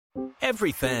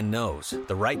Every fan knows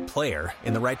the right player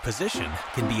in the right position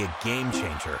can be a game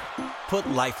changer. Put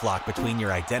LifeLock between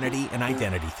your identity and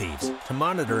identity thieves to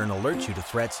monitor and alert you to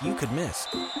threats you could miss.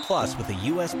 Plus, with a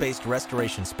U.S.-based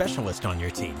restoration specialist on your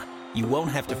team, you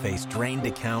won't have to face drained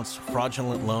accounts,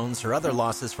 fraudulent loans, or other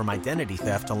losses from identity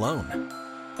theft alone.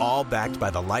 All backed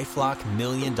by the LifeLock $1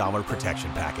 Million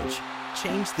Protection Package.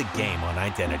 Change the game on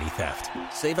identity theft.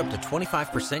 Save up to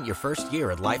 25% your first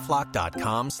year at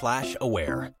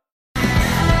LifeLock.com/aware.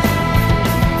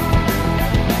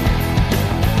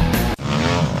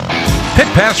 Pit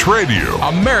Pass Radio,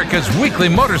 America's weekly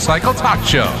motorcycle talk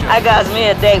show. I got me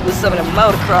a date with some of the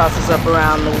motocrossers up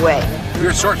around the way.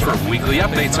 Your source for weekly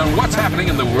updates on what's happening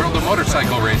in the world of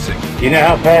motorcycle racing. You know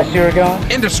how fast you were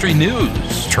going? Industry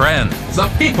news, trends, the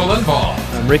people involved.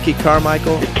 I'm Ricky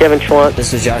Carmichael. This is Kevin Schwantz.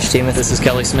 This is Josh Teemuth. This is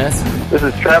Kelley Smith. This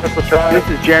is Travis Latrobe. This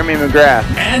is Jeremy McGrath.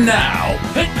 And now,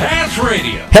 Pit Pass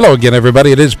Radio. Hello again,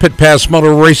 everybody. It is Pit Pass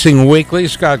Motor Racing Weekly.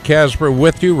 Scott Casper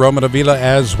with you. Roman Avila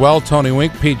as well. Tony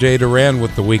Wink, PJ Duran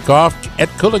with the week off at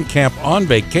Cunningham on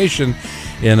vacation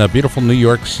in a beautiful New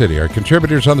York City. Our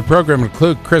contributors on the program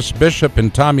include Chris Bishop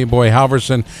and Tommy Boy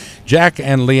Halverson. Jack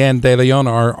and Leanne De Leon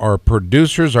are our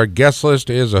producers. Our guest list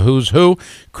is a who's who.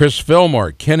 Chris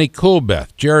Fillmore, Kenny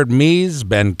Coolbeth, Jared Mees,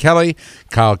 Ben Kelley,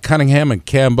 Kyle Cunningham, and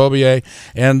Cam Beaubier.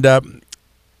 And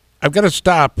I've got to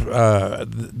stop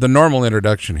the normal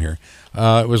introduction here.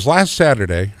 It was last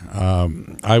Saturday.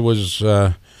 I was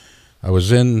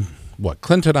in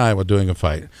Clinton, Iowa, doing a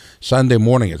fight. Sunday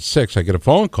morning at 6, I get a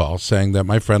phone call saying that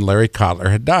my friend Larry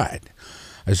Kotler had died.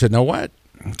 I said, "No, what?"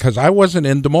 Because I wasn't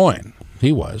in Des Moines.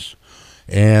 He was.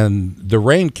 And the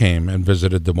rain came and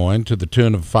visited Des Moines to the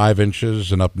tune of 5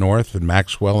 inches, and up north in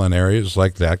Maxwell and areas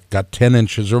like that got 10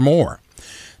 inches or more.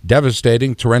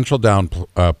 Devastating torrential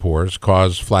downpours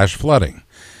caused flash flooding.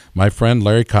 My friend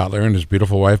Larry Kotler and his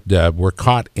beautiful wife Deb were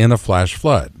caught in a flash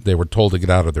flood. They were told to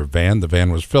get out of their van. The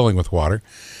van was filling with water,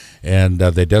 and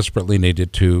they desperately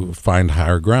needed to find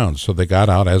higher ground. So they got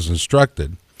out as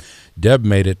instructed. Deb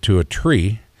made it to a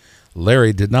tree.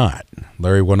 Larry did not.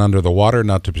 Larry went under the water,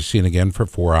 not to be seen again for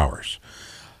 4 hours.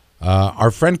 Our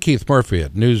friend Keith Murphy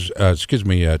at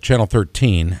Channel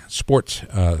 13 Sports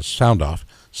Sound Off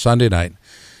Sunday night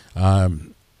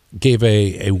gave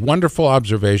a wonderful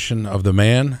observation of the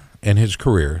man and his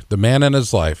career, the man and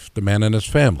his life, the man and his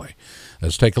family.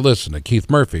 Let's take a listen to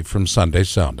Keith Murphy from Sunday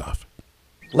Sound Off.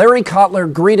 Larry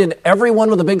Kotler greeted everyone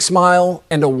with a big smile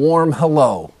and a warm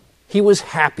hello. He was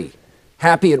happy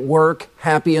at work,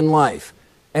 happy in life.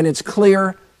 And it's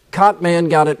clear Cotman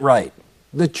got it right.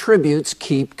 The tributes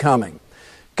keep coming.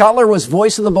 Kotler was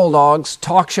voice of the Bulldogs,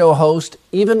 talk show host,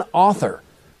 even author.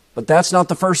 But that's not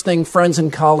the first thing friends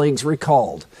and colleagues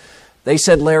recalled. They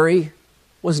said Larry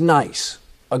was nice,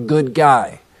 a good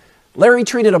guy. Larry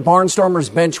treated a Barnstormer's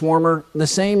bench warmer the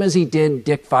same as he did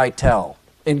Dick Vitale.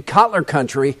 In Kotler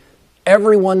country,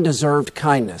 everyone deserved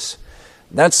kindness.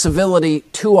 That's civility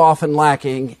too often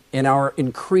lacking in our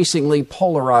increasingly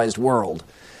polarized world.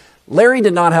 Larry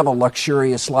did not have a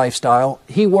luxurious lifestyle.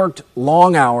 He worked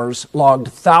long hours, logged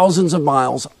thousands of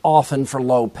miles, often for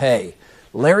low pay.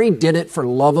 Larry did it for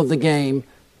love of the game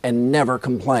and never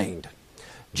complained.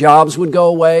 Jobs would go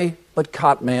away, but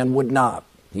Cotman would not.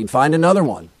 He'd find another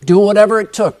one, do whatever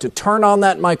it took to turn on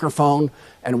that microphone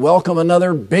and welcome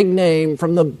another big name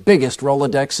from the biggest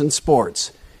Rolodex in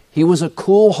sports. He was a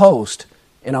cool host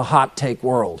in a hot take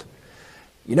world.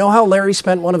 You know how Larry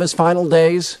spent one of his final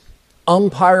days?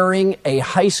 Umpiring a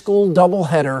high school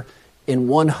doubleheader in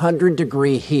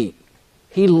 100-degree heat.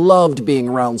 He loved being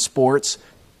around sports,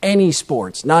 any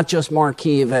sports, not just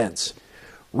marquee events.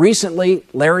 Recently,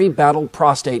 Larry battled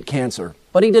prostate cancer,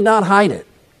 but he did not hide it.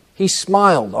 He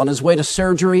smiled on his way to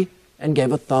surgery and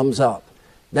gave a thumbs up.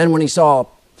 Then when he saw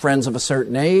friends of a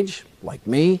certain age, like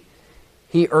me,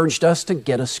 he urged us to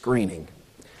get a screening.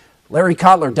 Larry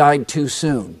Kotler died too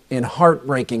soon, in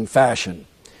heartbreaking fashion.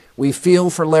 We feel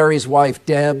for Larry's wife,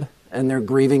 Deb, and their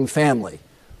grieving family.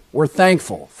 We're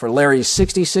thankful for Larry's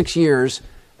 66 years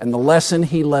and the lesson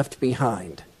he left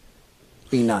behind.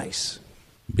 Be nice.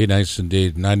 Be nice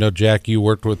indeed. And I know, Jack, you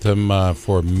worked with him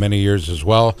for many years as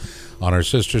well on our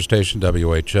sister station,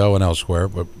 WHO, and elsewhere.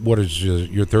 But what is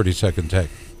your 30-second take?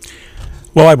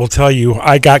 Well, I will tell you,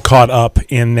 I got caught up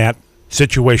in that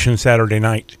situation Saturday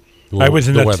night. I was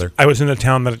in the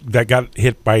town that got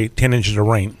hit by 10 inches of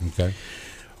rain. Okay.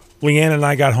 Leanne and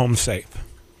I got home safe.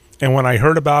 And when I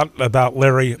heard about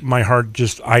Larry, my heart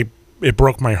it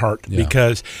broke my heart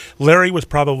because Larry was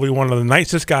probably one of the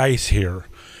nicest guys here.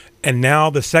 And now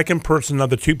the second person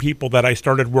of the two people that I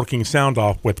started working sound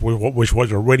off with, which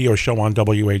was a radio show on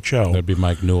WHO. That'd be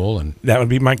Mike Newell. That would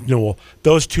be Mike Newell.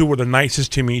 Those two were the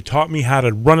nicest to me, taught me how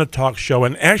to run a talk show.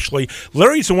 And actually,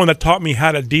 Larry's the one that taught me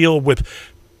how to deal with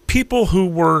people who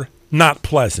were not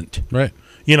pleasant. Right.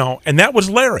 And that was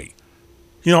Larry.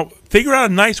 Figure out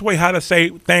a nice way how to say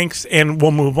thanks, and we'll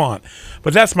move on.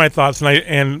 But that's my thoughts,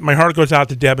 and my heart goes out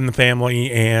to Deb and the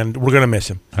family, and we're going to miss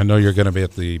him. I know you're going to be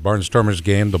at the Barnstormers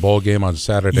game, the bowl game on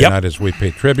Saturday night as we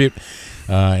pay tribute,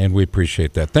 and we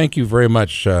appreciate that. Thank you very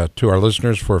much to our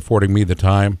listeners for affording me the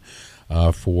time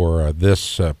for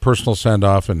this personal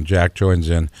send-off, and Jack joins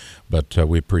in, but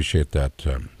we appreciate that.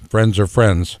 Friends are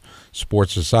friends,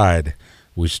 sports aside.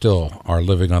 We still are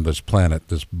living on this planet,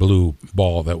 this blue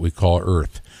ball that we call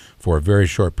Earth, for a very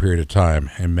short period of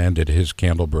time, and man, did his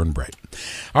candle burn bright.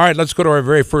 All right, let's go to our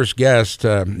very first guest.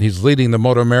 He's leading the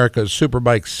Moto America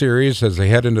Superbike Series as they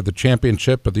head into the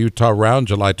championship of the Utah Round,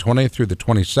 July 20th through the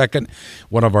 22nd.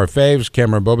 One of our faves,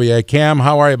 Cameron Beaubier. Cam,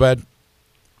 how are you, bud?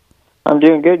 I'm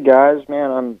doing good, guys.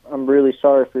 Man, I'm really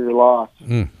sorry for your loss.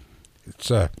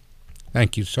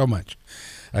 Thank you so much.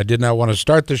 I did not want to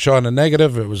start the show on a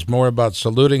negative. It was more about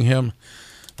saluting him.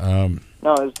 No,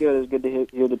 it was good. It was good to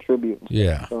hear the tribute.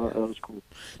 Yeah. So that was cool.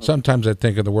 Sometimes I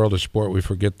think in the world of sport we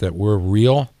forget that we're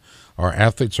real. Our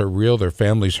athletes are real. Their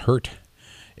families hurt.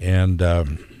 And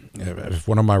if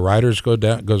one of my riders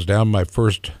goes down, my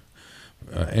first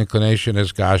inclination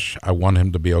is, gosh, I want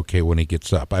him to be okay when he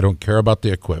gets up. I don't care about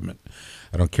the equipment.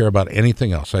 I don't care about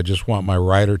anything else. I just want my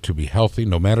rider to be healthy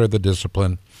no matter the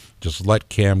discipline. Just let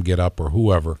Cam get up, or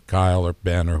whoever, Kyle or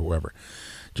Ben or whoever.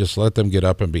 Just let them get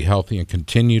up and be healthy and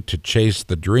continue to chase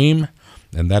the dream,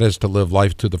 and that is to live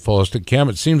life to the fullest. And Cam,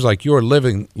 it seems like you're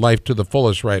living life to the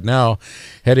fullest right now,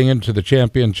 heading into the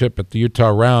championship at the Utah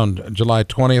Round, July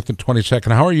 20th and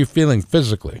 22nd. How are you feeling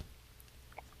physically?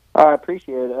 I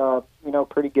appreciate it.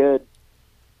 Pretty good.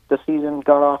 The season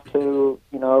got off to,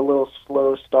 a little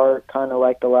slow start, kind of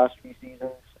like the last few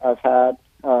seasons I've had,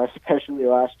 especially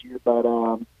last year. But,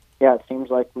 it seems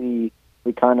like we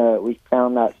found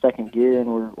that second gear,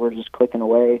 and we're just clicking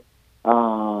away.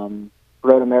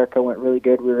 Road America went really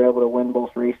good. We were able to win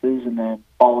both races and then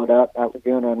follow it up at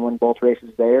Laguna and win both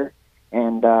races there.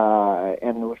 And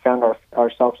we found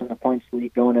ourselves in the points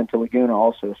lead going into Laguna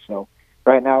also. So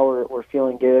right now we're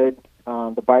feeling good.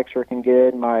 The bike's working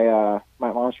good. My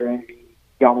Monster Energy,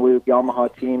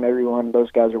 Yamaha team, everyone, those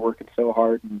guys are working so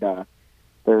hard, and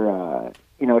they're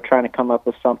trying to come up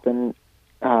with something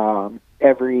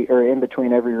in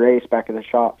between every race back at the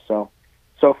shop. So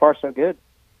far so good.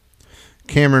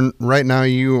 Cameron, right now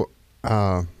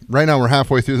we're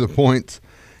halfway through the points,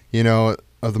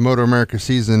 of the Moto America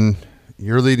season.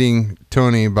 You're leading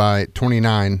Tony by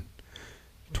 29.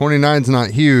 29's not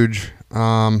huge.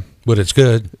 But it's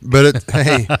good. But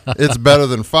it's better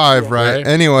than 5, right?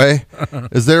 Anyway,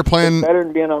 is there a plan? It's better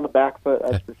than being on the back foot,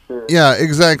 that's for sure. Yeah,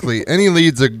 exactly. Any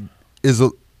lead's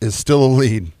is still a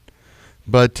lead.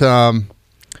 But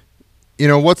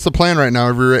what's the plan right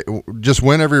now? Just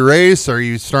win every race? Are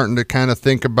you starting to kind of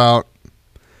think about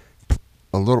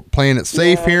a little playing it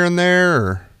safe here and there,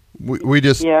 or we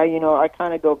just? Yeah, I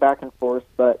kind of go back and forth,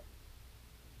 but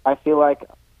I feel like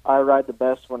I ride the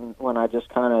best when I just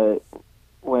kind of.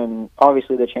 When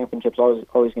obviously the championship's always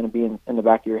going to be in the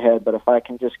back of your head, but if I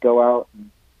can just go out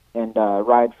and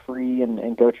ride free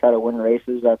and go try to win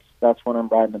races, that's when I'm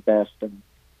riding the best. And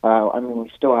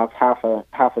we still have half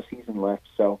a season left,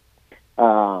 so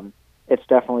it's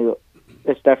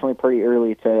definitely pretty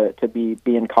early to be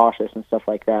being cautious and stuff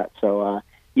like that. So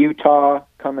Utah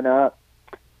coming up,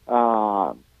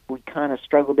 we kind of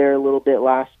struggled there a little bit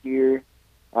last year,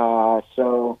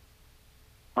 so.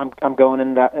 I'm going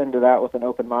into that with an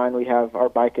open mind. Our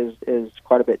bike is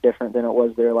quite a bit different than it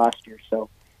was there last year, so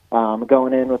I'm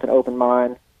going in with an open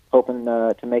mind, hoping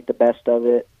to make the best of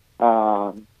it.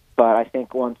 But I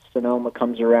think once Sonoma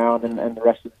comes around and the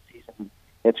rest of the season,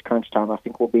 it's crunch time. I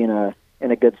think we'll be in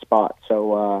a good spot.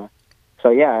 So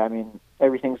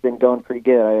everything's been going pretty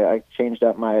good. I changed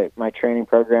up my training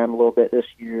program a little bit this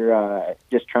year,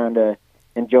 just trying to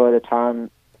enjoy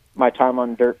my time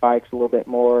on dirt bikes a little bit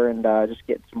more, and just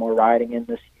getting some more riding in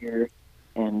this year,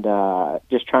 and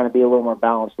just trying to be a little more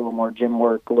balanced, a little more gym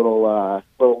work, a little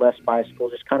less bicycle,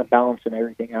 just kind of balancing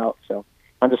everything out. So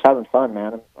I'm just having fun,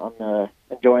 man. I'm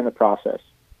enjoying the process.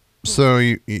 So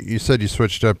you said you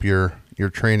switched up your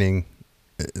training,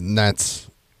 and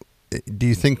do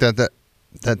you think that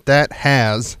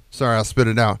has, sorry, I'll spit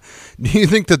it out. Do you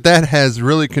think that has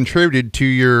really contributed to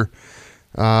your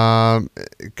kind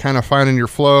of finding your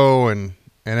flow and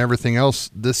everything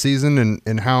else this season,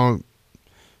 and how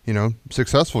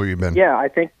successful you've been? Yeah, I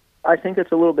think I think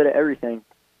it's a little bit of everything.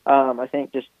 I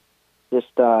think just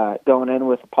going in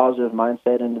with a positive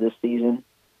mindset into this season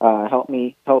helped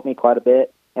me quite a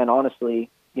bit. And honestly,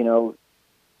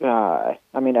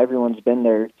 I mean, everyone's been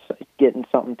there, getting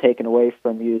something taken away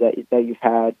from you that you've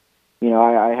had.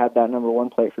 I had that number one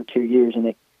plate for 2 years,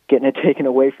 and getting it taken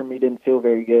away from me didn't feel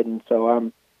very good. And so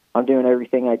I'm doing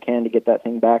everything I can to get that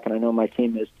thing back, and I know my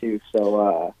team is too.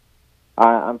 So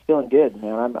I'm feeling good,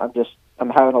 man. I'm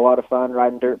having a lot of fun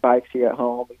riding dirt bikes here at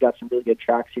home. We got some really good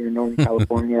tracks here in Northern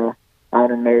California,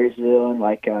 out in Marysville, and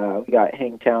we got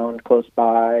Hangtown close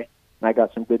by, and I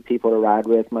got some good people to ride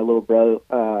with. My little bro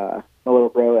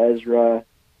Ezra.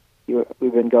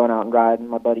 We've been going out and riding.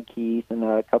 My buddy Keith and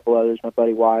a couple others. My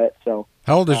buddy Wyatt. So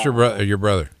how old is your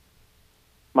brother?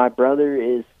 My brother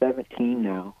is 17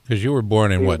 now. Because you were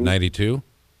born in what, 92?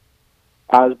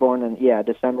 I was born in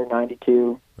December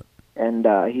 92. And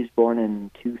he's born in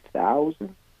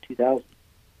 2000.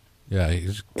 Yeah,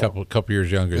 he's a couple years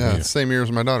younger than you. Same year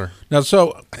as my daughter. Now,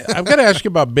 so I've got to ask you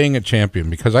about being a champion,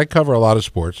 because I cover a lot of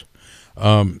sports.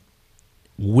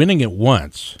 Winning it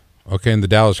once, okay, and the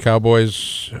Dallas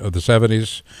Cowboys of the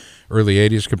 70s, early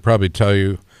 80s can probably tell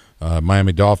you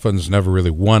Miami Dolphins never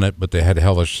really won it, but they had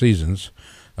hellish seasons.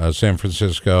 San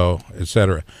Francisco,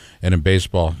 etc. And in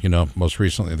baseball, most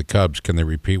recently the Cubs. Can they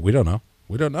repeat? We don't know.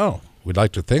 We'd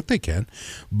like to think they can,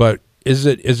 but is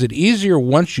it easier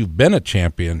once you've been a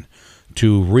champion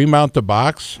to remount the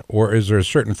box, or is there a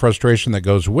certain frustration that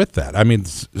goes with that? I mean,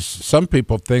 some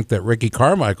people think that Ricky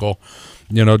Carmichael,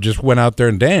 just went out there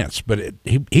and danced, but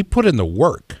he put in the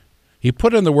work. He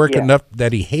put in the work enough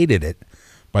that he hated it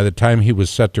by the time he was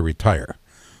set to retire.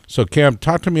 So, Cam,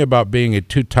 talk to me about being a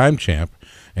two-time champ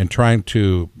and trying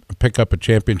to pick up a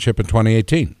championship in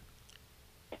 2018.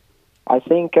 I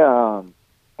think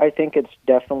it's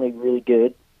definitely really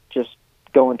good just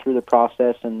going through the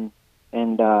process and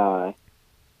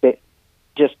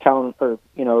just telling or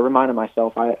reminding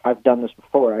myself I've done this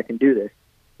before. I can do this,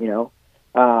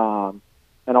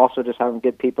 and also just having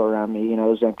good people around me.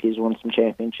 Zemke's won some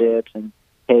championships, and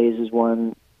Hayes has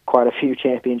won quite a few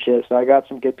championships. So I got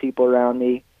some good people around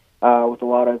me with a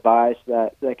lot of advice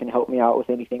that can help me out with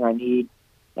anything I need.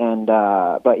 And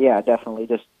but yeah, definitely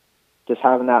just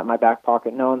having that in my back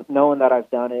pocket, knowing that I've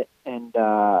done it, and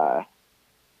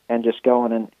just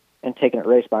going and taking it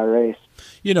race by race.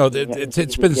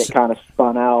 It's been kind of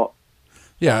spun out.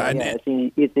 Yeah, it's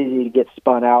easy to get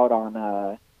spun out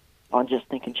on just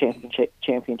thinking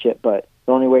championship. But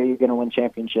the only way you're going to win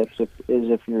championships is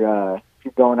if you're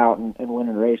going out and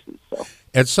winning races. So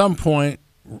at some point,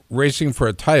 racing for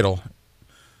a title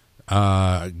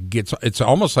it's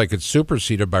almost like it's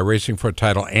superseded by racing for a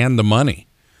title and the money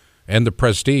and the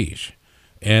prestige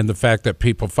and the fact that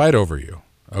people fight over you.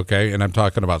 Okay, and I'm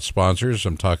talking about sponsors,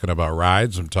 I'm talking about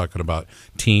rides, I'm talking about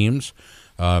teams,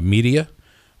 media.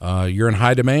 You're in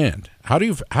high demand. How do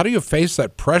you face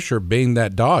that pressure being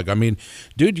that dog? I mean,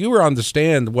 dude, you were on the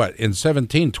stand, in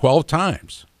 17, 12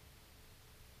 times.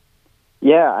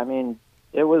 Yeah, I mean,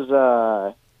 it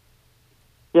was,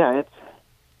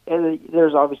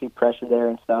 there's obviously pressure there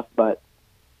and stuff, but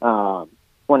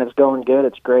when it's going good,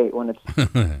 it's great. When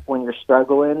when you're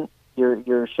struggling,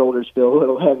 your shoulders feel a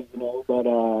little heavy,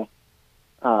 but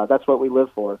that's what we live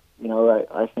for.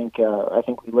 I think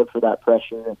we live for that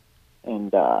pressure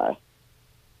and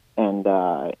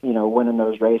winning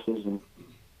those races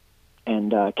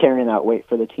and carrying that weight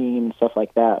for the team and stuff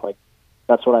like that. Like,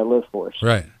 that's what I live for. So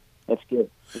right. It's good.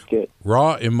 It's good.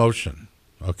 Raw emotion.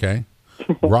 Okay.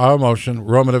 Raw emotion.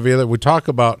 Roman Avila, we talk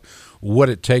about what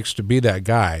it takes to be that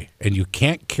guy, and you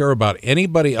can't care about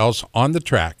anybody else on the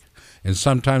track. And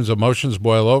sometimes emotions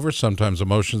boil over. Sometimes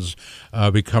emotions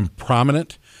become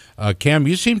prominent. Cam,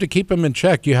 you seem to keep him in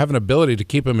check. You have an ability to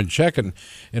keep him in check, and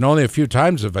only a few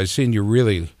times have I seen you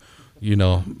really,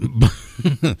 blow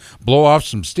off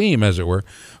some steam, as it were.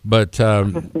 But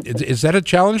is that a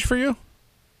challenge for you?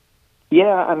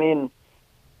 Yeah, I mean,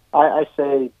 I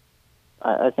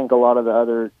think a lot of the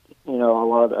other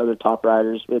top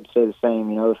riders would say the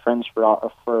same. The friends for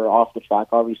off the track.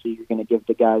 Obviously, you're going to give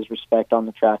the guys respect on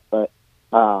the track, but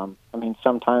I mean,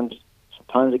 sometimes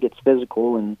it gets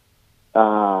physical and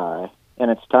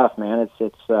it's tough, man.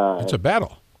 It's a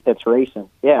battle. It's racing.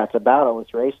 Yeah, it's a battle.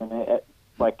 It's racing.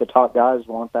 Like the top guys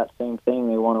want that same thing.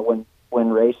 They want to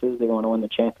win races. They want to win the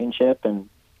championship, and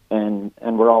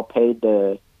we're all paid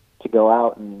to go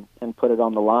out and put it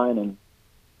on the line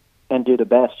and do the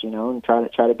best, and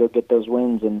try to go get those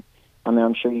wins. And I mean,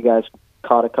 I'm sure you guys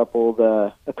caught a couple of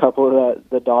the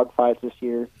dog fights this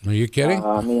year. Are you kidding?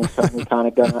 Me and Sonny kind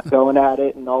of going at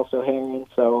it, and also Harrion.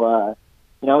 So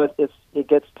it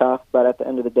gets tough, but at the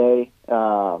end of the day,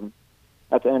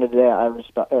 at the end of the day,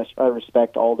 I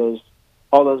respect all those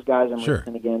guys I'm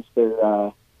racing against.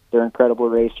 They're incredible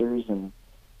racers, and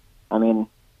I mean,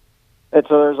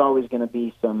 there's always going to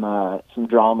be some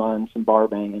drama and some bar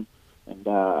banging, and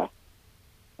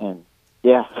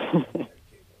yeah.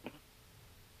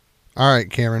 All right,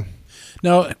 Cameron.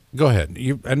 No, go ahead.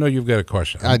 I know you've got a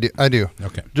question. I do.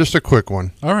 Okay. Just a quick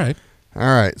one. All right.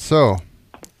 So,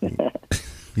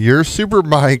 your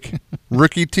Superbike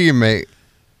rookie teammate,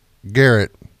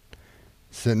 Garrett,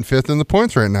 sitting 5th in the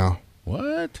points right now.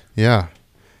 What? Yeah.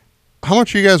 How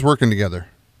much are you guys working together?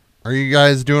 Are you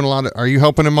guys doing are you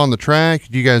helping him on the track?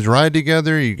 Do you guys ride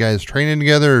together? Are you guys training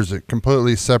together? Or is it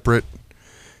completely separate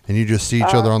and you just see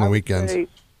each other on the weekends?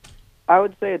 I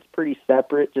would say it's pretty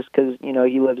separate just because,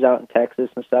 he lives out in Texas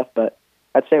and stuff, but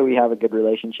I'd say we have a good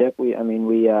relationship.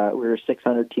 We're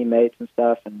 600 teammates and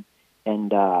stuff, and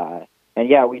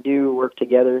yeah, we do work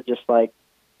together. Just like,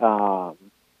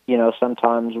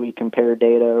 sometimes we compare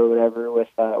data or whatever with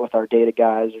our data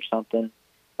guys or something.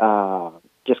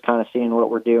 Just kind of seeing what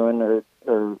we're doing,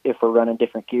 or if we're running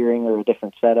different gearing or a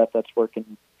different setup that's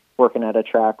working at a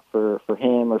track for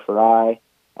him or for I.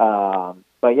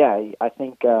 But yeah, I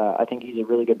think he's a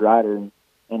really good rider,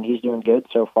 and he's doing good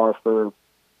so far for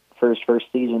his first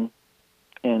season.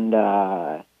 And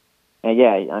yeah,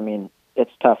 I mean,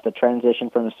 it's tough to transition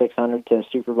from a 600 to a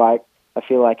Superbike. I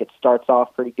feel like it starts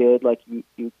off pretty good. Like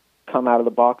you come out of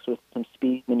the box with some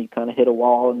speed, and then you kind of hit a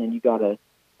wall, and then you gotta.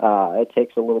 It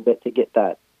takes a little bit to get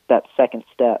that second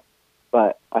step.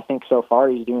 But I think so far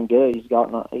he's doing good. He's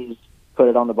put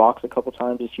it on the box a couple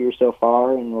times this year so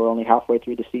far, and we're only halfway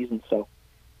through the season. So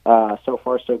so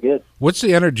far so good. What's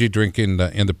the energy drink in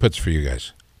the pits for you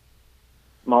guys?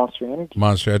 Monster Energy.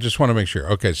 Monster. I just want to make sure.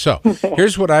 Okay, so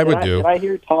here's what I would do. Did I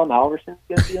hear Tom Halverson's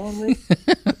going to be on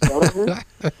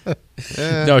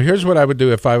this? No, here's what I would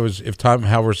do if Tom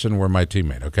Halverson were my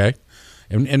teammate. Okay,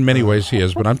 in many ways he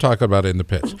is, but I'm talking about in the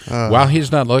pits. While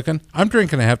he's not looking, I'm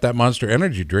drinking half that Monster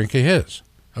Energy drink of his.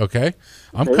 Okay,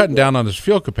 I'm cutting down on his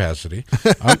fuel capacity.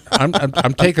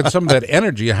 I'm taking some of that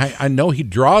energy. I know he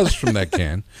draws from that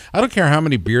can. I don't care how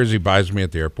many beers he buys me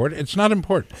at the airport. It's not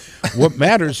important. What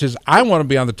matters is I want to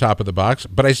be on the top of the box,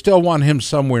 but I still want him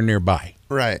somewhere nearby.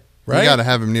 Right. You got to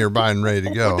have him nearby and ready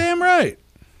to go. Well,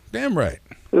 damn right.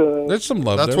 There's some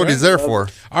love. That's what he's there for.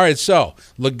 All right. So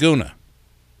Laguna,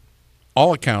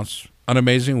 all accounts, an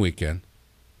amazing weekend.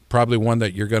 Probably one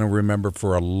that you're going to remember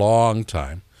for a long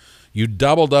time. You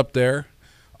doubled up there.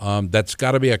 That's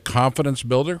got to be a confidence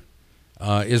builder.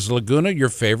 Is Laguna your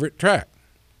favorite track?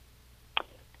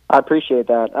 I appreciate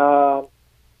that.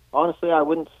 Honestly, I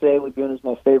wouldn't say Laguna's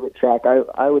my favorite track.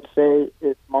 I would say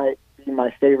it might be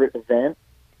my favorite event,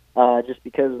 just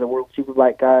because the World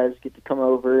Superbike guys get to come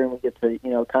over and we get to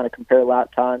kind of compare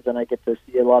lap times, and I get to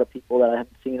see a lot of people that I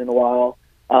haven't seen in a while.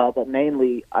 But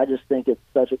mainly, I just think it's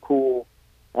such a cool.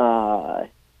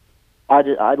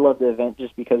 I love the event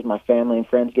just because my family and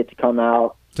friends get to come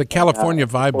out. It's a California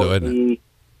vibe, though, isn't it?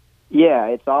 Yeah,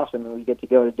 it's awesome. And we get to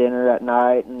go to dinner at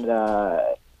night, and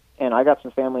I got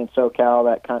some family in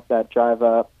SoCal that drive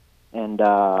up, and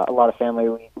a lot of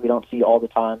family we don't see all the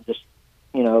time. Just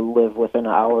live within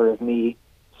an hour of me,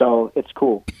 so it's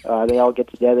cool. They all get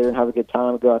together and have a good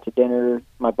time. Go out to dinner.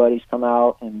 My buddies come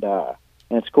out, and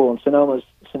it's cool. And Sonoma's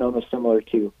similar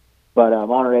too, but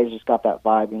Monterey's just got that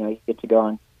vibe. You get to go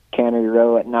on Cannery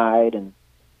Row at night, and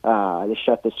they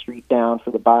shut the street down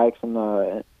for the bikes and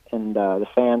the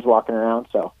fans walking around.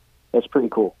 So it's pretty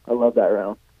cool. I love that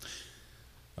round.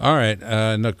 All right.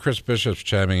 No, Chris Bishop's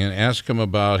chiming in. Ask him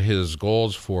about his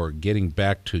goals for getting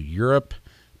back to Europe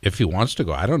if he wants to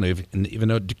go. I don't know even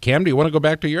know. Cam, do you want to go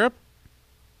back to Europe?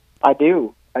 I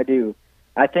do. I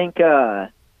think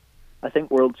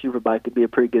World Superbike could be a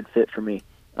pretty good fit for me.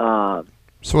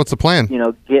 So what's the plan?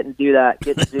 Getting to do that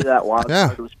wild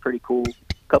card was pretty cool. A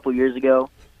couple years ago,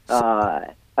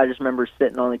 I just remember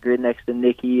sitting on the grid next to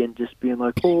Nikki and just being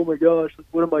like, "Oh my gosh,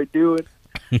 what am I doing?"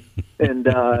 And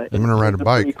I'm gonna ride a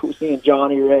bike. Pretty cool seeing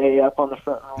Johnny Ray up on the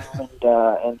front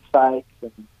row and Sykes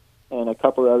and a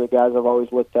couple of other guys I've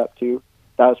always looked up to.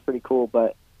 That was pretty cool.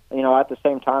 But at the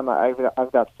same time,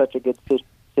 I've got such a good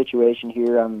situation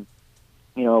here.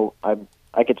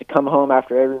 I get to come home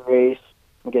after every race.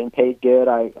 I'm getting paid good.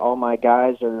 All my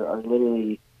guys are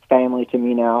literally family to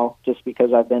me now, just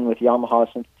because I've been with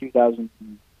Yamaha since 2000.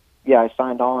 Yeah, I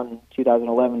signed on in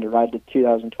 2011 to ride the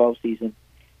 2012 season,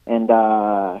 and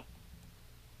I've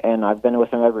been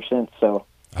with them ever since. So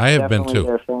I have been too.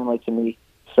 They're family to me.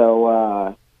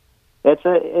 So it's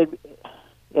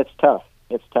tough.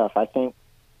 It's tough. I think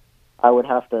I would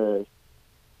have to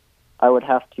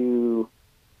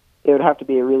it would have to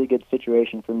be a really good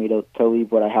situation for me to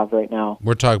leave what I have right now.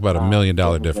 We're talking about $1 million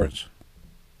difference.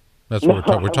 That's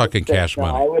what we're talking cash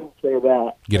money. I wouldn't say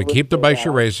that. You get to keep the bikes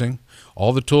you're racing.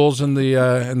 All the tools in the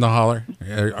hauler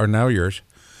are now yours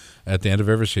at the end of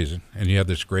every season, and you have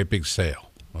this great big sale.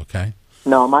 Okay.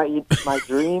 No, my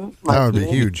dream. That would be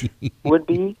huge. Would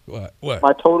be what?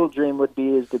 My total dream would be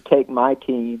is to take my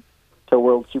team to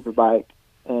World Superbike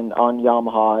and on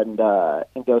Yamaha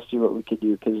and go see what we could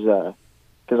do because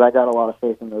I got a lot of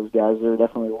faith in those guys. They're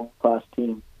definitely a world-class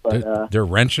team. But they're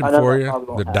wrenching for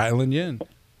you. They're dialing you in.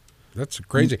 That's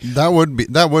crazy. That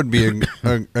would be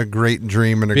a great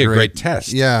dream and a great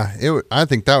test. Yeah, I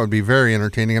think that would be very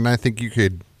entertaining, and I think you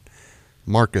could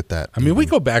market that. I mean, we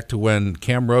go back to when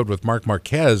Cam rode with Mark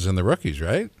Marquez and the rookies,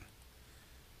 right?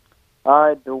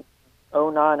 The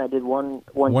 2009, I did one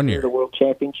year the World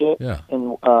Championship in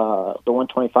the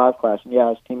 125 class, and I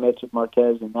was teammates with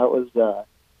Marquez, and that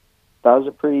was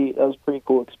a pretty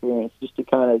cool experience just to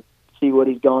kind of see what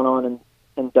he's going on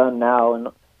and done now. And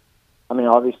I mean,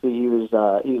 obviously he was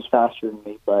faster than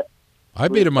me, but I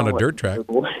beat him on a dirt track.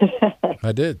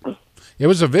 I did. It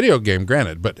was a video game,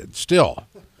 granted, but still.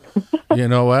 You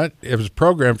know what? It was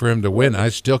programmed for him to win. I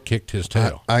still kicked his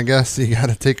tail. I guess you got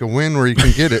to take a win where you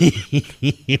can get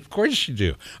it. Of course you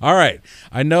do. All right.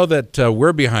 I know that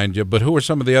we're behind you, but who are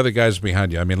some of the other guys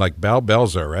behind you? I mean, like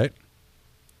Bell's there, right?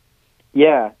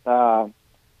 Yeah.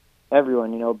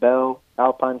 Everyone, Bell,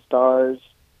 Alpine Stars,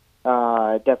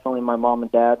 definitely my mom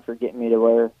and dad for getting me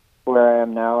to where I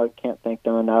am now. I can't thank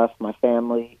them enough. My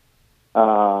family,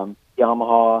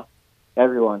 Yamaha,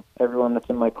 everyone that's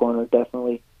in my corner,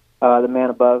 definitely. The man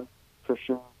above, for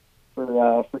sure,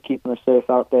 for keeping us safe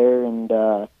out there. And,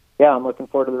 I'm looking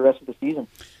forward to the rest of the season.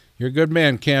 You're a good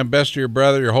man, Cam. Best of your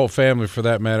brother, your whole family, for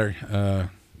that matter.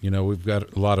 We've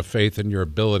got a lot of faith in your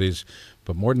abilities.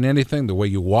 But more than anything, the way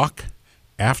you walk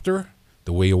after,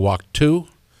 the way you walk to,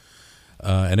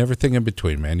 and everything in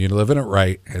between, man. You're living it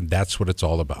right, and that's what it's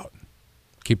all about.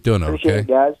 Keep doing it, Appreciate okay? it,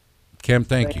 guys. Cam,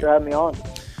 thanks for having me on.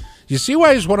 You see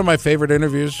why he's one of my favorite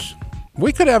interviews?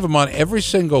 We could have him on every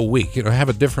single week, have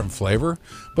a different flavor,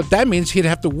 but that means he'd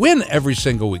have to win every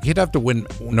single week. He'd have to win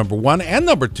number 1 and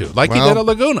number 2, like he did at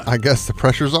Laguna. I guess the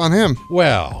pressure's on him.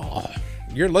 Well,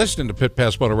 you're listening to Pit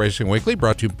Pass Motor Racing Weekly,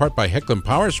 brought to you in part by Hicklin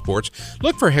Power Sports.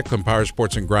 Look for Hicklin Power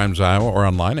Sports in Grimes, Iowa, or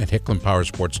online at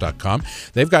hicklinpowersports.com.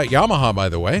 They've got Yamaha, by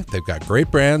the way. They've got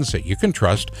great brands that you can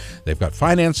trust. They've got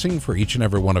financing for each and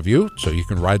every one of you, so you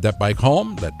can ride that bike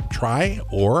home, that tri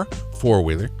or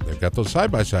four-wheeler. They've got those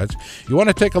side-by-sides. You want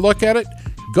to take a look at it?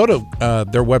 Go to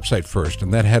their website first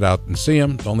and then head out and see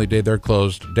them. The only days they're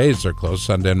closed,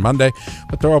 Sunday and Monday,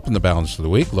 but they're open the balance of the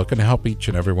week, looking to help each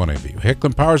and every one of you.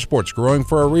 Hicklin Power Sports, growing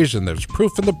for a reason. There's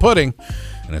proof in the pudding,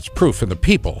 and it's proof in the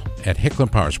people at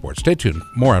Hicklin Power Sports. Stay tuned.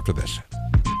 More after this.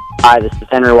 Hi, this is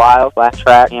Henry Wild, flat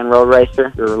track and road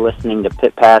racer. You're listening to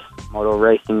Pit Pass Motor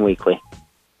Racing Weekly.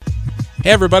 Hey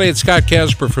everybody, it's Scott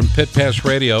Casper from Pit Pass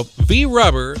Radio.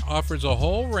 V-Rubber offers a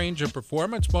whole range of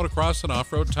performance motocross and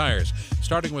off-road tires,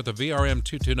 starting with the VRM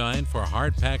 229 for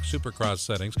hard-pack supercross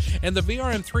settings and the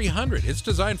VRM 300. It's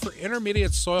designed for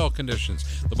intermediate soil conditions.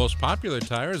 The most popular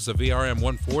tire is the VRM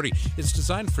 140. It's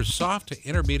designed for soft to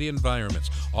intermediate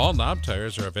environments. All knob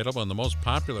tires are available in the most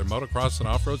popular motocross and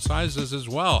off-road sizes as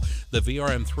well. The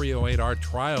VRM 308R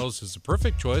Trials is the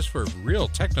perfect choice for real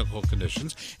technical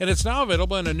conditions, and it's now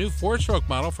available in a new 4-stroke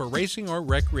model for racing or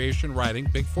recreation riding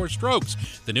big 4 strokes.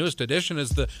 The newest addition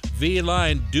is the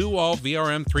V-Line Do-All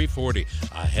VRM 340,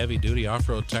 a heavy-duty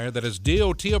off-road tire that is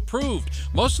DOT approved.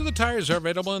 Most of the tires are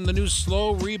available in the new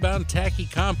slow rebound tacky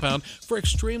compound for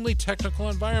extremely technical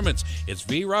environments. It's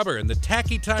V-Rubber and the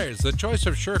tacky tires, the choice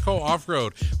of Sherco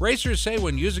off-road. Racers say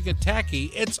when using a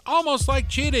tacky, it's almost like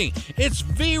cheating. It's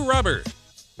V-Rubber.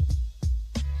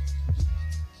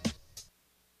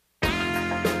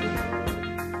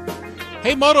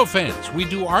 Hey Moto fans, we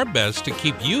do our best to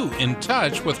keep you in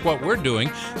touch with what we're doing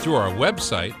through our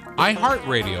website,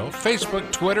 iHeartRadio,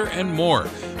 Facebook, Twitter, and more.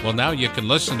 Well, now you can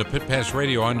listen to Pit Pass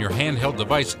Radio on your handheld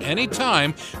device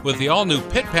anytime with the all-new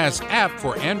Pit Pass app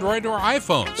for Android or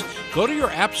iPhones. Go to your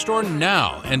app store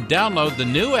now and download the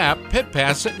new app Pit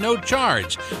Pass at no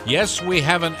charge. Yes, we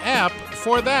have an app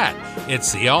for that.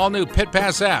 It's the all-new Pit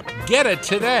Pass app. Get it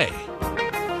today.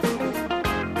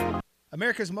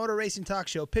 America's Motor Racing Talk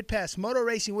Show, Pit Pass Motor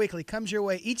Racing Weekly, comes your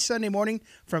way each Sunday morning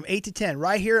from 8 to 10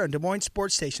 right here on Des Moines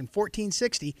Sports Station,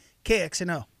 1460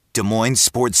 KXNO. Des Moines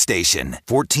Sports Station,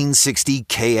 1460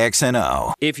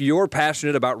 KXNO. If you're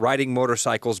passionate about riding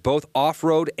motorcycles both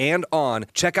off-road and on,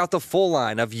 check out the full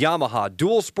line of Yamaha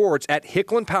dual sports at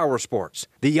Hicklin Power Sports.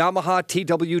 The Yamaha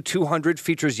TW200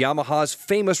 features Yamaha's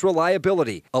famous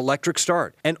reliability, electric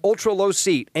start, an ultra-low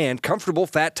seat, and comfortable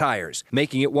fat tires,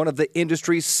 making it one of the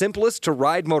industry's simplest to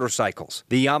ride motorcycles.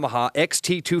 The Yamaha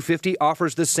XT250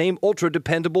 offers the same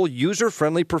ultra-dependable,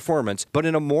 user-friendly performance, but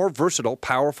in a more versatile,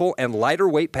 powerful, and lighter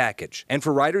weight package. And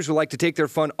for riders who like to take their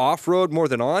fun off-road more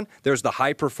than on, there's the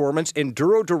high-performance,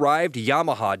 enduro-derived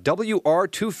Yamaha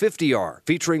WR250R,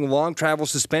 featuring long travel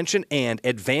suspension and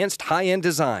advanced high-end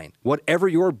design. Whatever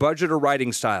your budget or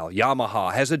riding style,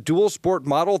 Yamaha has a dual sport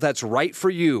model that's right for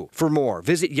you. For more,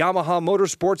 visit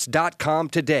YamahaMotorsports.com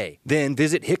today. Then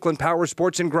visit Hicklin Power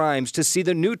Sports in Grimes to see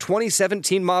the new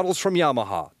 2017 models from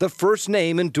Yamaha, the first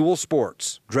name in dual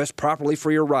sports. Dress properly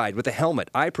for your ride with a helmet,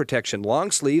 eye protection,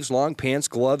 long sleeves, long pants,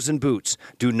 gloves, and boots.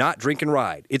 Do not drink and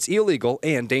ride. It's illegal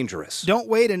and dangerous. Don't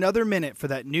wait another minute for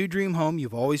that new dream home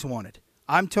you've always wanted.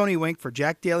 I'm Tony Wink for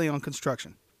Jack DeLeon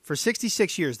Construction. For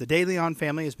 66 years, the DeLeon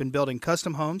family has been building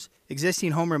custom homes,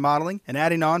 existing home remodeling, and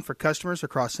adding on for customers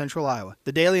across central Iowa.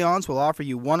 The DeLeons will offer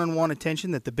you one-on-one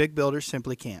attention that the big builders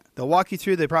simply can't. They'll walk you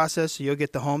through the process so you'll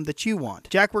get the home that you want.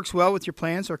 Jack works well with your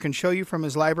plans or can show you from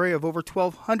his library of over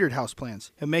 1,200 house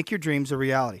plans and make your dreams a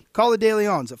reality. Call the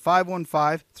DeLeons at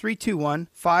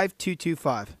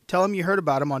 515-321-5225. Tell them you heard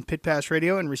about them on Pit Pass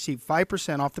Radio and receive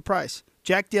 5% off the price.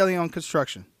 Jack DeLeon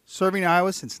Construction, serving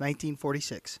Iowa since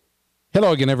 1946.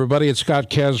 Hello again, everybody. It's Scott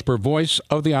Casper, voice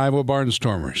of the Iowa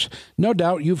Barnstormers. No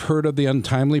doubt you've heard of the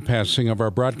untimely passing of our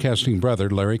broadcasting brother,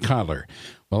 Larry Codler.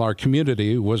 Well, our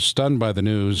community was stunned by the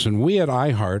news, and we at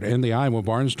iHeart and the Iowa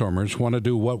Barnstormers want to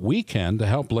do what we can to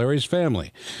help Larry's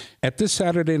family. At this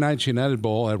Saturday night's United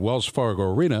Bowl at Wells Fargo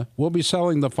Arena, we'll be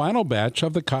selling the final batch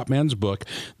of the Copman's book,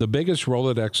 The Biggest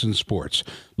Rolodex in Sports.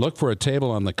 Look for a table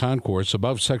on the concourse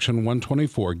above Section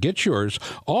 124. Get yours.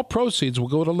 All proceeds will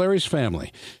go to Larry's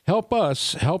family. Help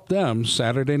us help them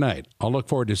Saturday night. I'll look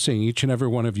forward to seeing each and every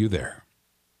one of you there.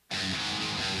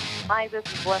 Hi, this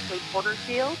is Leslie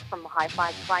Porterfield from High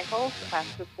Five Cycles, the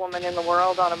fastest woman in the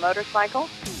world on a motorcycle.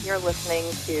 You're listening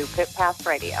to Pit Pass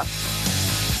Radio.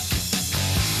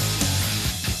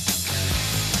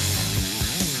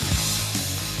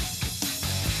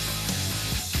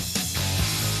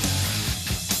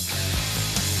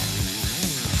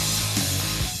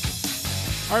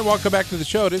 All right, welcome back to the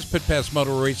show. It is Pit Pass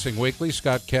Motor Racing Weekly.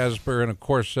 Scott Casper and, of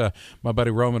course, my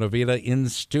buddy Roman Avila in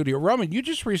studio. Roman, you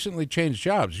just recently changed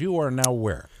jobs. You are now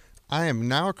where? I am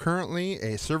now currently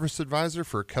a service advisor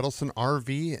for Kettleson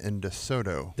RV in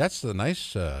DeSoto. That's the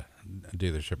nice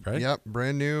dealership, right? Yep,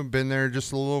 brand new. Been there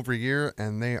just a little over a year,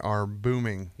 and they are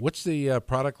booming. What's the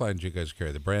product lines you guys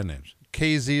carry, the brand names?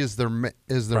 KZ is their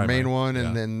Primary, main one, yeah.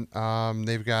 and then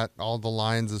they've got all the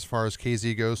lines as far as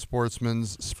KZ goes,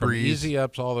 Sportsman's, Sprees. From easy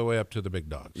ups all the way up to the big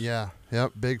dogs. Yeah,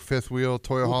 yep, big fifth wheel,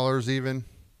 toy haulers even.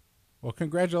 Well,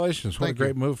 congratulations. What a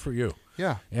great move for you.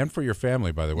 Yeah. And for your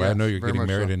family, by the way. Yes, I know you're very getting much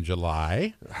married so. in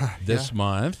July this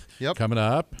month. Yep. Coming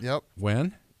up. Yep.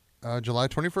 When? July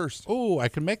 21st. Oh, I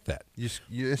can make that. Yes,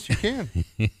 you can.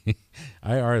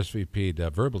 I RSVP'd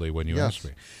verbally when you Yes. asked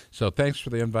me. So thanks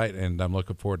for the invite, and I'm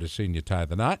looking forward to seeing you tie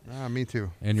the knot. Me too.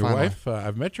 And your Finally. wife,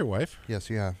 I've met your wife. Yes,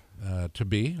 you have. To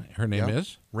be. Her name Yep.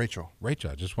 is? Rachel.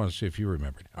 Rachel. I just want to see if you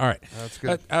remembered. All right. That's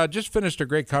good. Just finished a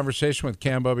great conversation with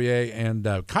Cam Beaubier,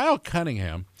 and Kyle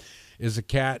Cunningham is a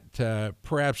cat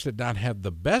perhaps did not have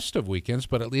the best of weekends,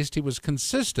 but at least he was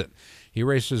consistent. He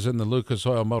races in the Lucas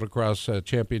Oil Motocross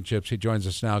Championships. He joins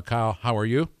us now. Kyle, how are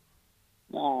you?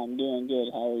 Oh, I'm doing good.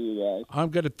 How are you guys? I'm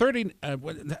good at 30.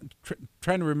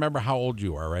 Trying to remember how old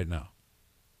you are right now.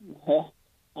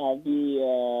 I'll be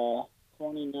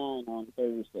 29 on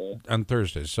Thursday. On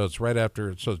Thursday, so it's right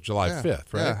after, so it's July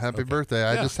 5th, right? Yeah, happy birthday.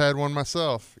 I just had one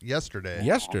myself yesterday.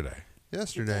 Yesterday.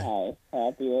 Hi,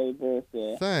 happy late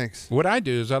birthday. Thanks. What I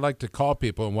do is I like to call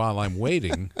people, and while I'm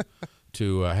waiting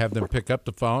to have them pick up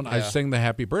the phone, I sing the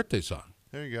happy birthday song.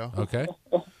 There you go. Okay?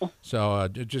 So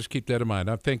just keep that in mind.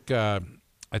 I think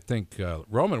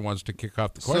Roman wants to kick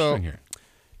off the question here.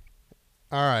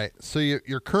 All right. So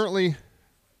you're currently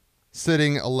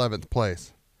sitting 11th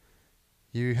place.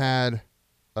 You had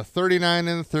a 39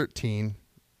 and a 13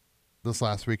 this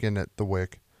last weekend at the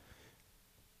Wick.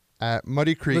 At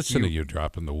Muddy Creek. Listen to you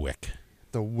dropping the Wick.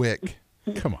 The Wick.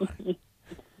 Come on.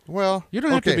 Well, you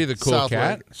don't have to be the cool Southwick.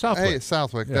 cat. Southwick. Hey,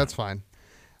 Southwick. Yeah. That's fine.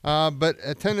 But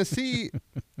at Tennessee,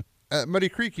 at Muddy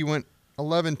Creek, you went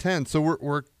 11-10. So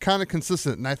we're kind of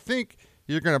consistent. And I think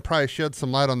you're going to probably shed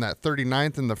some light on that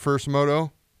 39th in the first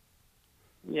moto.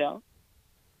 Yeah.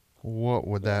 What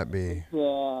would that be?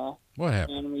 What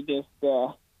happened? And we just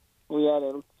we had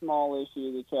a small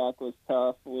issue. The track was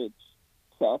tough, which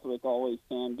Southwick always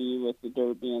can be with the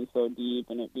dirt being so deep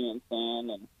and it being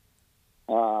sand. And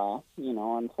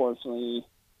unfortunately,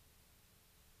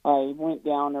 I went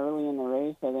down early in the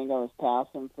race. I think I was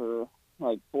passing for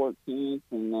like 14th,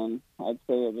 and then I'd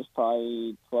say it was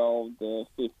probably 12 to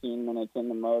 15 minutes in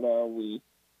the moto. We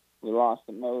lost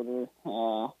the motor,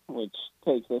 which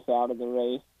takes us out of the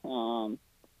race,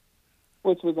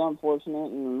 which was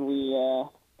unfortunate, and we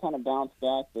kind of bounced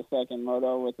back the second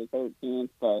moto with the 13th,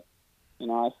 but,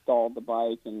 I stalled the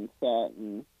bike and sat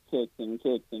and kicked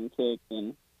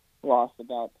and lost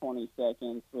about 20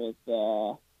 seconds with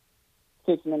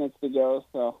 6 minutes to go.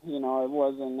 So, it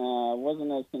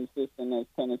wasn't as consistent as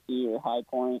Tennessee or High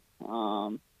Point.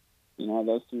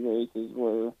 Those two races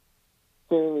were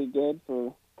fairly good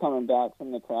for coming back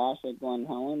from the crash at Glen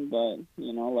Helen, but,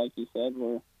 like you said,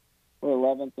 we're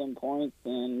 11th in points,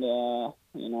 and,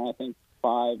 I think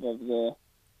 5 of the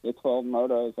 12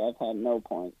 motos I've had no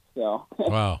points. So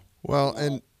wow. Well,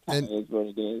 and is what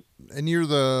it is. And you're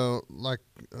the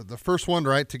first one,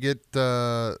 right, to get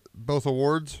both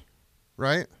awards,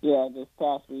 right? Yeah, this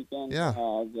past weekend. Yeah.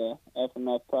 The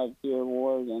FMF Privateer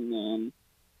Award, and then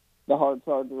the Hard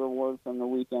Charger Award from the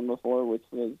weekend before, which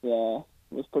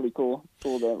was pretty cool.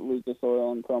 Cool that Lucas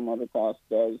Oil and Pro Motocross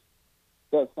does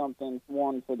something,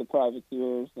 one for the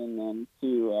privateers, and then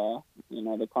two,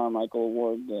 the Carmichael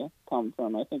Award to come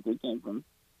from. I think we came from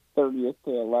 30th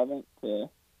to 11th to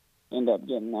end up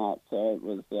getting that. So it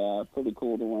was pretty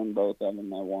cool to win both of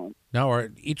them at once. Now, are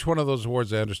each one of those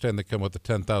awards, I understand, they come with a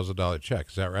 $10,000 check.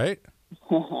 Is that right?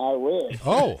 I wish.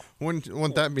 Oh,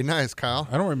 wouldn't that be nice, Kyle?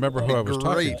 I don't remember who I was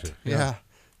talking to. Yeah.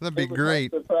 That'd be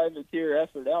great. The privateer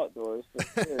effort outdoors.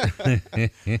 For sure.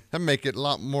 That'd make it a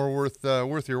lot more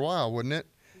worth your while, wouldn't it?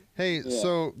 Hey, Yeah.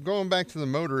 So going back to the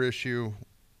motor issue,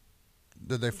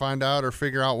 did they find out or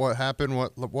figure out what happened?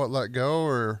 What let go,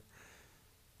 or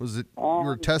was it you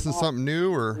were testing something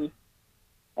new, or?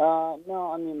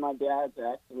 No, I mean, my dad's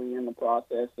actually in the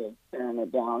process of tearing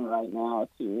it down right now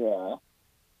to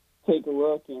take a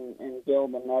look and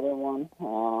build another one.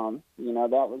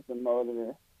 That was the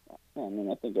motor. I mean,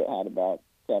 I think it had about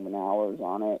 7 hours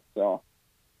on it, so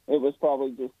it was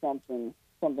probably just something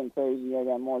crazy. I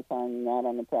got more time than that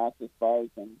on the practice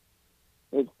bike, and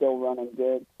it's still running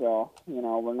good. So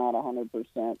we're not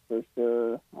 100% for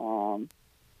sure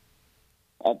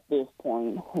at this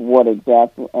point what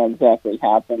exactly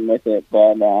happened with it,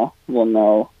 but we'll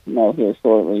know here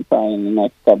shortly, probably in the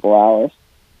next couple hours.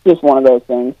 Just one of those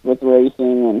things with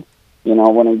racing,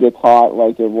 and when it gets hot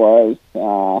like it was.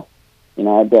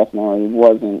 It definitely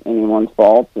wasn't anyone's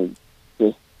fault. It's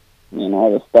just,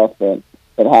 the stuff that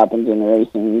happens in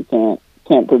racing. You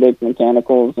can't predict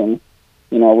mechanicals, and,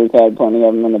 we've had plenty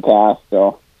of them in the past,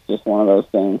 so it's just one of those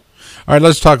things. All right,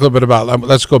 let's talk a little bit about,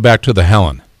 let's go back to the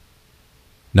Helen.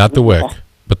 Not the Wick,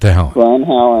 but the Helen. Glen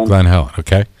Helen,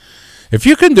 okay. If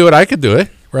you can do it, I could do it,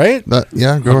 right? Go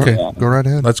right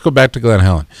ahead. Let's go back to Glen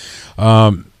Helen.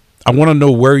 I want to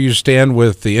know where you stand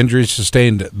with the injuries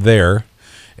sustained there.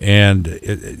 And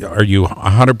are you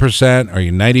 100%? Are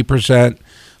you 90%?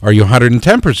 Are you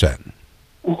 110%?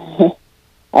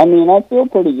 I mean, I feel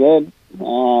pretty good.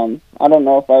 I don't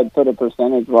know if I'd put a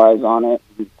percentage-wise on it.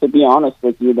 To be honest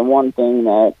with you, the one thing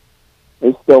that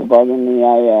is still bugging me,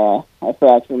 I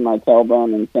fractured my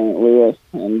tailbone in St. Louis,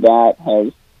 and that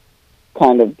has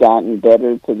kind of gotten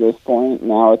better to this point.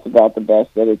 Now it's about the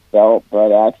best that it's felt,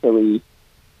 but actually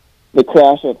the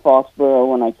crash at Foxborough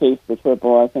when I cased the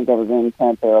triple, I think I was in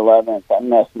 10th or 11th. I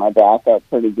messed my back up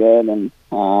pretty good, and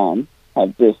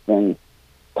I've just been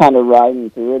kind of riding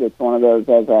through it. It's one of those,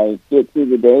 as I get through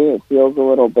the day, it feels a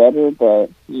little better,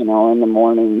 but, in the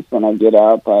mornings when I get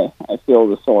up, I feel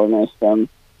the soreness from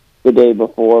the day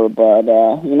before. But,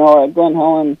 at Glen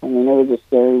Helen, I mean, it was a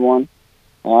scary one.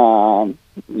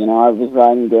 I was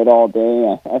riding good all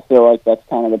day. I feel like that's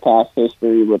kind of the past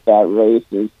history with that race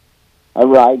is I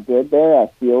ride good there. I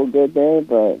feel good there,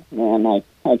 but, man, I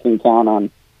can count on,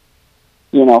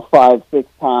 5-6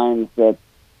 times that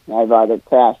I've either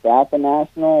crashed at the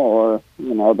National or,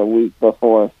 the week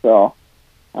before. So,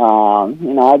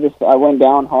 I went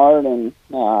down hard and,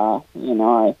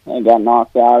 I got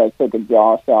knocked out. I took a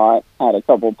jaw shot, had a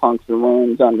couple puncture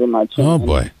wounds under my chin. Oh,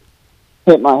 boy.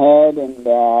 Hit my head, and,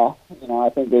 I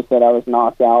think they said I was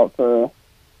knocked out for a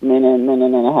minute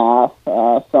and a half,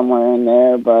 somewhere in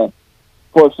there, but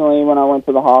fortunately, when I went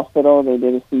to the hospital, they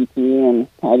did a CT, and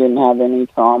I didn't have any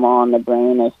trauma on the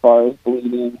brain as far as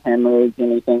bleeding, hemorrhage,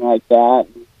 anything like that.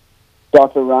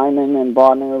 Dr. Ryman and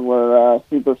Bodner were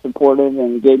super supportive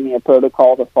and gave me a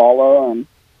protocol to follow, and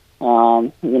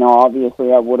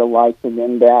Obviously I would have liked to have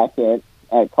been back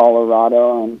at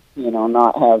Colorado and,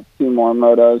 not have 2 more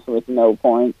motos with no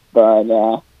points. But,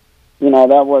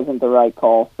 that wasn't the right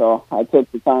call. So I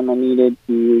took the time I needed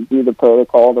to do the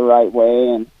protocol the right way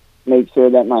and make sure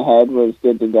that my head was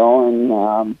good to go.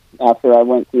 And after I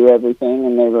went through everything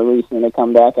and they released me to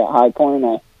come back at High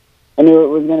Point, I knew it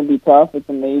was going to be tough. It's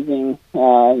amazing,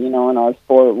 in our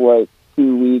sport,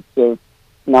 2 weeks of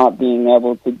not being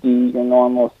able to do your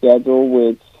normal schedule,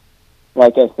 which,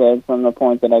 like I said, from the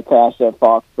point that I crashed at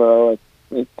Foxborough,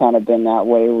 it's kind of been that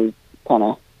way. We've kind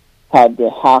of had to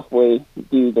halfway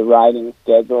do the riding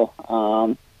schedule.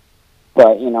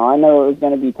 But, I know it was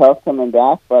going to be tough coming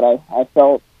back, but I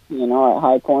felt, at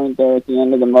High Point there at the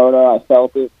end of the moto, I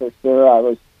felt it for sure. I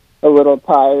was a little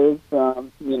tired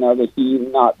from, the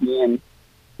heat not being,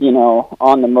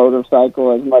 on the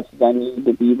motorcycle as much as I needed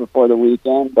to be before the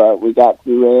weekend, but we got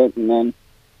through it. And then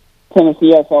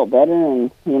Tennessee, I felt better.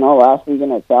 And, last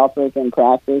weekend at Southwick in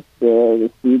practice,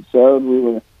 the speed showed. We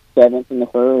were 7th in the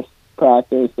first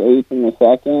practice, 8th in the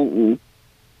second.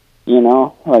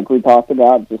 And, like we talked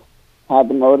about, just had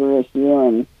the motor issue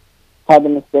and had the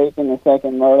mistake in the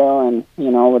second moto. And,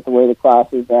 with the way the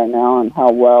class is right now and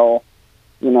how well,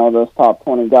 those top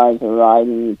 20 guys are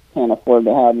riding, you can't afford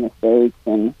to have mistakes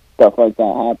and stuff like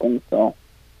that happen. So,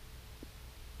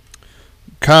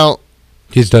 Kyle,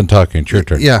 he's done talking. It's your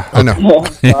turn. Yeah, I know.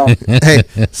 Hey,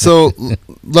 so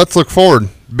let's look forward.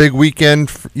 Big weekend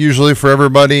usually for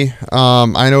everybody.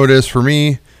 I know it is for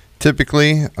me.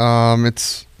 Typically,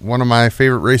 it's one of my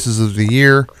favorite races of the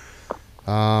year.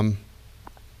 Talk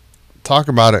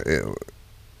about it.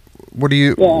 What are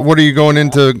you going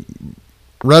into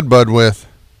Redbud with?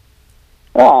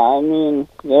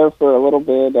 There for a little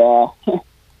bit,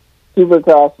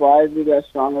 Supercross-wise, we got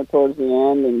stronger towards the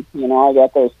end, and, I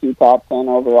got those 2 top 10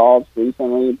 overalls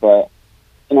recently, but,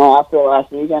 after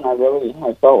last weekend, I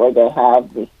felt like I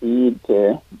have the speed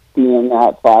to be in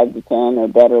that 5 to 10 or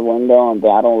better window and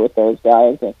battle with those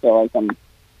guys. I feel like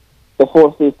the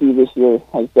 450 this year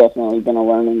has definitely been a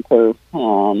learning curve,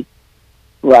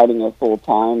 riding it full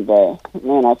time, but,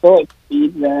 man, I feel like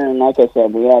speed's there, and like I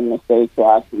said, we had mistakes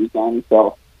last weekend,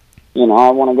 so,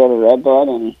 I want to go to Redbud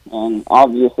and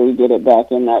obviously get it back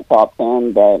in that top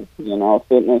 10, but,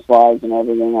 fitness-wise and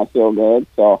everything, I feel good.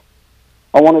 So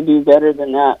I want to do better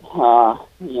than that. I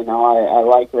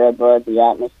like Redbud, the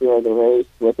atmosphere of the race,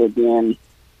 with it being,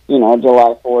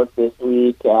 July 4th this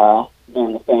week.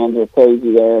 And the fans are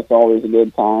crazy there. It's always a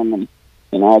good time, and,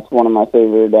 it's one of my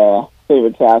favorite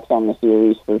tracks on the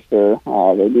series for sure.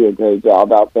 They do a great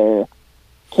job out there.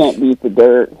 Can't beat the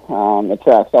dirt. The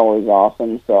track's always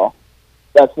awesome, so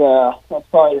that's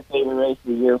probably the favorite race of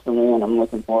the year for me, and I'm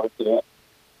looking forward to it.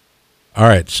 All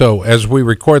right, so as we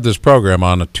record this program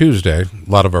on a Tuesday, a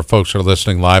lot of our folks are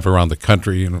listening live around the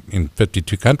country, in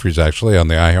 52 countries actually, on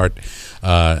the iHeart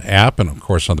app and, of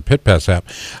course, on the Pit Pass app.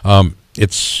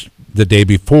 It's the day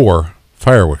before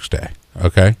Fireworks Day,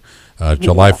 okay?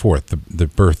 July 4th, the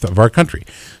birth of our country.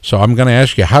 So I'm going to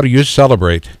ask you, how do you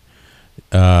celebrate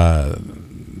the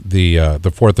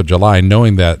 4th of July,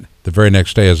 knowing that the very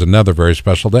next day is another very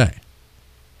special day?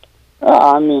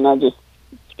 I just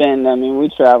spend, we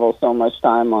travel so much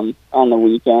time on the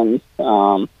weekends,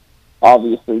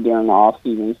 obviously during the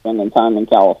off-season, spending time in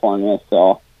California.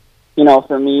 So,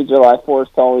 for me, July 4th's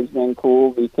always been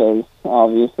cool because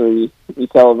obviously we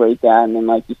celebrate that, and then,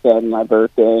 like you said, my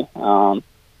birthday. So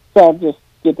I just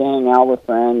get to hang out with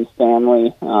friends,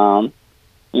 family. Normally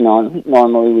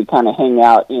we kind of hang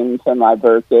out into my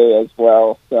birthday as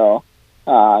well. So,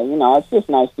 it's just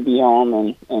nice to be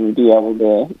home and be able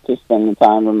to spend the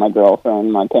time with my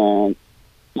girlfriend, my parents,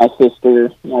 my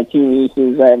sister, my 2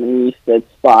 nieces. I have a niece that's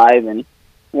 5 and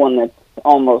one that's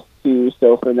almost 2.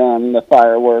 So for them, the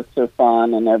fireworks are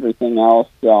fun and everything else.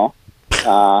 So,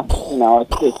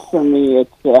 it's for me,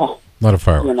 it's a lot of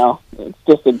fireworks. It's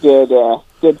just a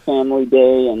good family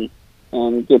day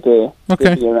and get to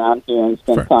be around here and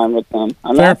spend time with them.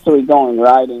 I'm actually going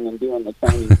riding and doing the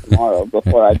training tomorrow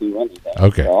before I do anything.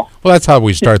 Okay. So. Well, that's how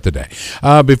we start the day.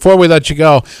 Before we let you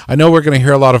go, I know we're going to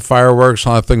hear a lot of fireworks, a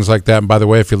lot of things like that. And by the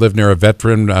way, if you live near a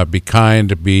veteran, be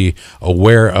kind, be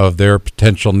aware of their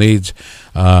potential needs.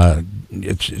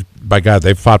 By God,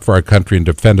 they've fought for our country and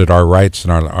defended our rights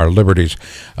and our liberties.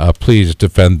 Please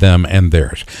defend them and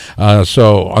theirs.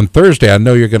 So on Thursday, I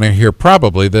know you're going to hear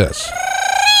probably this.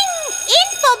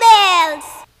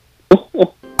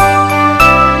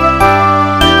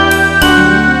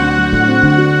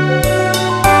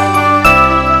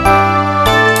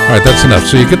 All right, that's enough.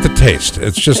 So you get the taste.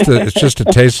 It's just a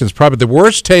taste. It's probably the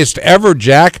worst taste ever,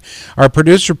 Jack. Our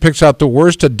producer picks out the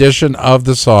worst edition of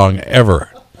the song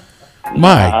ever.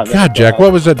 My God, Jack,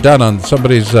 what was it done on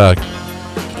somebody's? I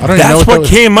don't even know That's what was.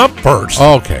 came up first.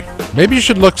 Oh, okay, maybe you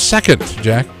should look second,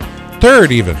 Jack.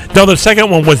 Third, even. No, the second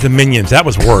one was the Minions. That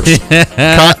was worse.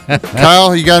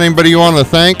 Kyle, you got anybody you want to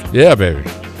thank? Yeah, baby.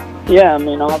 Yeah, I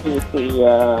mean, obviously,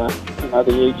 the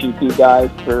HEP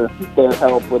guys for their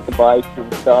help with the bikes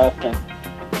and stuff, and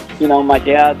my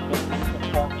dad's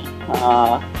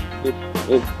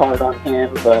it's hard on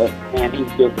him, but man,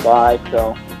 he's a good guy,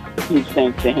 so huge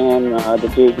thanks to him.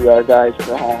 The Beaubier guys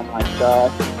for hauling my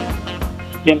stuff.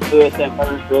 Jim Lewis at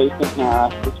Motors Racing,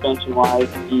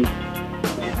 suspension-wise, he's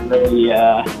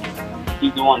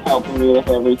the one helping me with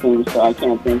everything, so I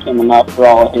can't thank him enough for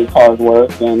all of his hard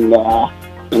work. And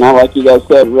like you guys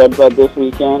said, Redbud this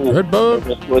weekend. Redbud.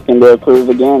 Just looking to improve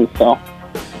again. So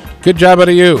good job out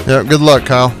of you. Yeah, good luck,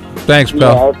 Kyle. Thanks,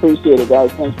 pal. Yeah, I appreciate it,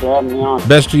 guys. Thanks for having me on.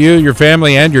 Best to you, your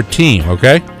family, and your team.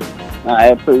 Okay. I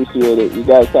appreciate it. You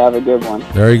guys have a good one.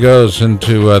 There he goes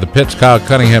into the pits. Kyle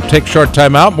Cunningham. Take a short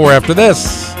time out. More after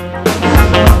this.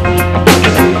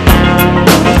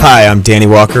 Hi, I'm Danny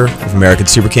Walker of American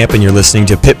Supercamp, and you're listening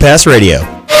to Pit Pass Radio.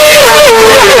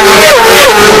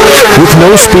 With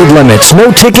no speed limits,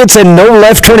 no tickets, and no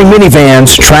left-turning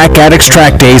minivans, Track Addicts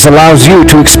Track Days allows you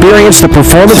to experience the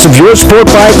performance of your sport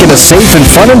bike in a safe and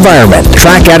fun environment.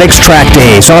 Track Addicts Track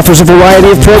Days offers a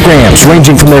variety of programs,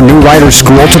 ranging from their new rider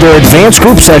school to their advanced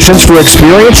group sessions for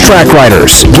experienced track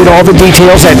riders. Get all the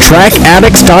details at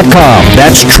trackaddicts.com.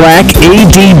 That's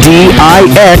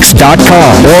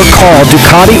trackaddix.com. Or call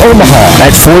Ducati Omaha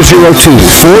at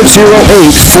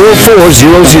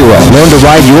 402-408-4400. Learn to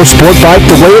ride your sport bike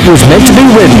the way it was meant to be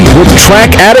ridden with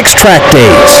Track Addicts Track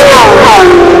Days.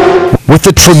 With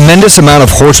the tremendous amount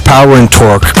of horsepower and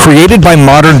torque created by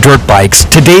modern dirt bikes,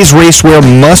 today's racewear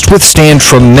must withstand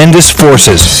tremendous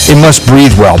forces. It must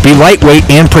breathe well, be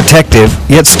lightweight and protective,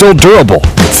 yet still durable.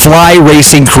 Fly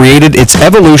Racing created its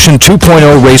Evolution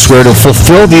 2.0 racewear to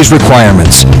fulfill these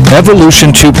requirements.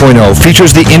 Evolution 2.0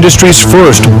 features the industry's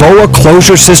first BOA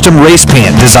closure system race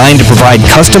pant designed to provide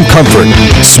custom comfort,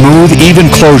 smooth, even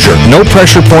closure, no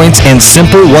pressure points, and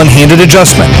simple one-handed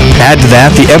adjustment. Add to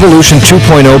that the Evolution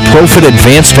 2.0 ProFit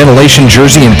Advanced Ventilation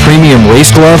Jersey and Premium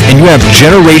Race Glove, and you have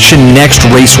Generation Next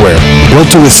racewear, built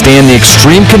to withstand the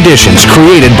extreme conditions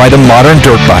created by the modern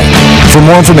dirt bike. For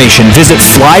more information, visit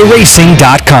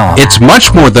flyracing.com. It's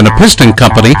much more than a piston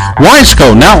company.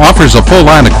 Wiseco now offers a full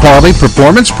line of quality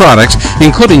performance products,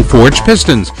 including forged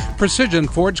pistons, precision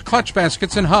forged clutch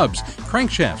baskets and hubs,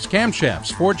 crankshafts,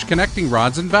 camshafts, forged connecting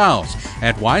rods and valves.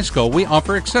 At Wiseco, we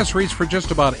offer accessories for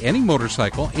just about any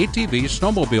motorcycle, ATV,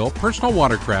 snowmobile, personal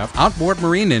watercraft, outboard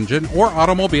marine engine, or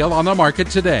automobile on the market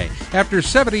today. After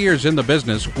 70 years in the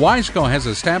business, Wiseco has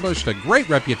established a great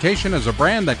reputation as a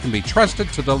brand that can be trusted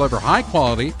to deliver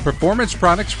high-quality performance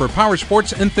products for power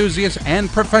sports enthusiasts and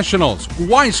professionals.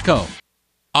 Wiseco.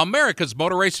 America's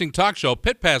Motor Racing Talk Show,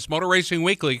 Pit Pass Motor Racing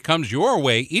Weekly, comes your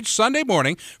way each Sunday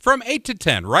morning from 8 to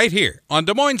 10 right here on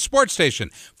Des Moines Sports Station,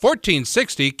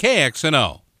 1460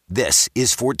 KXNO. This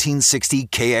is 1460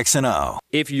 KXNO.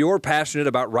 If you're passionate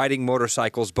about riding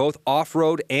motorcycles, both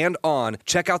off-road and on,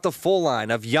 check out the full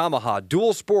line of Yamaha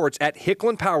dual sports at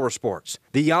Hicklin Power Sports.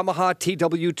 The Yamaha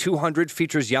TW200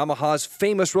 features Yamaha's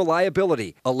famous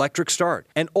reliability, electric start,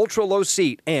 an ultra-low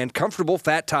seat, and comfortable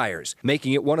fat tires,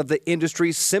 making it one of the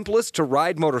industry's simplest to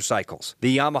ride motorcycles.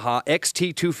 The Yamaha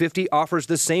XT250 offers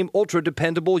the same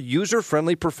ultra-dependable,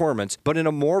 user-friendly performance, but in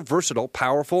a more versatile,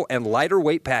 powerful, and lighter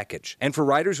weight package. And for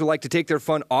riders who like to take their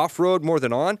fun off-road more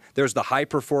than on, there's the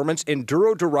high-performance,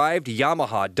 enduro-derived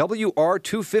Yamaha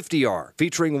WR250R,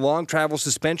 featuring long travel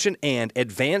suspension and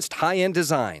advanced high-end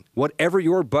design. Whatever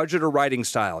your budget or riding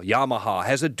style, Yamaha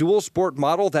has a dual sport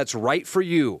model that's right for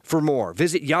you. For more,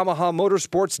 visit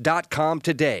YamahaMotorsports.com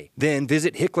today. Then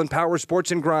visit Hicklin Power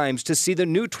Sports and Grimes to see the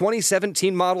new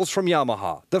 2017 models from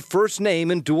Yamaha, the first name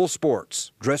in dual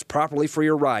sports. Dress properly for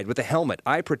your ride with a helmet,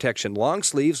 eye protection, long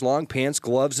sleeves, long pants,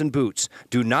 gloves, and boots.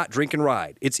 Do not drink and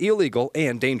ride. It's illegal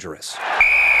and dangerous.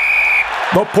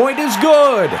 The point is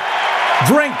good.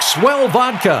 Drink Swell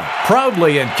Vodka,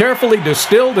 proudly and carefully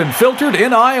distilled and filtered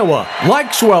in Iowa.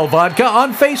 Like Swell Vodka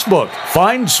on Facebook.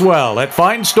 Find Swell at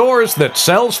fine stores that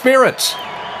sell spirits.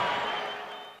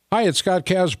 Hi, it's Scott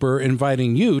Casper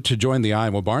inviting you to join the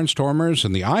Iowa Barnstormers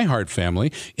and the iHeart family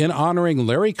in honoring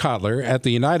Larry Kotler at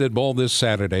the United Bowl this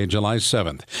Saturday, July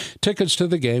 7th. Tickets to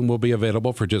the game will be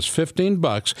available for just $15.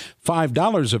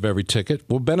 $5 of every ticket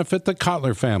will benefit the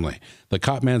Kotler family. The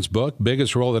Kotman's book,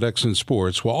 Biggest Rolodex in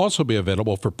Sports, will also be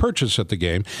available for purchase at the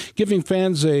game, giving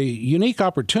fans a unique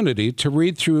opportunity to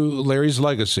read through Larry's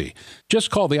legacy.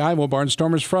 Just call the Iowa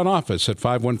Barnstormers front office at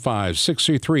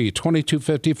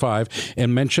 515-633-2255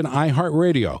 and mention station,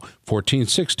 iHeartRadio,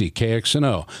 1460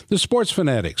 KXNO, The Sports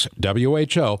Fanatics,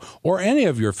 WHO, or any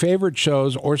of your favorite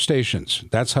shows or stations.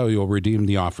 That's how you'll redeem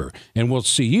the offer. And we'll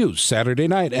see you Saturday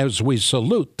night as we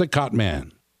salute the Cot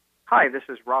Man. Hi, this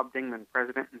is Rob Dingman,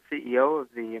 President and CEO of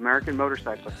the American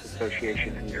Motorcyclists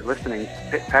Association, and you're listening to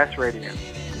Pit Pass Radio.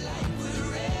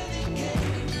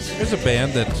 There's a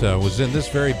band that was in this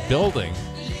very building,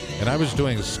 and I was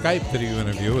doing a Skype video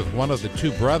interview with one of the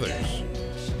two brothers.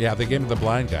 Yeah, they gave me the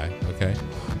blind guy, okay?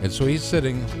 And so he's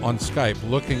sitting on Skype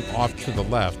looking off to the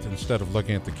left instead of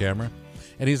looking at the camera.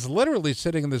 And he's literally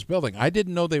sitting in this building. I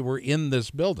didn't know they were in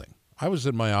this building. I was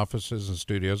in my offices and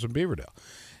studios in Beaverdale.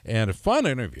 And a fun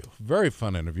interview, very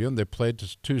fun interview. And they played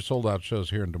two sold-out shows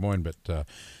here in Des Moines. But,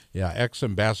 yeah,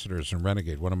 Ex-Ambassadors and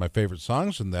Renegade, one of my favorite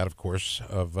songs, and that, of course,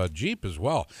 of Jeep as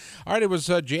well. All right, it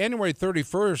was January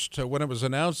 31st when it was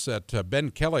announced that Ben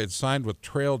Kelley had signed with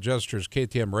Trail Jesters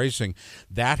KTM Racing.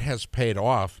 That has paid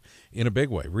off in a big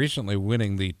way, recently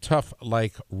winning the Tough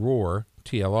Like Roar,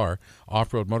 TLR,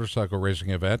 off-road motorcycle racing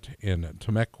event in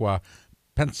Temecula,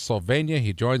 Pennsylvania.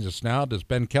 He joins us now. Does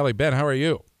Ben Kelley? Ben, how are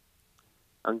you?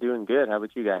 I'm doing good. How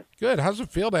about you guys? Good. How's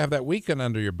it feel to have that weekend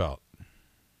under your belt?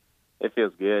 It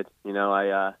feels good. You know,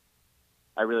 I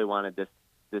really wanted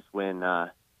this win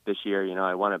this year. You know,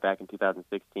 I won it back in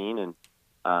 2016, and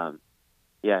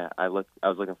yeah, I was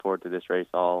looking forward to this race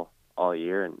all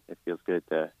year, and it feels good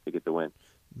to get the win.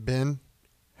 Ben,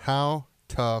 how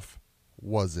tough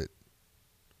was it?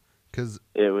 Because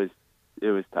it was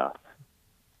tough.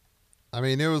 I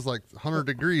mean, it was like 100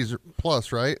 degrees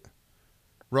plus, right?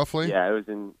 Roughly. Yeah, it was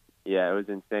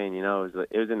insane. You know,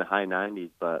 it was in the high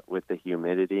 90s, but with the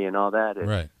humidity and all that,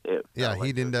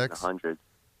 heat index 100.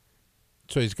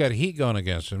 So he's got heat going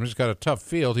against him. He's got a tough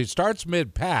field. He starts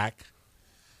mid-pack,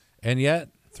 and yet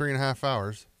 3.5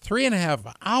 hours.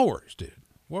 3.5 hours, dude.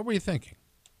 What were you thinking?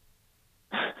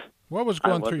 What was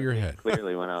going through your head?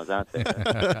 Clearly, when I was out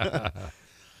there.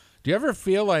 Do you ever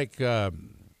feel like,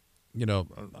 you know,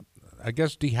 I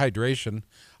guess dehydration?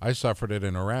 I suffered it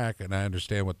in Iraq, and I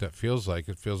understand what that feels like.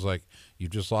 It feels like you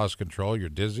just lost control. You're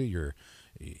dizzy.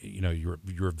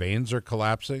 Your veins are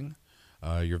collapsing.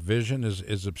 Your vision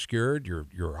is obscured.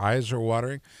 Your eyes are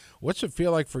watering. What's it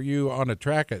feel like for you on a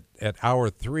track at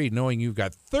hour 3, knowing you've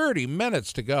got 30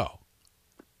 minutes to go?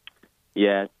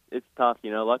 Yeah, it's tough. You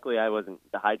know, luckily I wasn't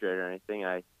dehydrated or anything.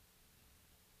 I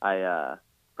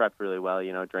prepped really well,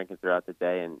 you know, drinking throughout the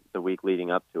day and the week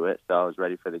leading up to it, so I was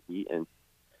ready for the heat. And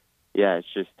yeah, it's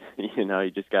just, you know,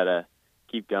 you just gotta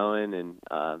keep going. And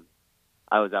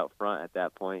I was out front at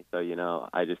that point, so you know,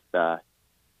 I just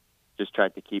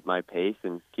tried to keep my pace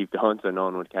and keep going so no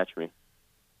one would catch me.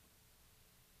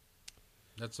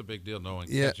 That's a big deal, no one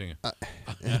catching you.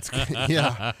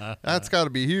 Yeah, that's got to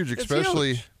be huge,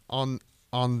 especially huge.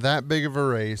 on that big of a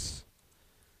race,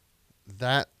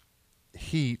 that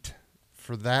heat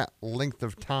for that length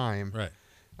of time. Right.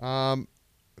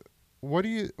 What do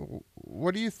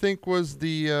you think was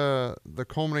the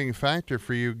culminating factor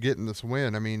for you getting this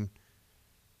win? I mean,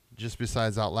 just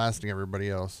besides outlasting everybody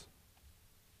else.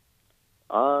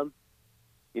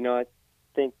 You know, I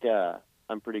think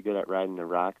I'm pretty good at riding the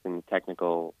rocks and the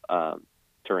technical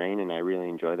terrain, and I really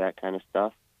enjoy that kind of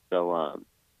stuff. So,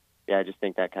 yeah, I just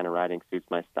think that kind of riding suits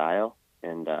my style.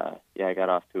 And, yeah, I got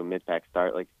off to a mid-pack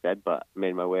start, like you said, but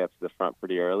made my way up to the front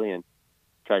pretty early and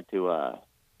tried to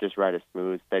just ride a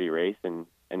smooth, steady race and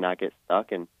not get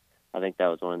stuck. And I think that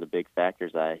was one of the big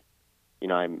factors. I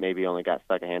maybe only got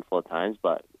stuck a handful of times,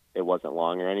 but it wasn't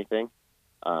long or anything.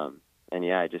 And,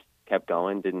 yeah, I just kept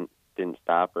going, didn't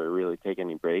stop or really take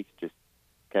any breaks, just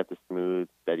kept a smooth,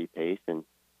 steady pace, and,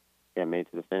 yeah, made it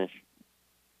to the finish.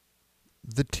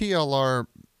 The TLR,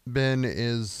 Ben,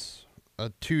 is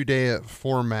a 2-day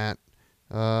format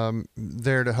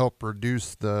there to help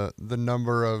reduce the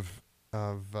number of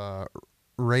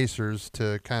racers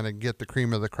to kind of get the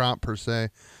cream of the crop, per se.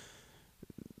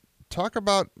 Talk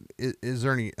about, is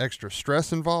there any extra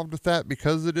stress involved with that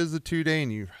because it is a 2-day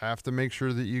and you have to make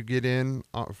sure that you get in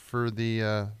for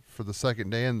the second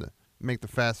day and make the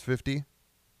Fast 50?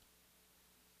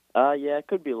 Yeah, it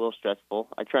could be a little stressful.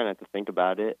 I try not to think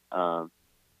about it.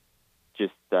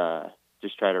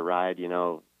 Just try to ride. You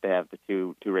know, they have the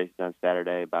two races on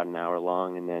Saturday, about an hour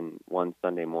long, and then one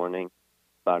Sunday morning,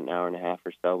 about an hour and a half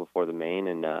or so before the main.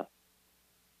 And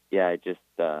yeah, I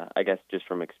guess just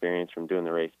from experience from doing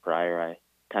the race prior, I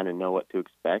kind of know what to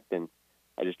expect, and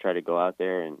I just try to go out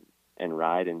there and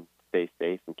ride and stay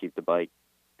safe and keep the bike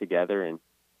together and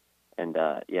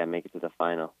yeah, make it to the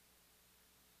final.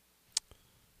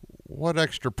 What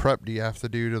extra prep do you have to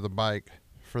do to the bike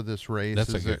for this race?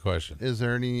 That's a good question. Is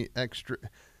there any extra?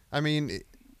 I mean,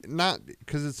 not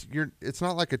because it's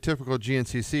not like a typical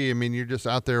GNCC. I mean, you're just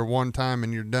out there one time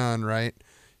and you're done, right?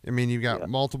 I mean, you've got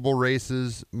multiple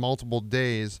races, multiple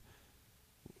days.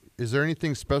 Is there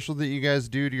anything special that you guys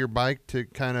do to your bike to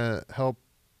kind of help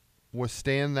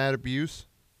withstand that abuse?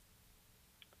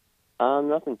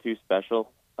 Nothing too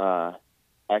special.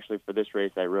 Actually, for this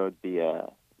race, I rode the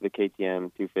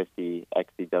KTM 250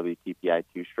 XCW TPI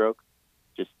 2-stroke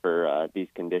just for these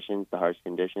conditions, the harsh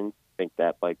conditions. I think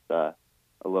that bike's a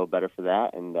little better for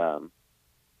that, and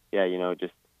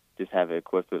just have it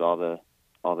equipped with all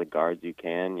the guards you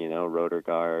can, rotor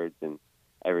guards and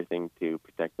everything to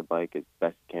protect the bike as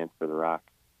best you can for the rock.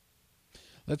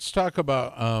 Let's talk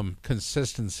about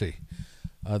consistency.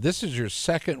 This is your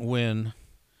second win.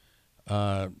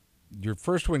 Your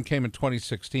first win came in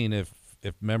 2016, if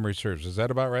memory serves. Is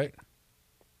that about right?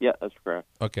 Yeah, that's correct.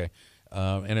 Okay.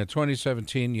 And in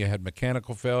 2017, you had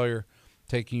mechanical failure,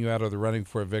 taking you out of the running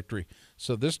for a victory.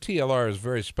 So this TLR is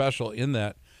very special in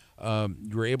that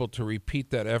you were able to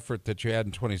repeat that effort that you had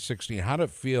in 2016. How did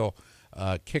it feel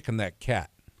kicking that cat?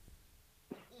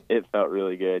 It felt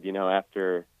really good.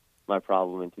 After my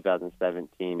problem in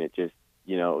 2017, it just,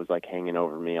 it was like hanging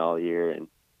over me all year. And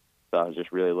so I was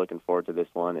just really looking forward to this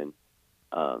one. And,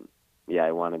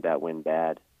 I wanted that win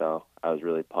bad. So I was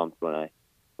really pumped when I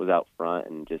was out front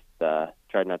and just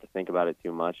tried not to think about it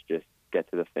too much, just get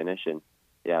to the finish. And,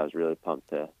 I was really pumped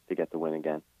to get the win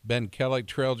again. Ben Kelley,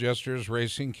 Trail Jesters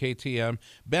Racing, KTM.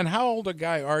 Ben, how old a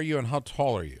guy are you and how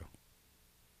tall are you?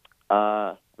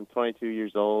 I'm 22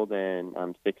 years old and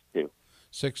I'm 6'2".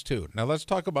 6'2". Now let's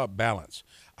talk about balance.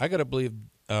 I got to believe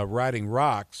riding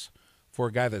rocks for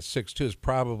a guy that's 6'2" is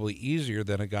probably easier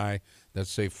than a guy that's,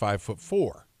 say,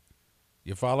 5'4".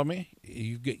 You follow me?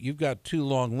 You've got two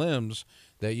long limbs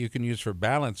that you can use for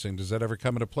balancing. Does that ever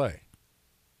come into play?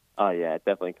 Oh, yeah, it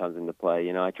definitely comes into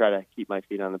play. I try to keep my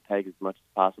feet on the peg as much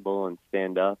as possible and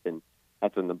stand up, and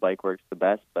that's when the bike works the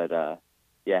best. But,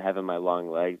 having my long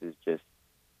legs is just,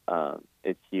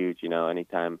 it's huge.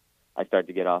 Anytime I start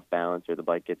to get off balance or the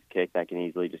bike gets kicked, I can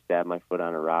easily just stab my foot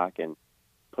on a rock and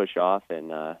push off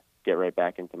and get right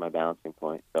back into my balancing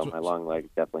point. So my long legs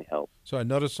definitely help. So I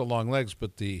noticed the long legs,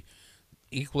 but the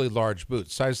equally large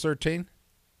boots. Size 13?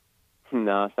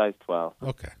 No, size 12.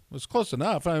 Okay. It was close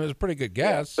enough. I mean, it was a pretty good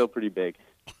guess. Yeah, still pretty big.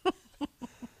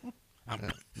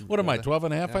 What am I, 12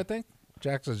 and a half, I think?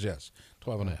 Jack says yes.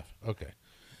 12 and a half. Okay.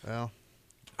 Well.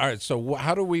 All right, so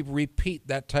how do we repeat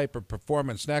that type of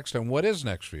performance next, and what is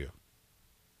next for you?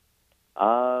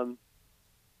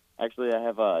 Actually, I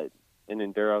have an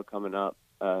enduro coming up,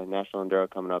 national enduro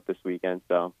coming up this weekend,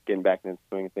 so getting back into the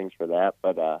swing of things for that.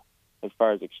 But as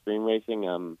far as extreme racing,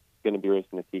 I'm going to be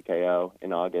racing the TKO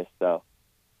in August, so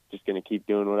just going to keep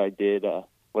doing what I did,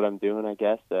 what I'm doing, I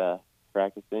guess,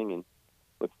 practicing, and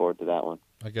look forward to that one.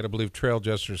 I got to believe Trail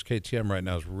Jesters KTM right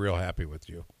now is real happy with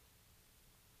you.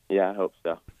 Yeah, I hope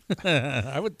so.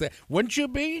 I would. Wouldn't you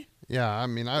be? Yeah, I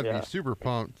mean, I'd be super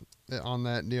pumped on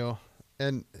that deal.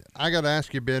 And I got to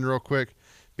ask you, Ben, real quick,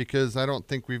 because I don't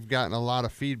think we've gotten a lot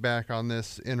of feedback on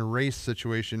this in a race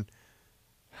situation.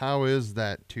 How is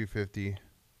that 250?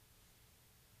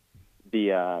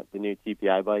 The new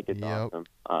TPI bike, it's awesome.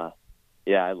 I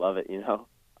love it.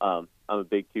 I'm a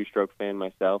big two-stroke fan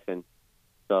myself, and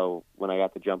so when I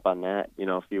got to jump on that,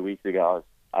 a few weeks ago,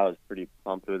 I was pretty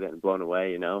pumped with it and blown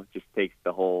away. It just takes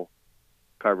the whole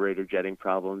carburetor jetting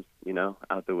problems,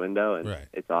 out the window, and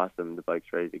It's awesome. The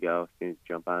bike's ready to go as soon as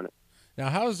you jump on it. Now,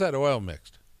 how is that oil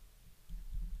mixed?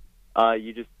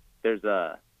 There's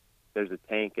a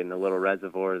tank in the little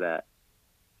reservoir that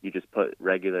you just put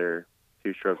regular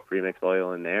two-stroke premix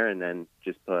oil in there, and then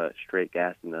just put straight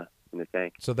gas in the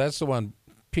tank. So that's the one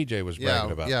PJ was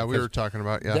bragging about. Yeah, we were talking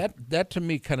about. Yeah, that to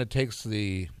me kind of takes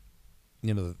the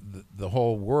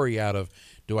whole worry out of,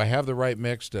 do I have the right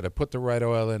mix? Did I put the right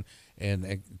oil in?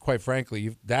 And quite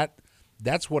frankly,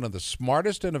 that's one of the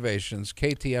smartest innovations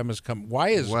KTM has come.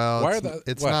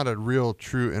 It's not a real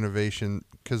true innovation,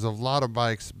 because a lot of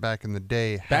bikes back in the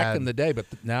day but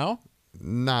now?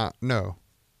 No.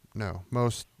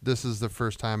 This is the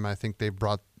first time I think they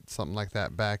brought something like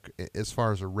that back as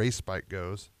far as a race bike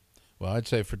goes. Well, I'd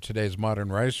say for today's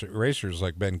modern racers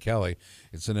like Ben Kelley,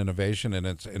 it's an innovation, and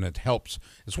it helps.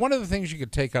 It's one of the things you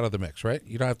could take out of the mix, right?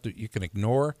 You don't have to. You can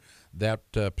ignore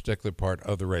that particular part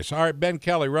of the race. All right, Ben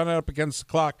Kelley, running up against the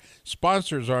clock.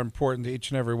 Sponsors are important to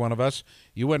each and every one of us.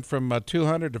 You went from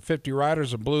 200 to 50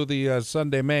 riders and blew the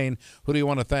Sunday main. Who do you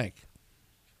want to thank?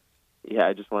 Yeah,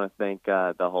 I just want to thank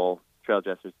the whole Trail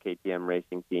Jesters KTM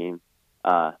racing team,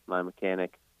 my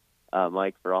mechanic,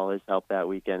 Mike, for all his help that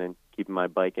weekend and keeping my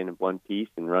bike in one piece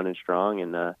and running strong.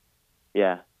 And,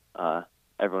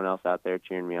 I everyone else out there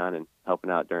cheering me on and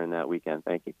helping out during that weekend.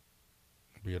 Thank you.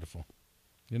 Beautiful.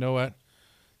 You know what?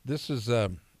 This is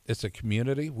it's a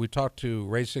community. We talk to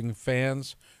racing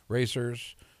fans,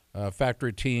 racers,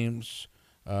 factory teams,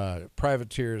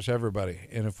 privateers, everybody.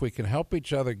 And if we can help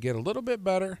each other get a little bit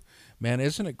better, man,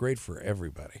 isn't it great for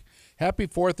everybody? Happy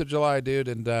 4th of July, dude,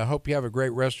 and hope you have a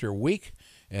great rest of your week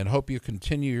and hope you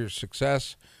continue your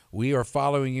success. We are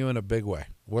following you in a big way.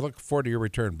 We're looking forward to your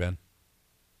return, Ben.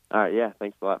 All right, yeah,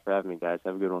 thanks a lot for having me, guys.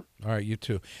 Have a good one. All right, you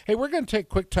too. Hey, we're going to take a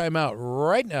quick time out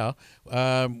right now.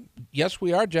 Yes,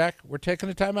 we are, Jack. We're taking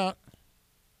a time out.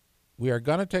 We are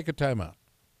going to take a time out.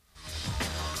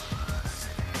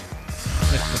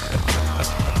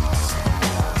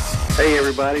 Hey,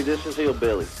 everybody, this is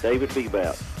Hillbilly, David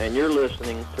Bebout, and you're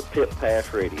listening to Pit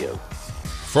Pass Radio.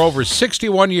 For over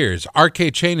 61 years,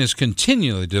 RK Chain has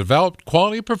continually developed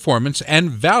quality performance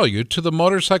and value to the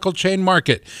motorcycle chain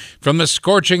market. From the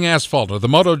scorching asphalt of the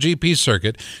MotoGP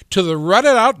circuit to the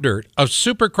rutted-out dirt of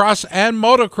Supercross and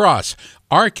Motocross,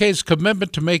 RK's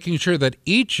commitment to making sure that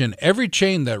each and every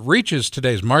chain that reaches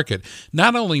today's market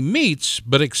not only meets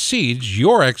but exceeds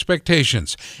your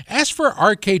expectations. Ask for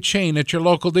RK Chain at your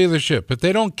local dealership. If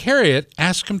they don't carry it,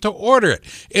 ask them to order it.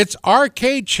 It's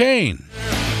RK Chain.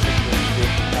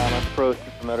 I'm a pro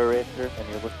supermoto racer, and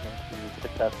you're listening to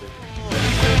Pit Pass Radio.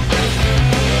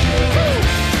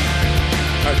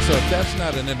 All right, so if that's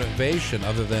not an innovation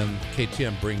other than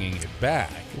KTM bringing it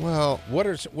back, well,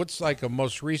 what's like a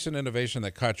most recent innovation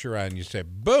that caught your eye and you say,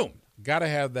 boom, got to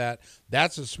have that.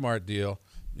 That's a smart deal.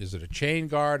 Is it a chain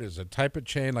guard? Is it a type of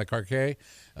chain like RK? Is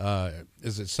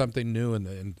it something new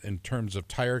in terms of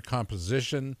tire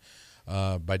composition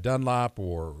by Dunlop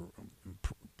or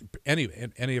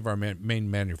any of our main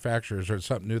manufacturers, or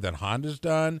something new that Honda's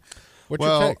done? What's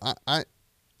your take?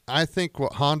 I think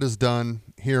what Honda's done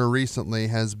here recently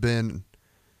has been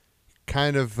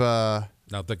kind of now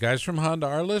the guys from Honda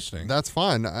are listening. That's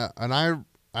fine, and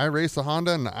I race a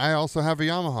Honda, and I also have a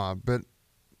Yamaha. But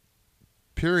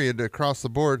period, across the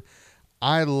board,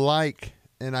 I like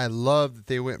and I love that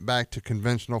they went back to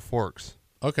conventional forks.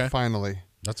 Okay, finally,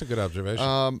 that's a good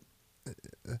observation.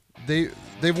 They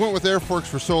went with air forks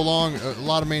for so long. A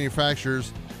lot of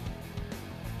manufacturers.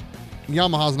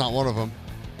 Yamaha's not one of them.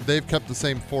 They've kept the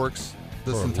same forks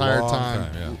this For a entire long time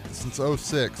yeah. since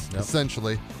 06,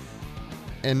 essentially.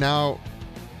 And now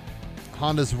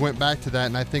Honda's went back to that,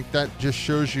 and I think that just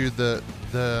shows you the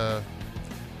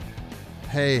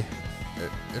hey,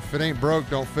 if it ain't broke,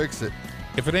 don't fix it.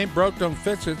 If it ain't broke, don't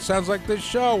fix it. Sounds like this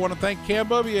show. I want to thank Cam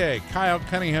Beaubier, Kyle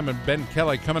Cunningham, and Ben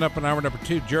Kelley. Coming up in hour number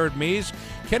 2, Jared Mees,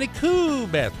 Kenny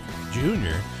Coolbeth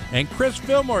Jr., and Chris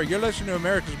Fillmore. You're listening to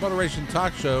America's Motor Racing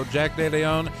Talk Show. Jack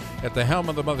DeLeon at the helm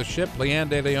of the mothership. Leanne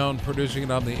DeLeon producing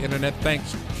it on the internet.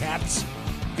 Thanks, cats.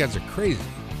 You guys are crazy.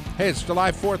 Hey, it's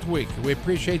July 4th week. We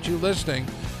appreciate you listening.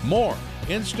 More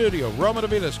in studio. Roman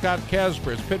Avila, Scott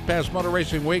Casper. It's Pit Pass Motor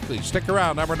Racing Weekly. Stick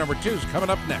around. Hour number 2 is coming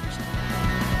up next.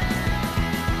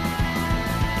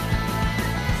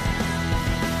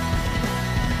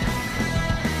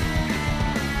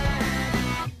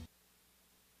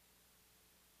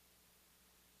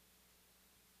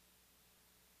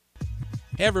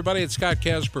 Hey everybody, it's Scott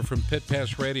Casper from Pit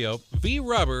Pass Radio.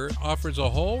 V-Rubber offers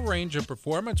a whole range of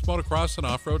performance motocross and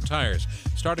off-road tires,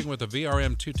 starting with the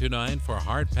VRM 229 for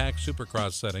hard-pack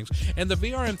supercross settings and the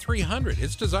VRM 300.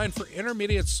 It's designed for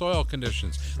intermediate soil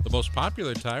conditions. The most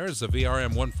popular tire is the VRM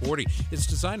 140. It's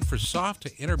designed for soft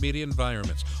to intermediate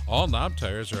environments. All knob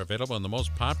tires are available in the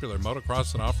most popular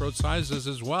motocross and off-road sizes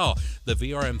as well. The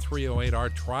VRM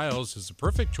 308R Trials is the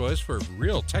perfect choice for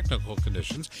real technical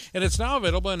conditions, and it's now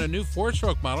available in a new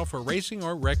 4-stroke model for racing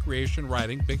or recreation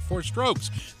riding big 4 strokes.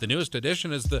 The newest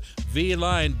addition is the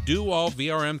V-Line Do-All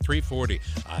VRM 340,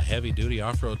 a heavy-duty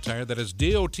off-road tire that is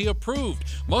DOT approved.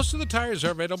 Most of the tires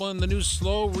are available in the new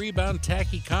slow rebound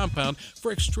tacky compound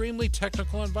for extremely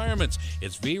technical environments.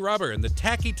 It's V-Rubber and the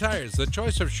tacky tires, the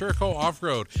choice of Sherco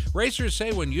off-road. Racers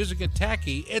say when using a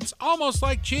tacky, it's almost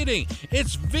like cheating.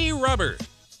 It's V-Rubber.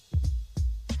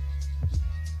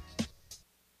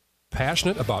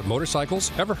 Passionate about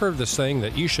motorcycles? Ever heard of the saying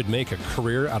that you should make a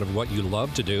career out of what you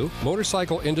love to do?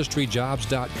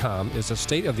 MotorcycleIndustryJobs.com is a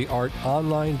state-of-the-art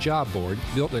online job board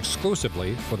built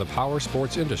exclusively for the power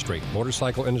sports industry.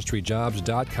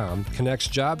 MotorcycleIndustryJobs.com connects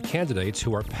job candidates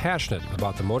who are passionate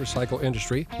about the motorcycle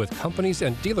industry with companies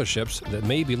and dealerships that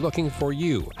may be looking for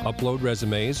you. Upload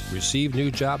resumes, receive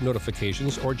new job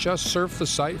notifications, or just surf the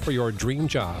site for your dream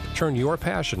job. Turn your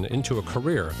passion into a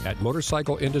career at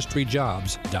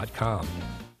MotorcycleIndustryJobs.com.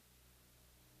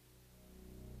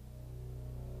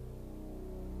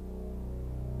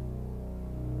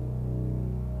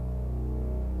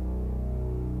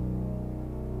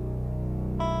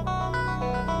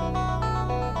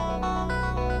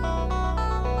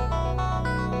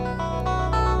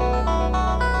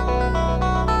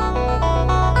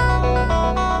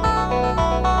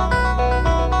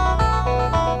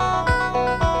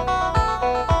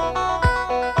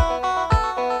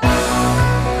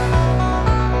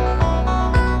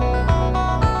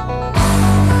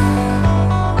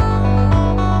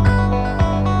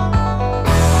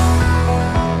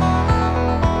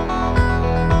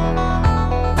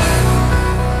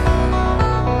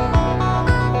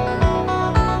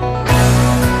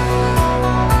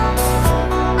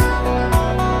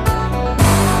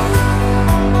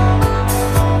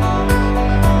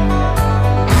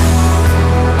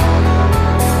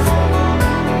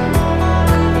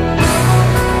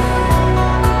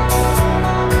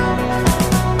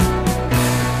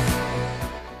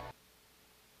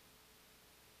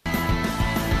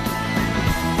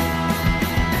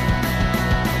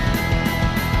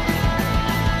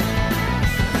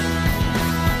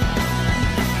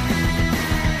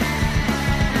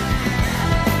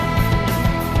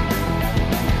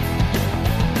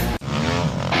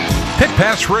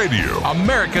 Pass Radio,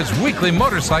 America's weekly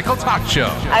motorcycle talk show.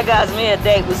 I got me a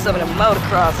date with some of the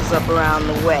motocrossers up around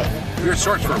the way. Your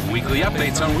source for weekly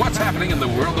updates on what's happening in the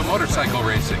world of motorcycle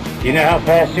racing. You know how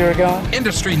fast you're going?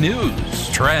 Industry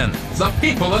news, trends, the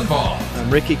people involved.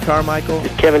 I'm Ricky Carmichael.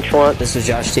 This is Kevin Schwantz. This is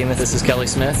Josh Teemuth. This is Kelley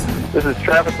Smith. This is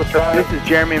Travis Latrobe. This is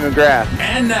Jeremy McGrath.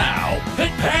 And now, Pit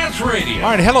Pass Radio.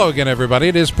 All right, hello again, everybody.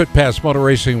 It is Pit Pass Motor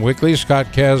Racing Weekly.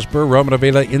 Scott Casper, Roman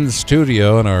Avila in the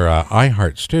studio in our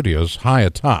iHeart Studios high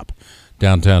atop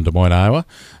downtown Des Moines, Iowa.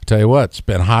 I tell you what, it's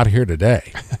been hot here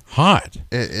today. Hot.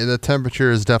 The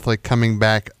temperature is definitely coming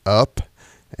back up,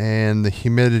 and the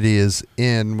humidity is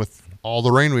in with all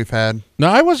the rain we've had. No,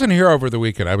 I wasn't here over the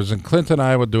weekend. I was in Clinton,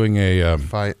 Iowa, doing a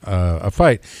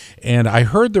fight, and I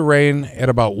heard the rain at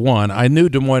about 1. I knew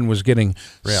Des Moines was getting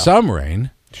some rain,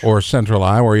 or Central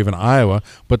Iowa, or even Iowa,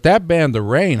 but that band, the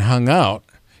rain, hung out.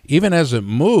 Even as it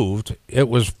moved, it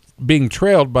was being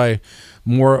trailed by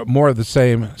more of the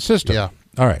same system. Yeah.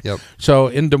 All right. Yep. So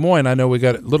in Des Moines, I know we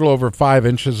got a little over 5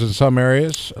 inches in some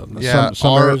areas. Yeah.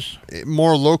 Some areas.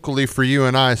 More locally for you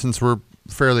and I, since we're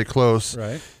fairly close.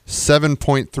 Right.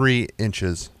 7.3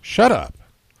 inches. Shut up.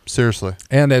 Seriously.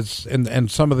 And it's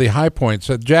and some of the high points.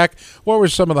 Jack, what were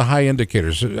some of the high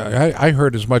indicators? I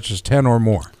heard as much as 10 or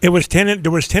more. There was 10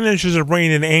 inches of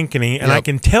rain in Ankeny, and I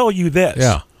can tell you this.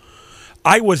 Yeah.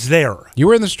 I was there. You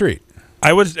were in the street.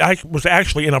 I was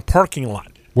actually in a parking lot.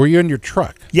 Were you in your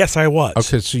truck? Yes, I was.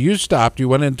 Okay, so you stopped. You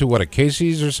went into what, a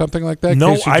Casey's or something like that?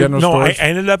 No, Casey General Stores? I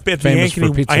ended up at the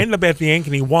Ankeny. I ended up at the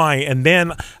Ankeny Y, and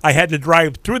then I had to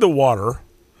drive through the water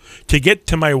to get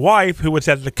to my wife, who was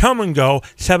at the Come and Go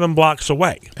 7 blocks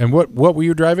away. And what were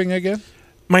you driving again?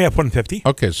 My F-150.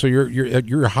 Okay, so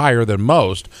you're higher than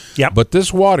most. Yep. But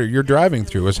this water you're driving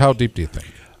through is how deep do you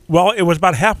think? Well, it was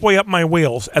about halfway up my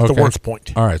wheels at the worst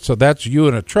point. All right, so that's you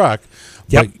in a truck.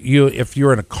 Yep. But if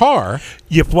you're in a car,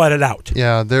 you flood it out.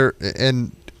 Yeah, there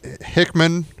and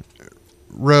Hickman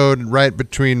Road, right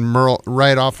between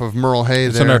right off of Merle Hay.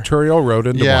 It's an arterial road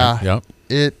in Des Moines. Yeah.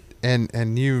 Yep.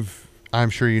 And I'm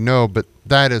sure you know, but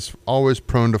that is always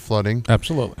prone to flooding.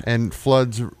 Absolutely. And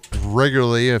floods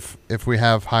regularly if we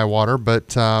have high water.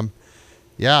 But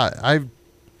yeah, I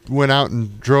went out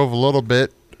and drove a little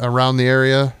bit around the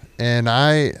area, and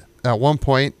at one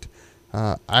point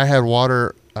I had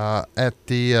water at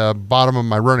the bottom of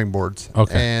my running boards.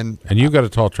 Okay. And you've got a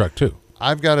tall truck too.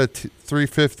 I've got a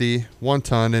 350 1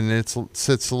 ton, and it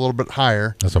sits a little bit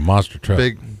higher. That's a monster truck.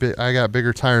 Big, I got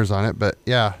bigger tires on it, but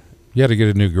yeah. You had to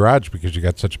get a new garage because you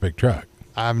got such a big truck.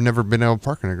 I've never been able to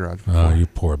park in a garage before. Oh, you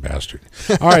poor bastard.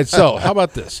 All right, so how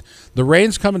about this? The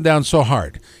rain's coming down so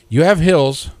hard. You have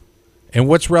hills, and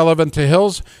what's relevant to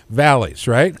hills? Valleys,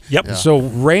 right? Yep. Yeah. So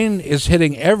rain is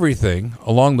hitting everything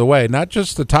along the way, not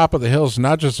just the top of the hills,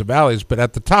 not just the valleys, but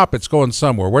at the top it's going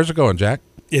somewhere. Where's it going, Jack?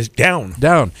 Is down.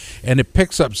 Down. And it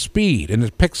picks up speed, and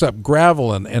it picks up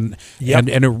gravel, and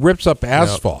it rips up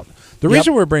asphalt. Yep. The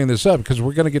reason we're bringing this up, because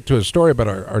we're going to get to a story about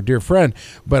our dear friend,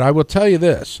 but I will tell you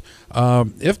this.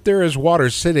 If there is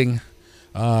water sitting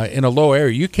in a low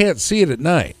area, you can't see it at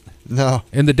night. No.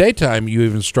 In the daytime, you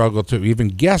even struggle to even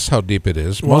guess how deep it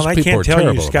is. Well, Most I people can't are tell you,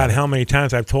 terrible Scott, about it. how many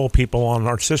times I've told people on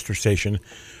our sister station,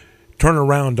 turn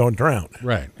around, don't drown.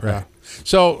 Right.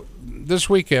 So this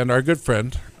weekend, our good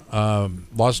friend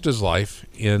lost his life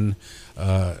in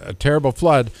a terrible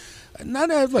flood, not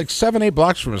like 7-8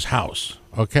 blocks from his house.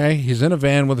 Okay, he's in a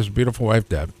van with his beautiful wife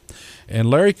Deb, and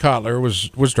Larry Kotler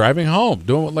was driving home,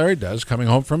 doing what Larry does, coming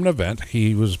home from an event.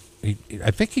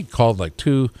 I think he called like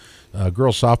 2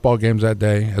 girls softball games that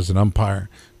day as an umpire.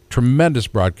 Tremendous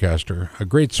broadcaster, a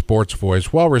great sports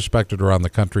voice, well respected around the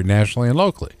country, nationally and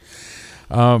locally.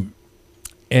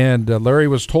 And Larry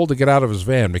was told to get out of his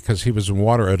van because he was in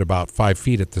water at about 5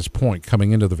 feet at this point,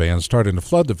 coming into the van, starting to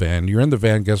flood the van. You're in the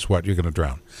van, guess what? You're going to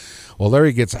drown. Well,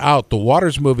 Larry gets out. The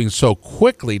water's moving so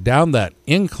quickly down that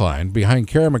incline behind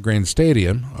Cara McGrain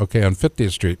Stadium, okay, on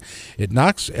 50th Street. It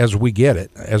knocks, as we get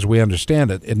it, as we understand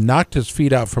it, it knocked his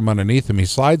feet out from underneath him. He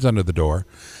slides under the door,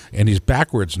 and he's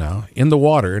backwards now in the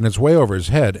water, and it's way over his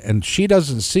head, and she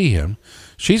doesn't see him.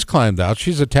 She's climbed out.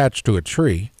 She's attached to a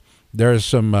tree. There are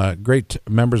some great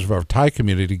members of our Thai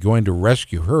community going to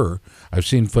rescue her. I've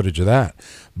seen footage of that.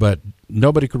 But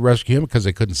nobody could rescue him because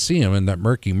they couldn't see him in that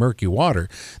murky, murky water.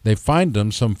 They find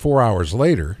him some 4 hours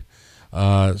later,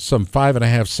 some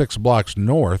 5.5, 6 blocks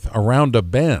north, around a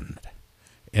bend,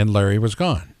 and Larry was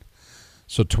gone.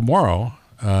 So tomorrow,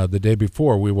 the day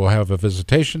before, we will have a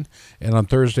visitation, and on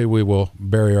Thursday we will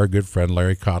bury our good friend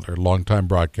Larry Kotler, longtime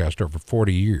broadcaster for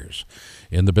 40 years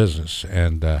in the business.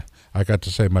 And I got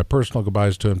to say my personal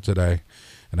goodbyes to him today,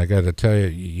 and I got to tell you,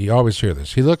 you always hear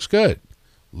this. He looks good.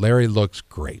 Larry looks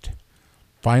great.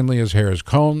 Finally, his hair is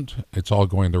combed. It's all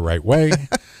going the right way.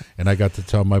 And I got to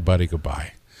tell my buddy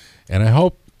goodbye. And I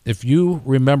hope if you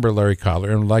remember Larry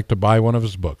Collar and would like to buy one of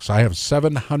his books, I have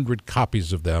 700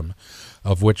 copies of them,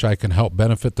 of which I can help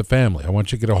benefit the family. I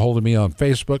want you to get a hold of me on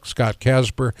Facebook, Scott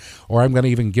Casper, or I'm going to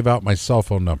even give out my cell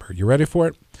phone number. You ready for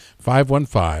it?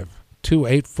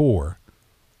 515-284.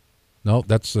 No,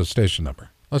 that's the station number.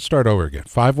 Let's start over again.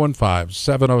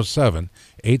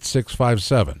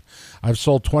 515-707-8657. I've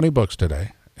sold 20 books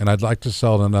today, and I'd like to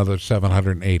sell another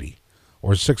 780,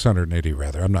 or 680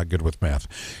 rather. I'm not good with math.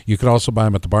 You can also buy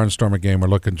them at the Barnstormer game. We're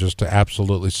looking just to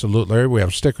absolutely salute Larry. We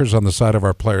have stickers on the side of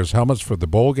our players' helmets for the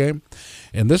bowl game,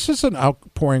 and this is an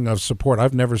outpouring of support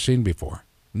I've never seen before.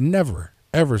 Never,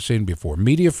 ever seen before.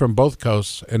 Media from both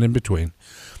coasts and in between.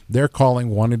 They're calling,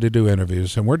 wanting to do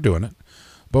interviews, and we're doing it.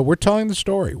 But we're telling the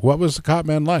story. What was the cop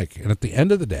man like? And at the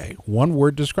end of the day, one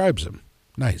word describes him.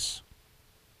 Nice.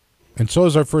 And so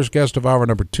is our first guest of hour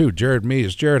number 2, Jared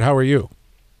Mees. Jared, how are you?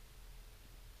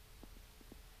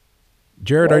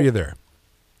 Jared, are you there?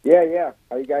 Yeah.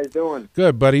 How you guys doing?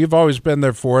 Good, buddy. You've always been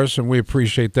there for us, and we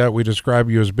appreciate that. We describe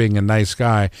you as being a nice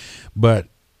guy. But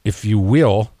if you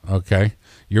will, okay,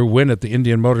 your win at the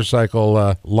Indian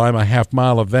Motorcycle Lima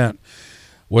half-mile event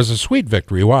was a sweet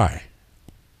victory. Why?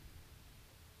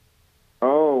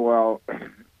 Oh, well,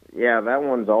 yeah, that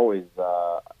one's always,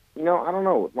 I don't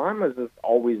know. Lima's just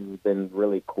always been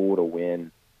really cool to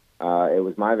win. It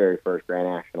was my very first Grand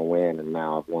National win, and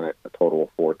now I've won it a total of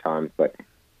 4 times. But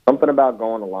something about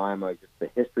going to Lima, just the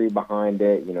history behind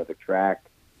it. The track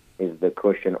is the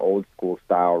cushion, old-school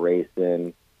style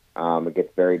racing. It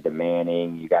gets very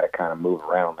demanding. You got to kind of move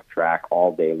around the track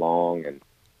all day long. And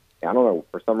I don't know,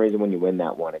 for some reason when you win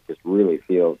that one, it just really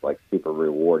feels like super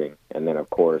rewarding. And then, of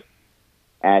course,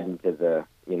 adding to the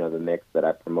mix that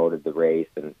I promoted the race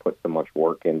and put so much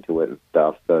work into it and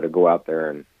stuff. So to go out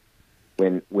there and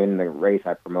win the race,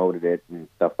 I promoted it and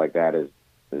stuff like that is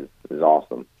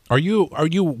awesome. Are you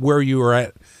where you are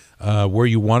at, where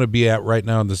you want to be at right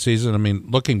now in the season? I mean,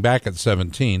 looking back at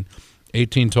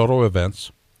 18 total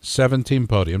events, 17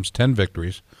 podiums, 10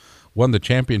 victories, won the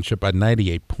championship by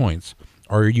 98 points.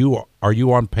 Are you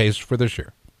on pace for this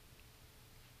year?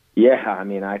 Yeah, I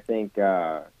mean, I think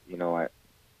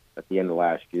at the end of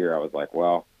last year, I was like,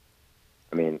 well,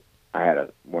 I mean, I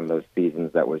had one of those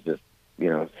seasons that was just,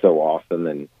 so awesome.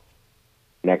 And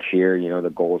next year, the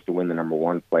goal is to win the number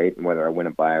 1 plate. And whether I win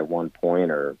it by 1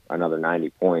 point or another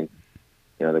 90 points,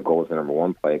 the goal is the number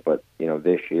 1 plate. But,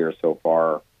 this year so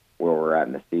far, where we're at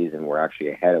in the season, we're actually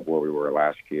ahead of where we were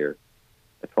last year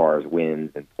as far as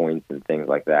wins and points and things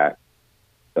like that.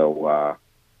 So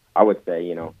I would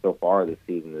say, so far this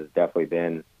season has definitely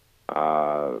been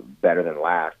better than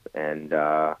last, and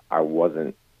of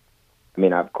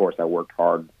course I worked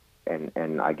hard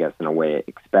and I guess in a way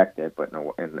expect it, but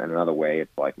in another way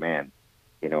it's like, man,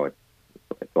 it's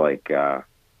like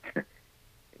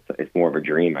it's more of a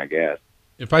dream, I guess.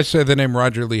 If I say the name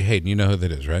Roger Lee Hayden, you know who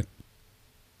that is, right?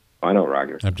 I know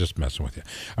Roger. I'm just messing with you.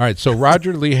 All right, so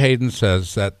Roger Lee Hayden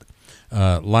says that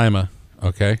Lima,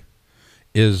 okay,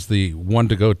 is the one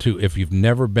to go to if you've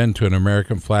never been to an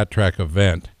American flat track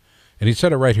event. And he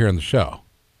said it right here on the show.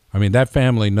 I mean, that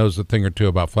family knows a thing or two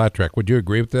about flat track. Would you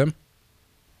agree with them?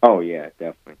 Oh, yeah,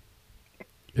 definitely.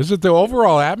 Is it the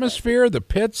overall atmosphere, the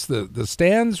pits, the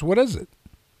stands? What is it?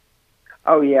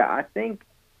 Oh, yeah, I think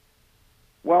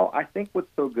what's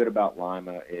so good about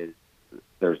Lima is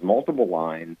there's multiple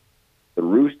lines. The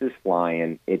roost is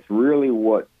flying. It's really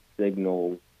what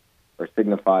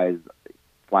signifies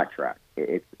flat track.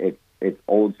 It's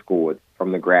old school. It's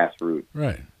from the grassroots.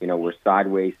 Right. We're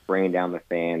sideways spraying down the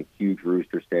fans, huge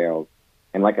rooster sails.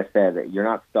 And like I said, you're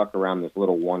not stuck around this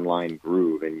little one-line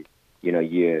groove. And,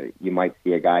 you might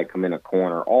see a guy come in a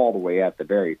corner all the way at the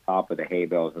very top of the hay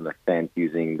bales and the fence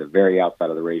using the very outside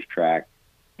of the racetrack,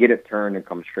 get it turned and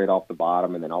come straight off the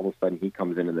bottom. And then all of a sudden he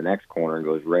comes into the next corner and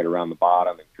goes right around the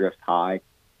bottom and drifts high.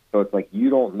 So it's like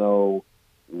you don't know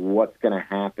what's going to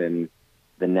happen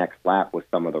the next lap with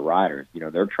some of the riders.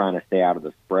 They're trying to stay out of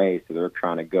the spray, so they're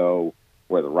trying to go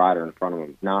where the rider in front of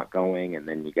them is not going, and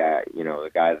then you got,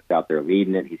 the guy that's out there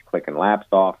leading it, he's clicking laps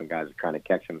off, and guys are trying to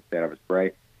catch him instead of a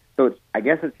spray. So I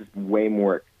guess it's just way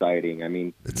more exciting. I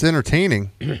mean, it's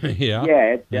entertaining. Yeah.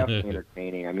 Yeah, it's definitely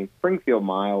entertaining. I mean, Springfield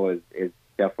Mile is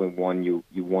definitely one you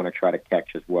want to try to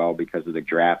catch as well because of the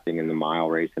drafting and the mile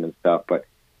racing and stuff. But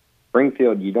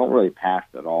Springfield, you don't really pass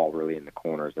at all really in the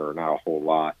corners, or not a whole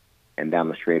lot. And down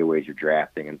the straightaways, you're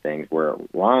drafting and things, where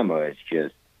Lima is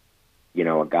just,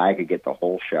 a guy could get the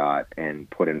whole shot and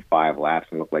put in 5 laps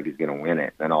and look like he's going to win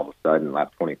it. Then all of a sudden,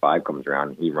 lap 25 comes around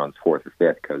and he runs 4th or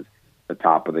 5th because the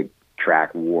top of the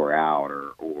track wore out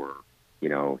or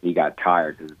he got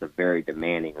tired because it's a very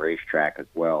demanding racetrack as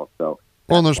well. So.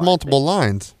 Well, and there's multiple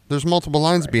lines. There's multiple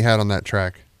lines to be had on that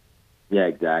track. Yeah,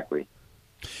 exactly.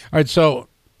 All right, so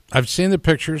I've seen the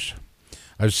pictures.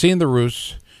 I've seen the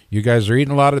roosts. You guys are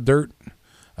eating a lot of dirt,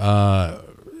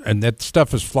 and that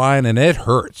stuff is flying, and it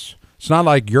hurts. It's not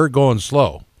like you're going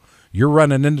slow. You're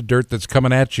running into dirt that's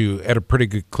coming at you at a pretty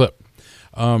good clip.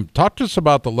 Talk to us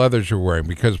about the leathers you're wearing,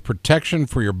 because protection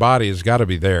for your body has got to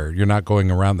be there. You're not going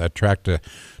around that track to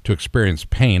experience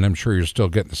pain. I'm sure you're still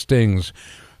getting the stings.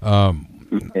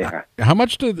 Yeah. How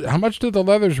much do the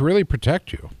leathers really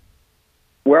protect you?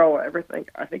 Well, everything.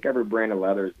 I think every brand of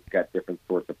leathers has got different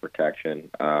sorts of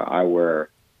protection. I wear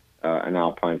an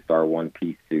Alpine Star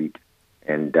one-piece suit,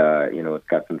 and it's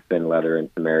got some thin leather in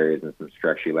some areas and some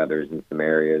stretchy leathers in some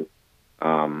areas.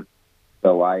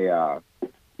 So I,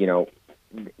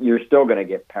 you're still going to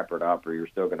get peppered up, or you're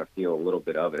still going to feel a little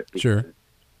bit of it. Because, sure.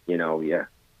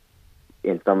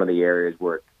 In some of the areas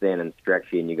where it's thin and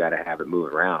stretchy and you got to have it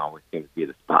moving around, always seems to be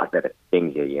the spot that it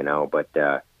stings you, But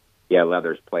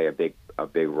leathers play a big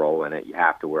role in it. You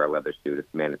have to wear a leather suit;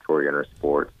 it's mandatory in our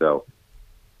sport. So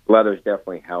leathers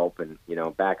definitely help. And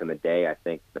back in the day, I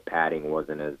think the padding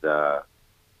wasn't as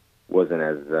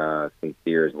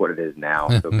sincere as what it is now.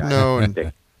 So No,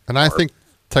 and I think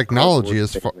technology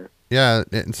is yeah.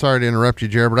 And sorry to interrupt you,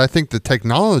 Jared, but I think the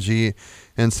technology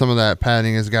and some of that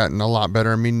padding has gotten a lot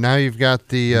better. I mean, now you've got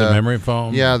the memory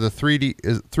foam. Yeah, the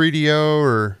 3DO,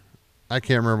 or I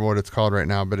can't remember what it's called right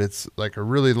now, but it's like a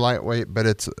really lightweight, but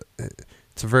it's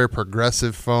a very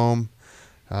progressive foam.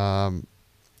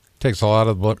 Takes a lot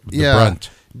of the brunt.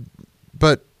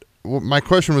 But my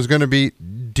question was going to be,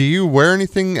 do you wear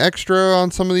anything extra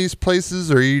on some of these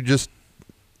places, or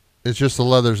it's just the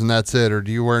leathers and that's it, or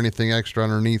do you wear anything extra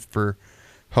underneath for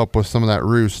help with some of that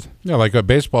roost? Yeah, like a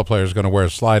baseball player is going to wear a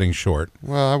sliding short.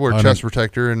 Well, I wear chest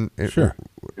protector and sure.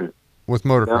 With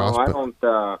motocross.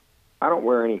 No, I don't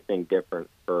wear anything different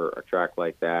for a track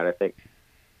like that.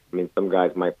 Some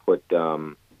guys might put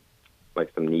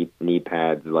like some knee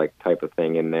pads, like type of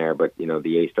thing in there, but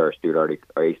the A-Star suit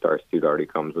already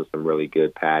comes with some really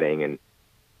good padding, and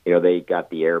they got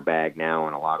the airbag now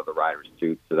in a lot of the riders'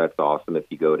 suits, so that's awesome. If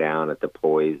you go down, it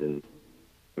deploys and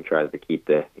tries to keep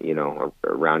the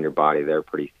around your body there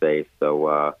pretty safe.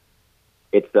 So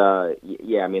it's the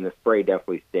spray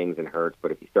definitely stings and hurts,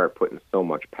 but if you start putting so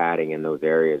much padding in those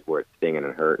areas where it's stinging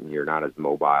and hurting, you're not as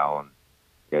mobile,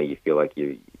 and you feel like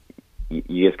you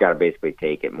just got to basically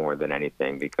take it more than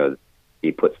anything, because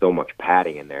you put so much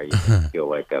padding in there, you feel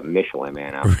like a Michelin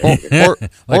man out there.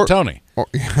 Like Tony.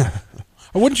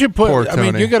 Wouldn't you put? I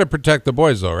mean, you got to protect the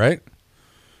boys, though, right?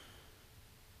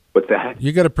 What's that?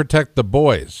 You got to protect the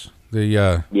boys. You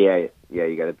got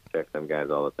to protect them guys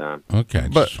all the time. Okay,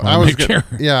 but I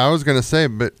was gonna say,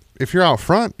 but if you're out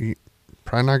front, you're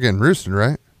probably not getting roosted,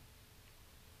 right?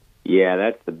 Yeah,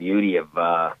 that's the beauty of.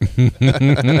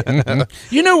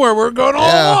 You know where we're going all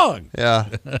along. Yeah,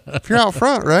 if you're out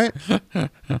front, right?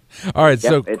 All right,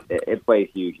 so it plays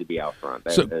huge to be out front.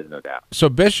 There's no doubt. So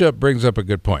Bishop brings up a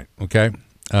good point. Okay,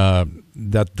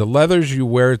 that the leathers you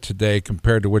wear today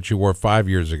compared to what you wore 5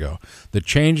 years ago, the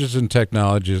changes in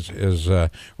technologies, as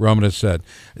Roman has said,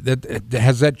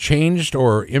 has that changed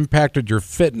or impacted your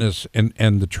fitness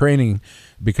and the training,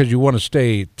 because you want to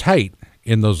stay tight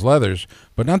in those leathers,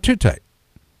 but not too tight?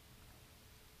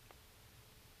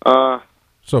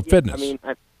 So fitness.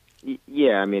 I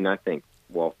think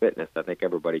fitness. I think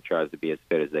everybody tries to be as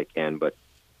fit as they can, but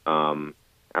I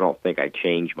don't think I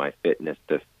change my fitness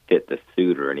to fit the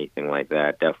suit or anything like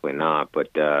that. Definitely not.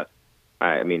 But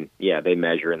they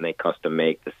measure and they custom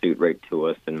make the suit right to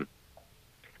us. And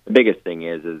the biggest thing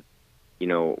is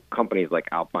companies like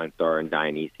Alpine Star and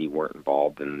Dionysi weren't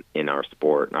involved in our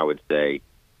sport. And I would say,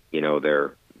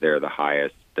 they're the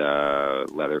highest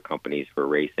leather companies for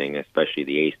racing, especially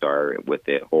the A-Star with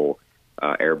the whole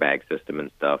airbag system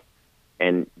and stuff.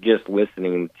 And just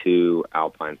listening to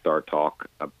Alpine Star talk,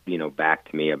 back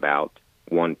to me about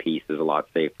one piece is a lot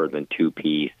safer than two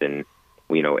piece, and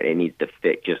it needs to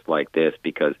fit just like this,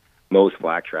 because most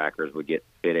flat trackers would get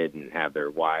fitted and have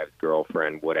their wives,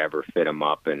 girlfriend, whatever, fit them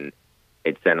up, and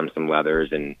it'd send them some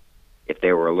leathers, and if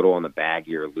they were a little on the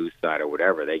baggy or loose side or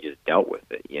whatever, they just dealt with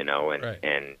it,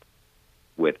 and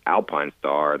with Alpine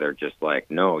Star, they're just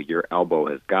like, no, your elbow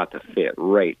has got to fit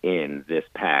right in this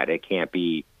pad. It can't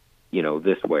be,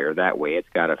 this way or that way. It's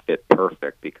got to fit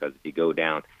perfect, because if you go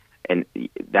down, and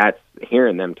that's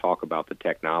hearing them talk about the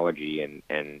technology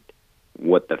and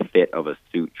what the fit of a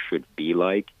suit should be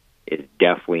like is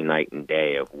definitely night and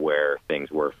day of where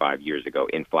things were 5 years ago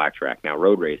in flat track. Now,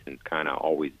 road racing's kind of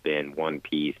always been one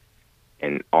piece,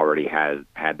 and already has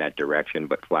had that direction.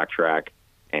 But Flat Track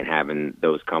and having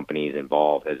those companies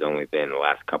involved has only been the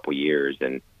last couple years,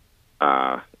 and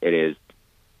it is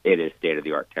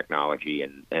state-of-the-art technology,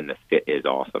 and the fit is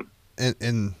awesome.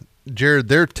 And Jared,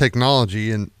 their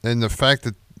technology and the fact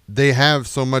that they have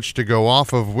so much to go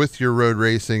off of with your road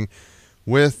racing,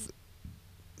 with,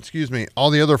 all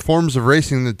the other forms of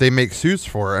racing that they make suits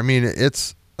for. I mean,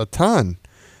 it's a ton.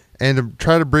 And to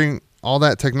try to bring all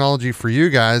that technology for you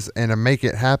guys and to make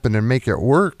it happen and make it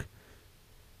work,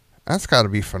 that's got to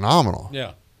be phenomenal.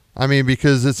 Yeah. I mean,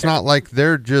 because it's not like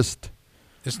they're just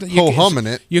ho-humming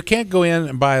it. You can't go in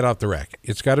and buy it off the rack.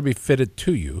 It's got to be fitted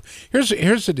to you. Here's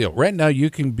the deal. Right now, you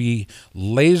can be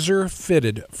laser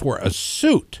fitted for a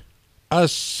suit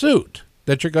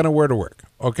that you're going to wear to work,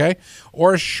 okay?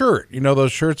 Or a shirt. You know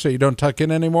those shirts that you don't tuck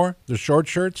in anymore? The short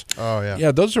shirts? Oh, yeah.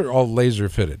 Yeah, those are all laser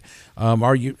fitted.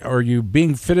 Are you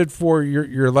being fitted for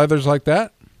your leathers like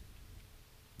that?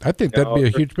 I think that'd be a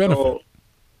huge benefit.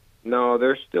 No,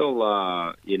 they're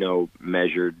still,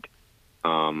 measured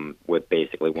with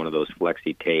basically one of those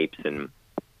flexi tapes, and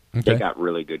they got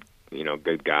really good,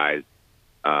 good guys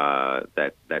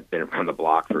that been around the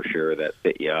block for sure that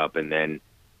fit you up. And then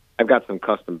I've got some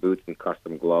custom boots and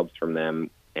custom gloves from them,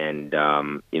 and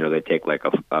they take like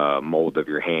a mold of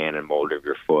your hand and mold of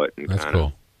your foot, and that's kind cool.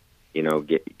 of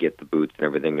get the boots and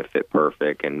everything to fit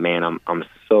perfect. And man, I'm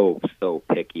so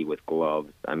picky with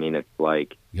gloves. I mean, it's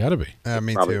like gotta be.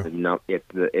 Me probably too.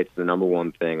 It's the number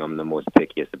one thing I'm the most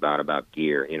pickiest about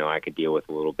gear. I could deal with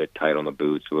a little bit tight on the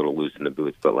boots, a little loose in the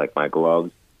boots, but like my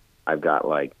gloves, I've got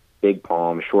like big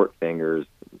palms, short fingers,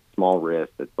 small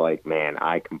wrists. It's like, man,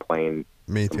 I complain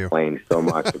so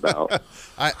much about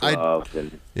gloves.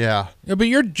 Yeah, but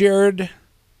you're Jared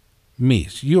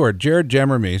Mees. You are Jared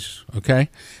Jammer Mees, okay?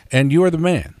 And you are the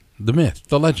man, the myth,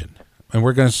 the legend. And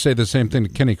we're going to say the same thing to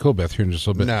Kenny Coolbeth here in just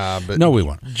a little bit. No, we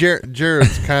won't.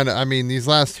 Jared's kind of, these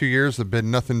last 2 years have been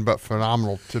nothing but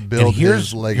phenomenal to build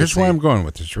his legacy. Here's where I'm going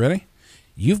with this. Ready?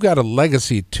 You've got a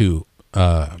legacy to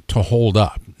hold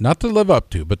up. Not to live up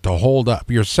to, but to hold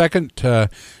up. You're second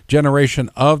generation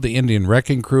of the Indian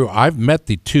Wrecking Crew. I've met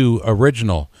the two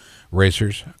original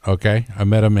racers, okay? I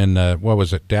met them in,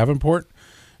 Davenport?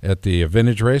 At the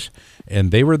vintage race, and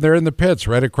they were there in the pits,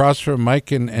 right across from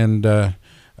Mike and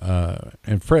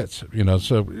Fritz.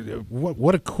 So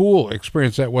what a cool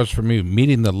experience that was for me,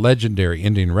 meeting the legendary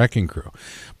Indian Wrecking Crew.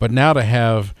 But now to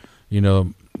have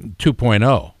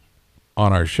 2.0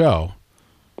 on our show,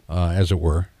 as it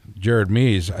were, Jared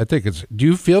Mees. I think it's. Do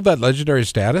you feel that legendary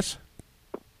status?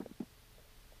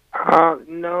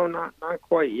 No, not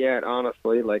quite yet.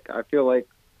 Honestly, like I feel like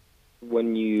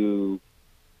when you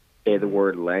say the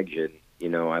word legend,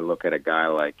 I look at a guy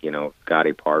like,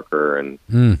 Scotty Parker and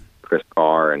Chris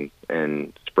Carr and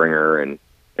Springer and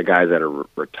the guys that are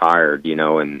retired,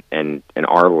 and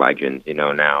are legends,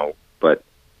 now. But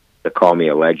to call me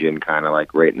a legend kind of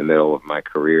like right in the middle of my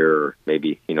career, or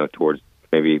maybe, right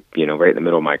in the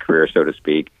middle of my career, so to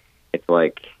speak, it's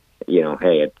like,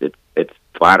 hey, it's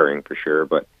flattering for sure.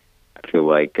 But I feel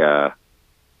like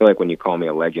when you call me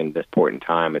a legend at this point in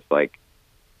time, it's like,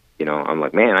 I'm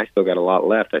like, man, I still got a lot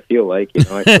left. I feel like,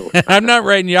 I'm not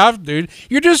writing you off, dude.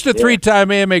 You're just a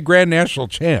three-time AMA Grand National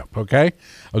champ, okay?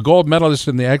 A gold medalist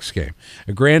in the X Game,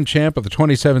 a grand champ of the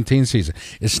 2017 season.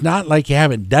 It's not like you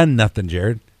haven't done nothing,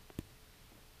 Jared.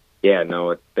 Yeah,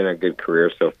 no, it's been a good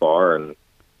career so far, and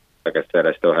like I said,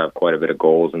 I still have quite a bit of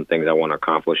goals and things I want to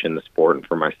accomplish in the sport and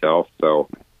for myself, so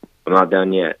I'm not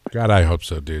done yet. God, I hope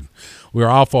so, dude. We're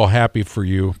awful happy for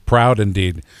you, proud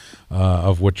indeed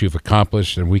of what you've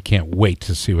accomplished, and we can't wait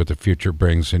to see what the future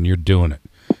brings, and you're doing it.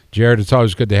 Jared, it's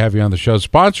always good to have you on the show.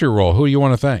 Sponsor role, who do you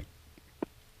want to thank?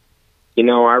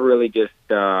 I really just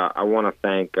I want to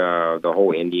thank the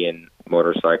whole Indian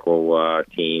motorcycle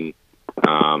team.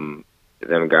 Them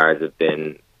guys have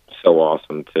been so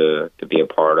awesome to be a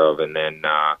part of, and then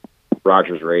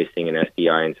Rogers Racing and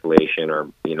SDI Insulation are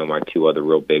my two other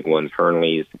real big ones.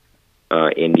 Hernley's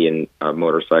Indian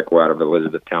motorcycle out of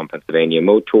Elizabethtown, Pennsylvania.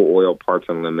 Motul Oil Parts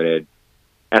Unlimited.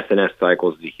 S&S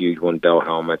Cycles is a huge one. Bell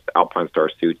Helmets, Alpine Star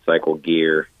Suits, Cycle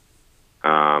Gear,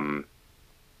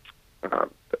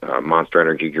 Monster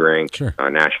Energy Drink,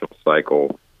 National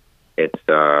Cycle. It's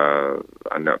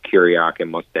I know Kuriak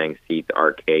and Mustang Seats,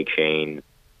 Arcade Chains,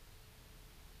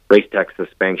 Racetech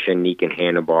Suspension, Niken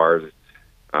handlebars.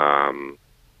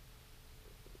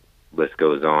 List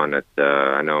goes on.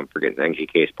 I know I'm forgetting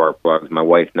NGK Spark Plugs. My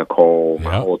wife Nicole,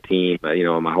 my whole team,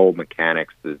 my whole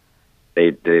mechanics.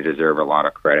 They deserve a lot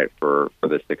of credit for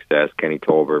the success. Kenny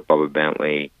Tolbert, Bubba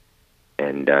Bentley,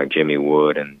 and Jimmy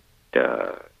Wood, and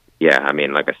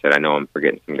like I said, I know I'm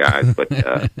forgetting some guys, but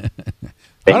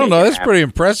I don't know. That's pretty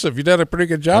impressive. You did a pretty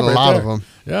good job. A lot of them.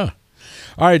 Yeah.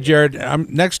 All right, Jared.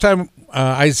 Next time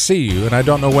I see you, and I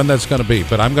don't know when that's going to be,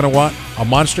 but I'm going to want a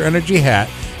Monster Energy hat,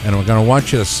 and we're going to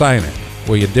want you to sign it.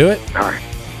 Will you do it? All right.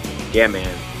 Yeah,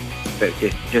 man. But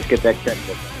just get that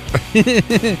checkbook.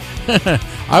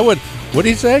 I would. What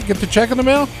did he say? Get the check in the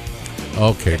mail?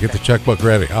 Okay, get the checkbook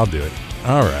ready. I'll do it.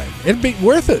 All right. It'd be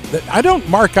worth it. I don't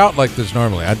mark out like this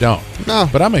normally. I don't. No.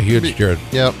 But I'm a huge Jared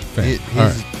Yep. fan.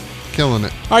 He's killing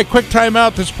it. All right, quick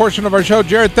timeout. This portion of our show.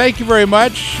 Jared, thank you very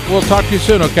much. We'll talk to you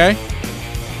soon, okay?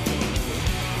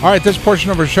 All right, this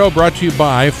portion of our show brought to you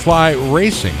by Fly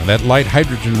Racing, that light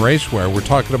hydrogen racewear. We're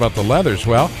talking about the leathers.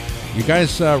 Well, you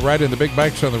guys riding the big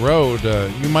bikes on the road,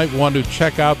 you might want to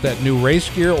check out that new race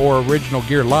gear or original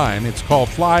gear line. It's called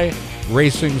Fly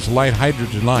Racing's Light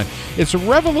Hydrogen line. It's a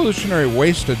revolutionary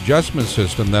waist adjustment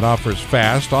system that offers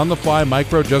fast, on-the-fly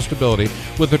micro-adjustability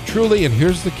with a truly, and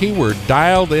here's the key word,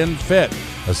 dialed-in fit.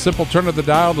 A simple turn of the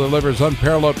dial delivers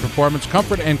unparalleled performance,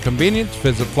 comfort, and convenience.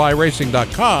 Visit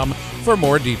flyracing.com for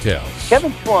more details.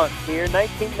 Kevin Swank here,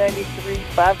 1993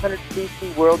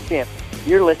 500cc world champion.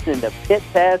 You're listening to Pit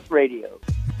Pass Radio.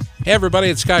 Hey everybody,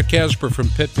 it's Scott Casper from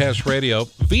Pit Pass Radio.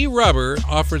 V-Rubber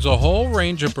offers a whole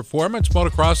range of performance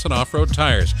motocross and off-road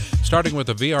tires, starting with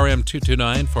the VRM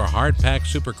 229 for hard-pack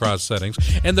supercross settings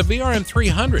and the VRM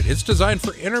 300. It's designed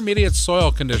for intermediate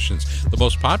soil conditions. The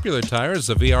most popular tire is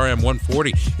the VRM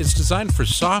 140. It's designed for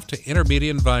soft to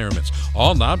intermediate environments.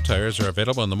 All knob tires are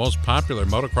available in the most popular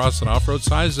motocross and off-road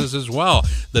sizes as well.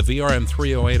 The VRM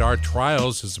 308R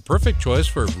Trials is the perfect choice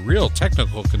for real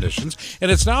technical conditions, and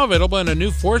it's now available in a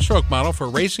new 4-stroke model for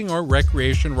racing or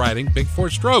recreation riding big 4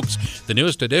 strokes. The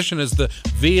newest addition is the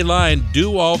V-Line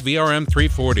Do-All VRM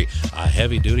 340, a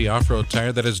heavy-duty off-road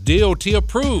tire that is DOT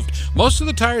approved. Most of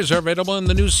the tires are available in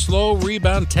the new slow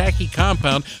rebound tacky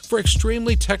compound for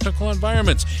extremely technical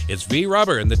environments. It's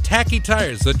V-Rubber and the tacky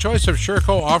tires, the choice of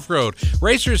Sherco off-road.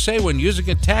 Racers say when using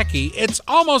a tacky, it's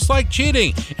almost like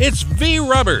cheating. It's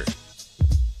V-Rubber.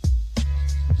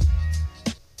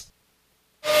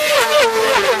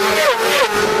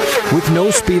 With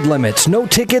no speed limits, no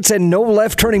tickets, and no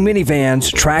left-turning minivans,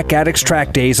 Track Addicts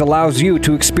Track Days allows you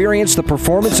to experience the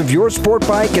performance of your sport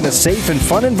bike in a safe and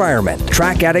fun environment.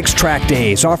 Track Addicts Track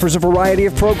Days offers a variety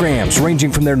of programs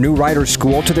ranging from their new rider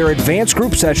school to their advanced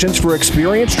group sessions for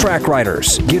experienced track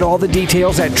riders. Get all the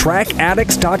details at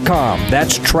trackaddicts.com.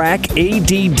 That's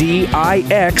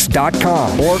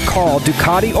trackaddix.com. Or call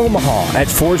Ducati Omaha at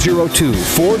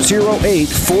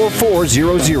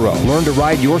 402-408-4400. Learn to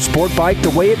ride your sport bike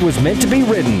the way it was meant to be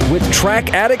ridden with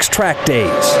Track Addicts Track Days.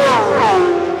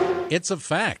 It's a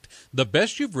fact. The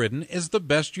best you've ridden is the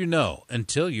best you know.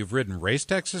 Until you've ridden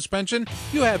Racetech suspension,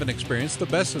 you haven't experienced the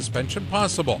best suspension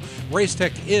possible.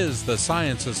 Racetech is the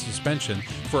science of suspension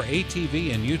for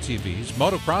ATV and UTVs,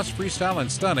 motocross, freestyle,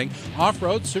 and stunning,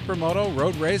 off-road, supermoto,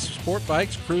 road race, sport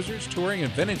bikes, cruisers, touring,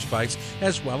 and vintage bikes,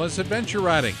 as well as adventure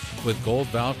riding. With gold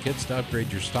valve kits to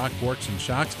upgrade your stock forks and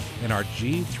shocks and our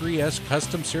G3S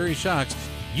Custom Series shocks,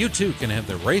 you too can have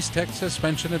the Racetech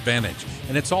suspension advantage,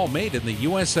 and it's all made in the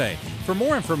USA. For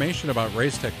more information about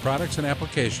Racetech products and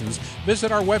applications,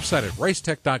 visit our website at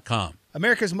racetech.com.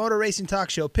 America's Motor Racing Talk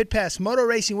Show, Pit Pass Motor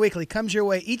Racing Weekly, comes your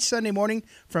way each Sunday morning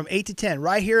from 8 to 10,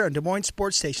 right here on Des Moines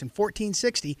Sports Station,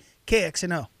 1460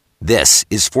 KXNO. This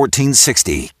is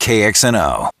 1460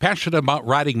 KXNO. Passionate about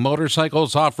riding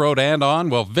motorcycles off-road and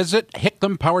on? Well, visit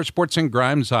Hickman Power Sports in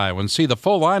Grimes, Iowa, and see the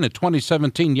full line of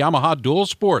 2017 Yamaha Dual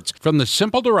Sports. From the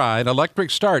simple-to-ride electric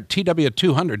start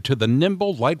TW200 to the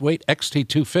nimble lightweight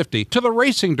XT250 to the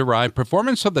racing-to-ride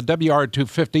performance of the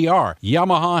WR250R,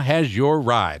 Yamaha has your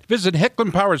ride. Visit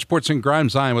Hickman Power Sports in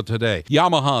Grimes, Iowa today.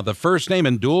 Yamaha, the first name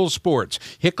in dual sports.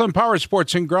 Hickman Power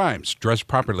Sports in Grimes. Dress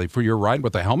properly for your ride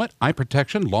with a helmet, eye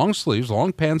protection, long sleeves,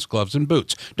 long pants, gloves, and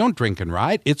boots. Don't drink and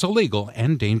ride. It's illegal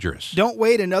and dangerous. Don't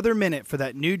wait another minute for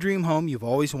that new dream home you've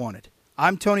always wanted.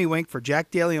 I'm Tony Wink for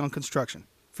Jack DeLeon Construction.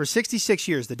 For 66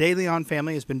 years, the DeLeon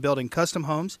family has been building custom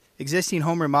homes, existing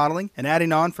home remodeling, and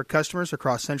adding on for customers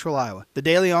across central Iowa. The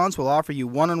DeLeons will offer you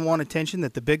one-on-one attention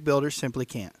that the big builders simply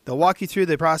can't. They'll walk you through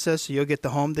the process so you'll get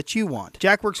the home that you want.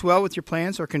 Jack works well with your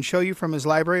plans or can show you from his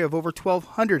library of over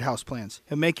 1,200 house plans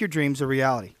and make your dreams a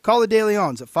reality. Call the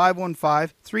DeLeons at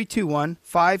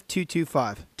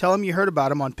 515-321-5225. Tell them you heard about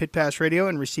them on Pit Pass Radio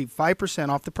and receive 5%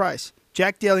 off the price.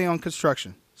 Jack DeLeon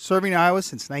Construction, serving Iowa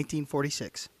since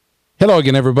 1946. Hello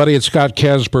again, everybody. It's Scott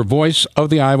Casper, voice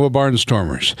of the Iowa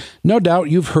Barnstormers. No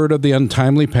doubt you've heard of the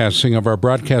untimely passing of our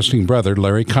broadcasting brother,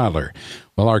 Larry Codler.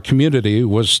 Well, our community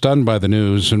was stunned by the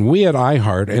news, and we at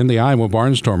iHeart and the Iowa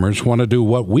Barnstormers want to do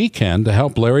what we can to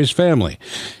help Larry's family.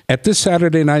 At this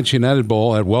Saturday night's United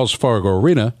Bowl at Wells Fargo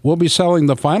Arena, we'll be selling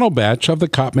the final batch of the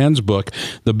Copman's book,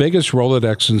 The Biggest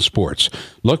Rolodex in Sports.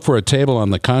 Look for a table on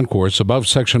the concourse above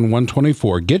Section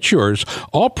 124. Get yours.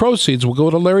 All proceeds will go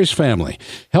to Larry's family.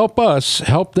 Help us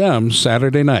help them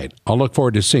Saturday night. I'll look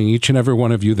forward to seeing each and every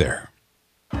one of you there.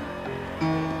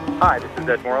 Hi, this is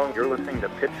Ed Moreland. You're listening to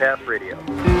Pit Pass Radio.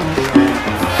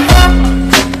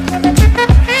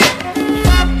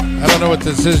 I don't know what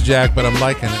this is, Jack, but I'm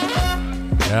liking it.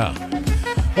 Yeah.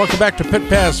 Welcome back to Pit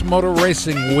Pass Motor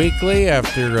Racing Weekly.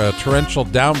 After torrential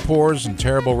downpours and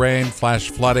terrible rain, flash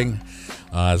flooding,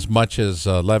 as much as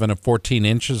 11 and 14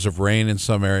 inches of rain in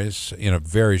some areas in a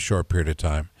very short period of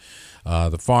time.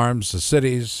 The farms, the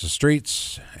cities, the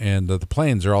streets, and the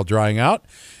plains are all drying out.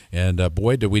 And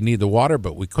boy, do we need the water,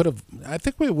 but I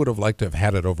think we would have liked to have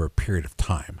had it over a period of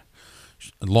time,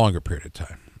 a longer period of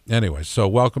time. Anyway, so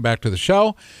welcome back to the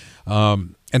show.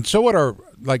 And so what are,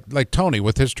 like Tony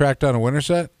with his track down in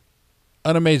Winterset,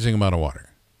 an amazing amount of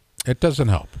water. It doesn't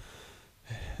help.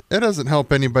 It doesn't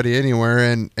help anybody anywhere.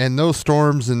 And those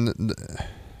storms and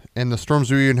the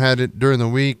storms we even had it during the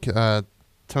week,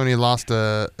 Tony lost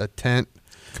a tent.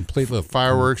 Completely.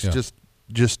 Fireworks, yeah.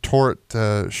 Just tore it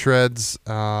to shreds.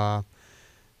 I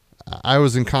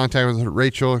was in contact with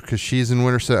Rachel because she's in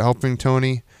Winterset helping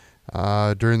Tony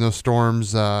during those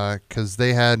storms because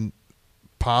they had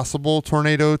possible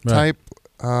tornado type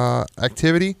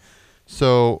activity.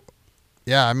 So,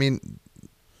 yeah, I mean,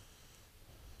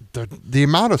 the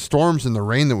amount of storms and the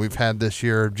rain that we've had this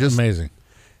year just amazing.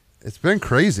 It's been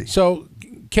crazy. So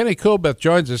Kenny Coolbeth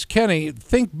joins us. Kenny,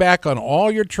 think back on all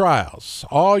your trials,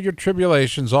 all your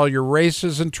tribulations, all your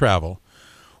races and travel.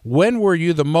 When were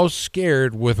you the most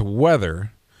scared with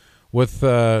weather, with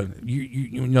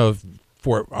you know,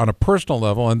 for on a personal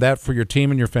level, and that for your team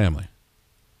and your family?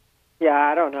 Yeah,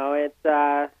 I don't know. It's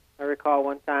I recall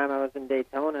one time I was in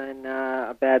Daytona and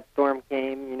a bad storm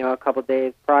came. You know, a couple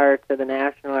days prior to the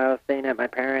National, I was staying at my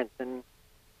parents, and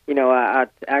you know,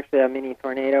 actually a mini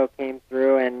tornado came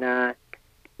through, and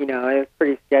you know, it was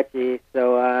pretty sketchy.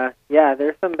 So, yeah,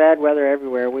 there's some bad weather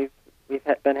everywhere. We've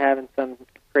been having some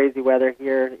crazy weather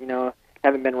here. You know,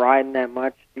 haven't been riding that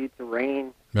much due to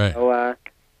rain. Right. So,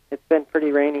 it's been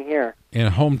pretty rainy here.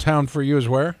 And hometown for you is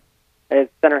where?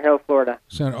 It's Center Hill, Florida.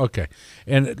 Okay.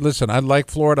 And listen, I like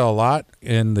Florida a lot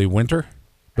in the winter,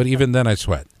 but even then I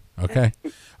sweat. Okay.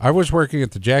 I was working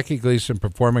at the Jackie Gleason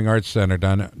Performing Arts Center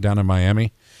down in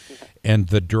Miami, and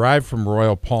the drive from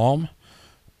Royal Palm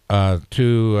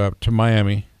to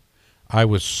Miami, I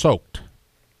was soaked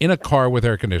in a car with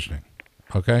air conditioning.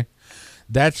 Okay,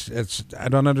 I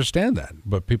don't understand that,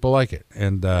 but people like it,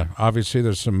 and obviously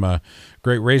there's some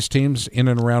great race teams in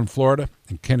and around Florida.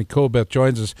 And Kenny Coolbeth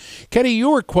joins us. Kenny, you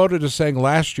were quoted as saying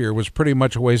last year was pretty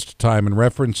much a waste of time in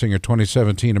referencing your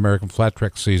 2017 American Flat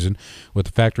Track season with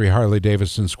the Factory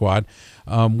Harley-Davidson squad.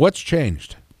 What's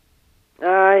changed?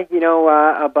 You know,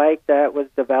 a bike that was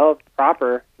developed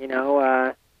proper. You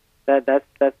know. That's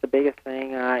the biggest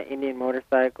thing. Indian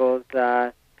Motorcycles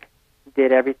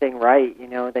did everything right. You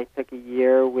know, they took a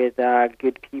year with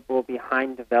good people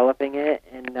behind developing it,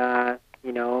 and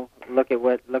you know, look at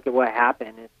what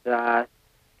happened.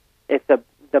 It's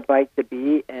the bike to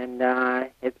beat, and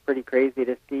it's pretty crazy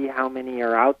to see how many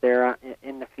are out there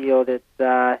in the field. It's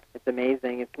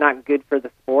amazing. It's not good for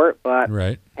the sport, but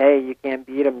right. Hey, you can't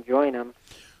beat them, join them.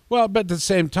 Well, but at the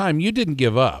same time, you didn't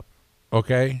give up.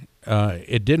 Okay.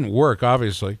 It didn't work,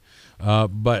 obviously,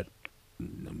 but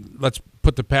let's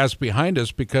put the past behind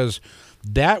us, because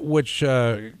that which you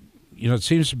know, it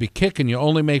seems to be kicking you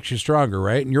only makes you stronger,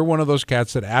 right? And you're one of those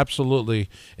cats that absolutely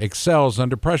excels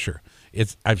under pressure.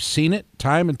 I've seen it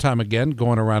time and time again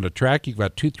going around a track. You've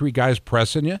got 2-3 guys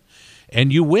pressing you,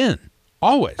 and you win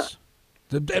always.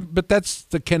 But that's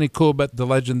the Kenny Coolbeth, the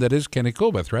legend that is Kenny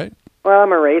Coolbeth, right? Well,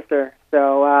 I'm a racer,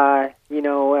 so you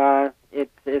know,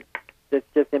 it's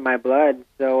just in my blood.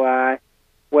 So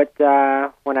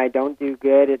when I don't do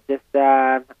good, it just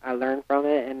I learn from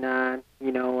it and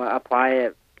you know, apply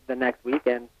it the next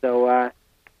weekend. So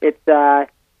it's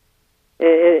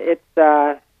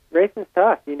racing's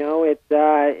tough. You know,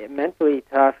 it's mentally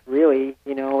tough, really.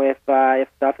 You know, if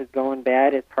stuff is going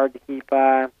bad, it's hard to keep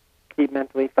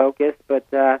mentally focused. But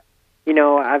you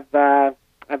know,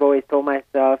 I've always told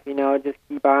myself, you know, just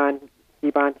keep on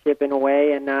chipping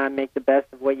away and make the best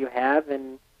of what you have,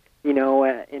 and you know,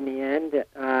 in the end,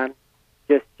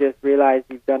 just realize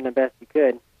you've done the best you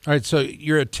could. All right, so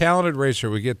you're a talented racer.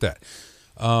 We get that.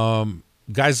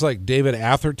 guys like David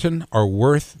Atherton are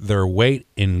worth their weight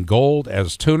in gold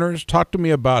as tuners. Talk to me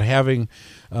about having,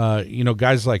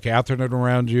 guys like Atherton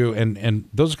around you and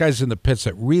those guys in the pits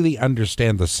that really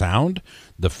understand the sound,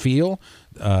 the feel,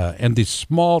 and these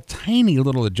small, tiny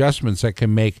little adjustments that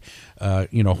can make,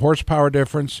 horsepower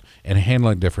difference and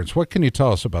handling difference. What can you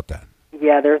tell us about that?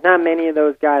 Yeah, there's not many of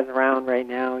those guys around right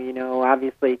now.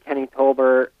 Obviously Kenny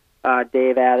Tolbert,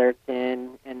 Dave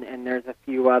Atherton, and there's a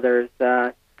few others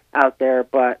out there.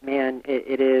 But man,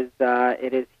 it is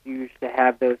huge to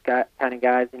have those kind of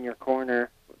guys in your corner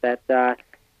that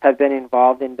have been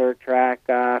involved in dirt track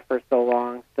for so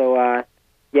long. So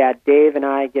yeah, Dave and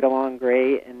I get along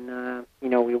great, and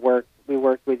we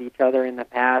worked with each other in the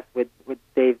past with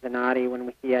Dave Zanotti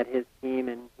when he had his team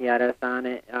and he had us on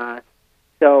it.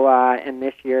 And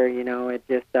this year, it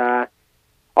just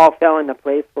all fell into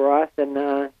place for us,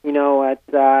 and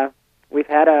we've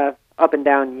had a up and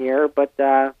down year, but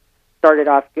started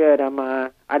off good.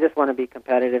 I just want to be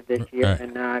competitive this year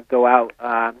and go out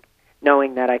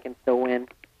knowing that I can still win.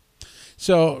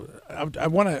 So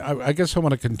I guess I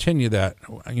want to continue that,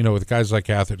 with guys like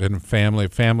Atherton and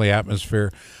family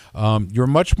atmosphere. You're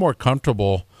much more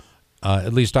comfortable,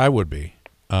 at least I would be,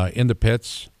 in the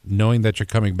pits, knowing that you're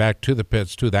coming back to the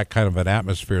pits to that kind of an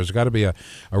atmosphere. It's got to be a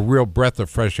real breath of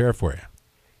fresh air for you.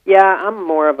 Yeah, I'm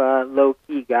more of a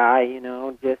low-key guy,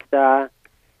 just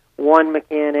one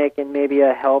mechanic and maybe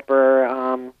a helper.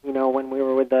 When we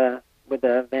were with the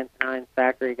Vince Hines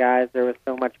factory guys, there was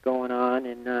so much going on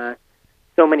and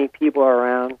so many people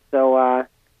around. So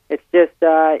it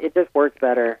just works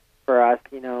better for us.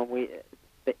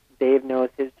 Dave knows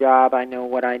his job. I know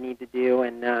what I need to do,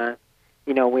 and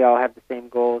we all have the same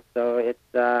goals. So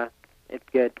it's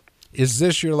good. Is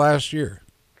this your last year?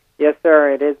 Yes,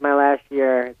 sir. It is my last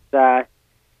year. I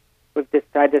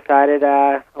decided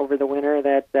over the winter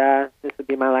that this would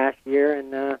be my last year,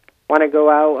 and want to go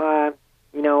out,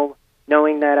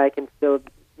 knowing that I can still,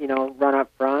 run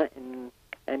up front and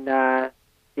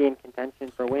be in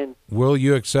contention for wins. Will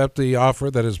you accept the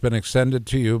offer that has been extended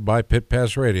to you by Pit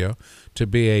Pass Radio to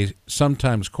be a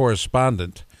sometimes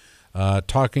correspondent,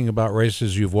 talking about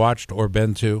races you've watched or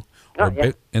been to?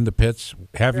 In the pits.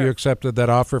 Have you accepted that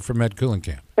offer from Ed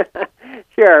Coolenkamp?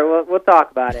 Sure, we'll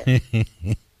talk about it.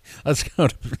 Let's go.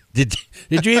 Did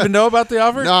you even know about the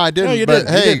offer? No, I didn't. No, you but didn't.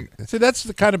 Hey, you didn't. See, that's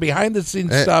the kind of behind the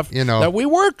scenes stuff that we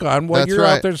work on while you're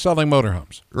out there selling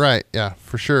motorhomes. Right. Yeah,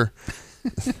 for sure.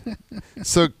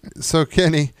 So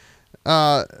Kenny,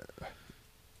 are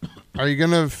you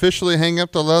going to officially hang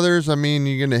up the leathers? I mean,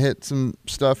 you're going to hit some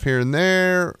stuff here and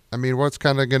there. I mean, what's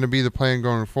kind of going to be the plan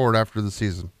going forward after the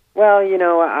season? Well,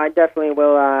 I definitely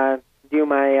will do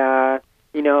my,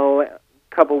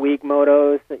 couple week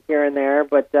motos here and there.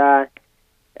 But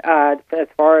as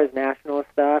far as national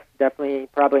stuff, definitely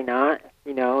probably not,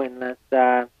 unless,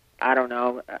 I don't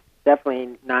know,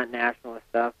 definitely not national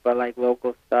stuff, but like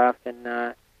local stuff and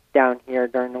down here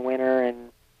during the winter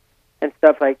and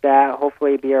stuff like that.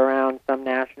 Hopefully be around some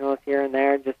nationals here and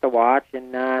there just to watch,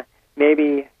 and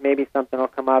maybe something will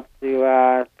come up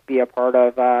to be a part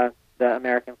of the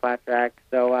American Flat Track.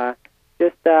 So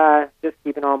just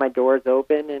keeping all my doors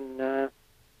open and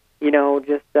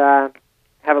just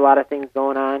have a lot of things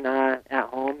going on at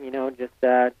home. Just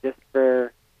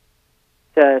for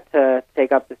to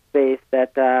take up the space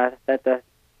that the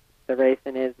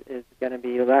racing is going to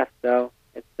be left. So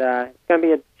it's going to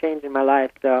be a change in my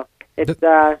life. So it's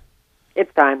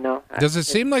time though. Does it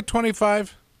seem like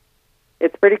 25?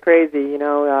 It's pretty crazy,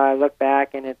 I look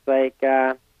back and it's like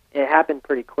it happened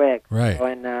pretty quick. Right. So,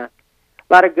 and a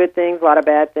lot of good things, a lot of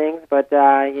bad things, but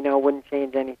wouldn't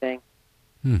change anything.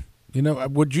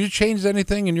 Would you change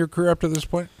anything in your career up to this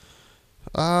point?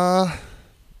 Well,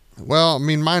 I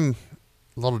mean, mine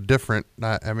a little different.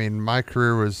 I mean, my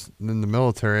career was in the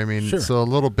military. I mean, Sure. So a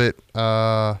little bit.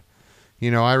 I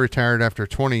retired after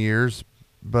 20 years,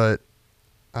 but.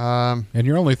 And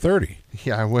you're only 30.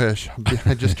 Yeah, I wish.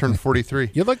 I just turned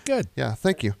 43. You look good. Yeah,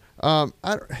 thank you.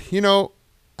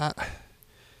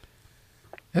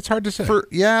 It's hard to say.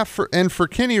 For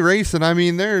Kenny racing, I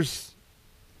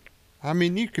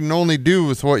mean, you can only do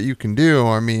with what you can do.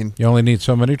 I mean, you only need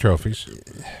so many trophies.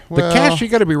 The cash, you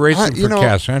got to be racing for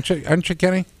cash, aren't you,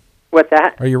 Kenny? What's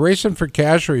that? Are you racing for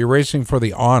cash, or are you racing for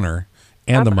the honor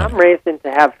and the money? I'm racing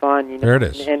to have fun, There it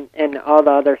is. And all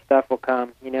the other stuff will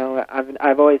come.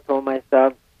 I've always told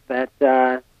myself that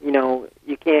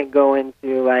you can't go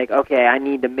into like, okay, I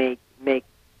need to make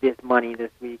this money this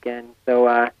weekend. So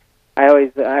I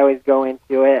always go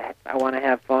into it. I want to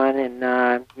have fun, and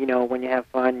when you have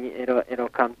fun, it'll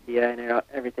come to you, and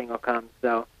everything will come.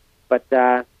 So, but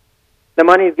The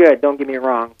money's good. Don't get me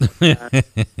wrong.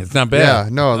 It's not bad. Yeah,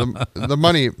 no, the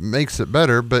money makes it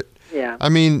better, but yeah. I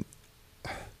mean,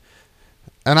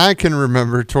 and I can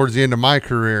remember towards the end of my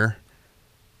career,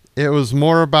 it was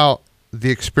more about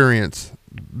the experience,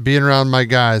 being around my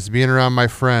guys, being around my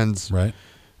friends, right?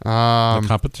 The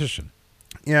competition.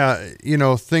 Yeah,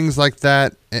 things like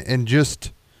that, and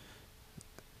just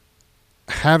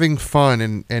having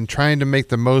fun and trying to make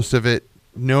the most of it,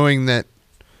 knowing that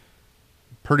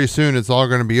pretty soon it's all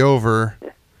going to be over.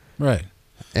 Right.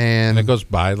 And it goes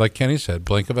by, like Kenny said,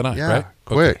 blink of an eye, yeah, right?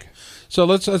 Quick. Okay. So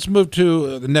let's move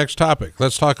to the next topic.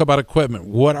 Let's talk about equipment.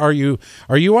 What are you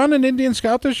on an Indian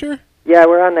Scout this year? Yeah,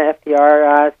 we're on the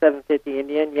FTR 750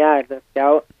 Indian. Yeah, the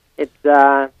Scout. It's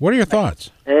what are your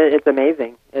thoughts? It's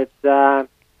amazing. It's hard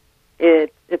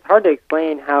to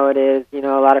explain how it is. A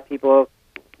lot of people,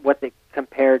 what's it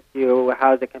compared to?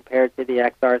 How is it compared to the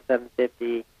XR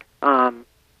 750?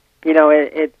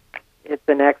 It's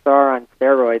an XR on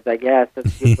steroids, I guess.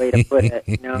 That's a good way to put it.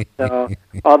 So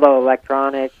all the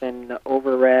electronics and the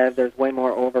over rev, there's way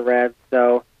more over rev.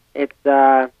 So it's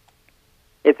pretty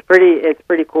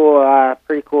cool.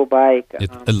 Pretty cool bike.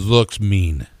 It looks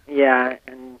mean. Yeah,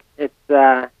 and it's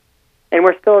and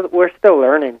we're still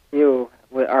learning too.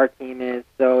 What our team is,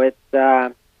 so it's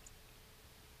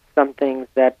some things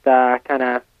that kind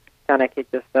of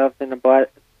kicked us in the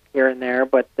butt here and there,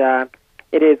 but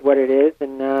it is what it is,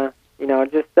 and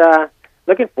just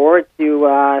looking forward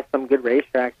to some good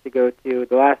racetracks to go to.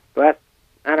 The last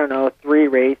I don't know 3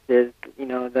 races,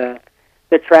 the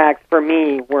tracks for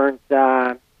me weren't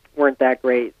that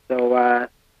great. So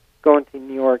going to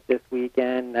New York this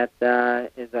weekend, that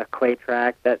is a clay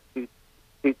track that suits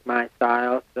my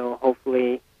style. So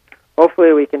hopefully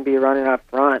we can be running up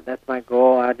front. That's my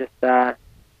goal. I'm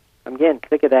getting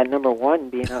sick of that number 1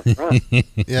 being up front.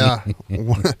 Yeah.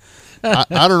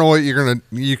 I don't know what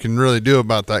you can really do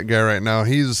about that guy right now.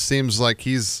 He seems like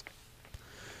he's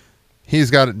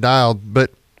got it dialed.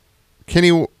 But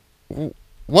Kenny,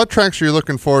 what tracks are you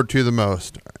looking forward to the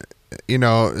most?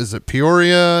 Is it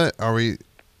Peoria? Are we?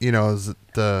 Is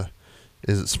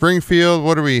it Springfield?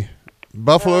 What are we?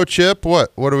 Buffalo Chip?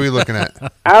 What are we looking at?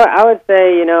 I would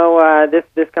say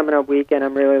this coming up weekend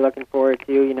I'm really looking forward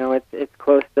to. It's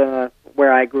close to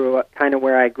where I grew up,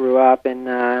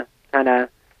 and kind of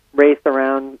raced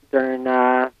around during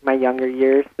my younger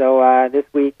years. So this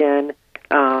weekend,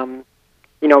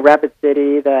 Rapid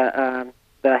City, the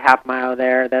half mile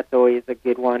there, that's always a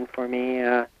good one for me.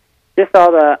 Just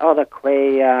all the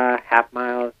clay half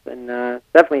miles, and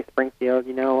definitely Springfield.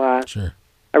 Sure.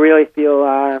 I really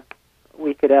feel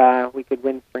we could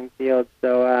win Springfield.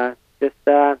 So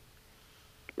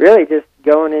really just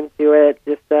going into it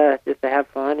just to have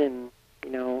fun, and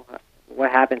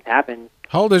what happens.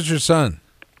 How old is your son?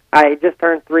 I just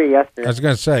turned 3 yesterday. I was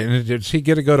going to say, does he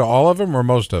get to go to all of them or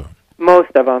most of them?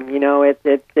 Most of them.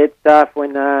 It's tough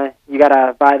when you got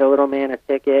to buy the little man a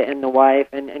ticket and the wife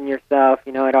and yourself.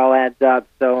 It all adds up.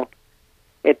 So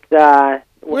it's.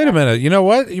 Wait a minute. You know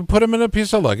what? You put him in a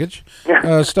piece of luggage,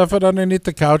 stuff it underneath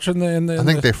the couch in the. I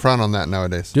think they front on that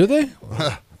nowadays. Do they?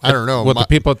 I don't know. What, the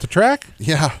people at the track?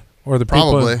 Yeah. Or the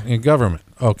probably. people in government?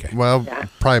 Okay. Well,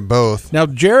 probably both. Now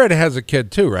Jared has a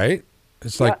kid too, right?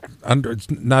 It's like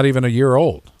it's not even a year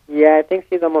old. Yeah, I think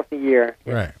she's almost a year.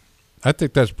 Right. I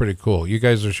think that's pretty cool. You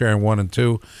guys are sharing 1 and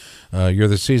 2. You're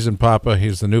the seasoned papa.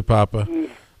 He's the new papa.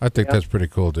 I think that's pretty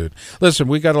cool, dude. Listen,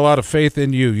 we got a lot of faith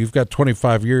in you. You've got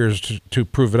 25 years to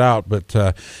prove it out,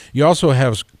 but you also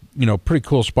have pretty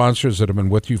cool sponsors that have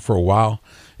been with you for a while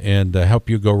and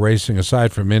help you go racing.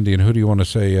 Aside from Indian, who do you want to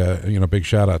say big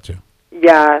shout out to?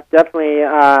 Yeah, definitely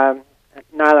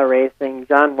Nyla Racing,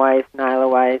 John Weiss,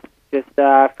 Nyla Weiss, just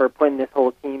for putting this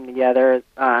whole team together.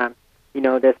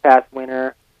 This past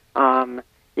winter.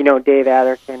 Dave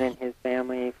Atherton and his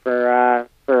family for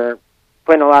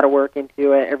putting a lot of work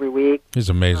into it every week. He's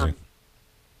amazing.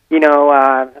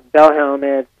 Bell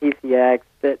Helmets, TCX,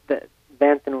 the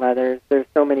Benson Leathers. There's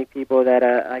so many people that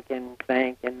I can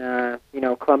thank, and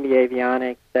Columbia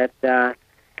Avionics that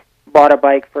bought a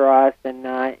bike for us, and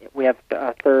we have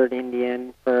a third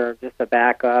Indian for just a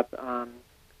backup.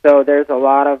 So there's a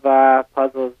lot of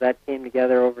puzzles that came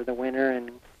together over the winter, and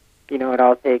it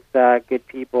all takes good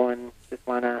people, and just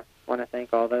want to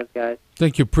thank all those guys. I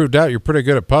think you proved out you're pretty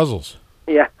good at puzzles.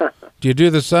 Yeah. Do you do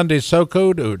the Sunday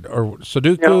SoCode or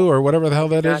Sudoku or whatever the hell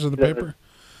that is in the paper?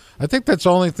 I think that's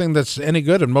the only thing that's any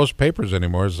good in most papers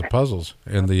anymore is the puzzles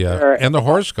and the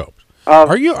horoscopes.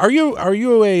 Are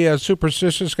you a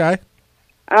superstitious guy?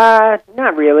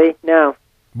 Not really. No.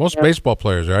 Most baseball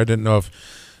players are. I didn't know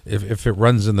if it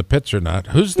runs in the pits or not.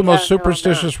 Who's the most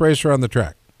superstitious racer on the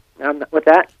track? What's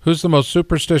that? Who's the most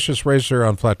superstitious racer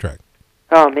on flat track?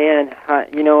 Oh, man.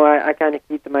 I kind of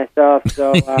keep to myself,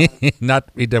 so... Not,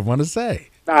 he doesn't want to say.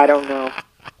 I don't know.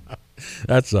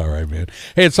 That's all right, man.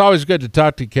 Hey, it's always good to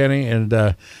talk to you, Kenny.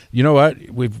 And you know what?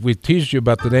 We've teased you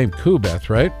about the name Coolbeth,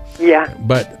 right? Yeah.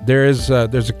 But there's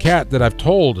a cat that I've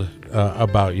told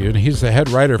about you, and he's the head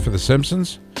writer for The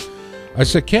Simpsons. I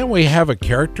said, can't we have a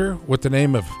character with the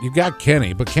name of, you got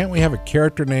Kenny, but can't we have a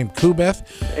character named Coolbeth?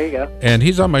 There you go. And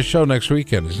he's on my show next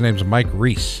weekend. His name's Mike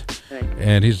Reese. Nice.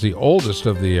 And he's the oldest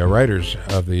of the writers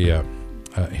of the,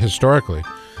 historically.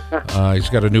 He's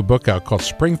got a new book out called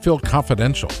Springfield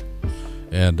Confidential.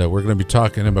 And we're going to be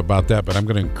talking to him about that, but I'm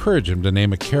going to encourage him to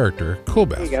name a character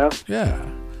Coolbeth. There you go. Yeah.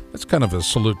 That's kind of a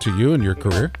salute to you and your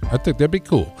career. I think that'd be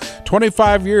cool.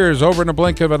 25 years over in a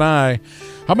blink of an eye.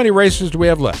 How many races do we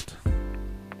have left?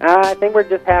 I think we're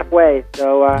just halfway,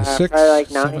 so Six, probably like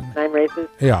seven. 9 races.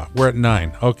 Yeah, we're at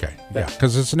 9. Okay, yeah,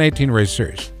 because it's an 18-race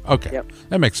series. Okay, Yep.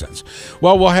 That makes sense.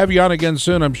 Well, we'll have you on again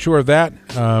soon, I'm sure of that.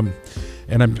 And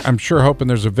I'm sure hoping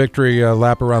there's a victory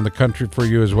lap around the country for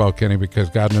you as well, Kenny, because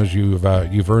God knows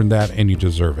you've earned that and you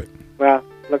deserve it. Well,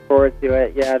 look forward to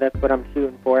it. Yeah, that's what I'm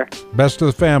shooting for. Best to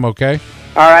the fam, okay?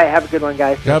 All right, have a good one,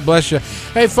 guys. God bless you.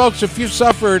 Hey, folks, if you've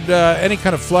suffered any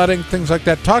kind of flooding, things like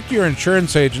that, talk to your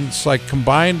insurance agents like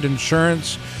Combined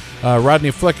Insurance,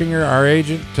 Rodney Flickinger, our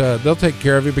agent. They'll take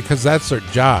care of you because that's their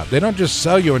job. They don't just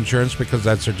sell you insurance because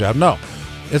that's their job. No,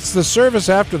 it's the service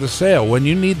after the sale. When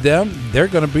you need them, they're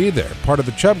going to be there. Part of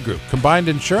the Chubb Group. Combined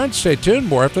Insurance. Stay tuned.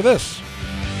 More after this.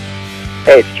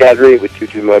 Hey, it's Chad Reed with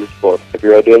 22 Motorsports. Hope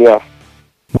you're all doing well.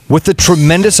 With the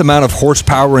tremendous amount of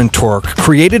horsepower and torque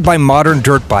created by modern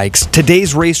dirt bikes,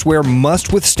 today's racewear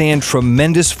must withstand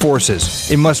tremendous forces.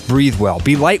 It must breathe well,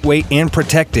 be lightweight and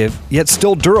protective, yet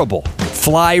still durable.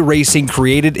 Fly Racing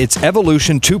created its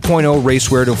Evolution 2.0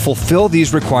 racewear to fulfill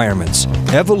these requirements.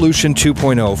 Evolution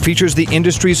 2.0 features the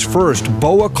industry's first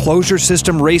BOA closure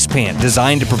system race pant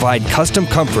designed to provide custom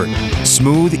comfort,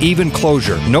 smooth, even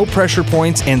closure, no pressure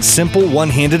points, and simple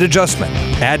one-handed adjustment.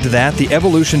 Add to that the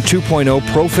Evolution 2.0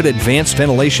 ProFit Advanced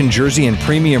Ventilation Jersey and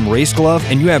Premium Race Glove,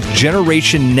 and you have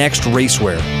Generation Next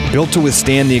racewear, built to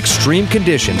withstand the extreme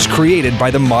conditions created by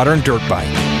the modern dirt bike.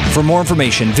 For more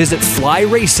information, visit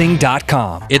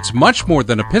flyracing.com. It's much more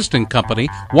than a piston company.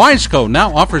 Wiseco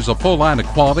now offers a full line of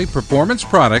quality performance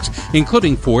products,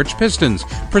 including forged pistons,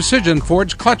 precision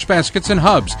forged clutch baskets and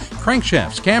hubs,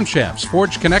 crankshafts, camshafts,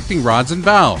 forged connecting rods and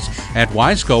valves. At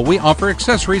Wiseco, we offer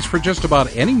accessories for just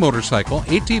about any motorcycle,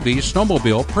 ATV,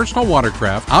 snowmobile, personal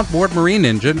watercraft, outboard marine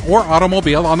engine, or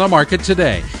automobile on the market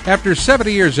today. After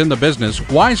 70 years in the business,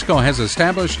 Wiseco has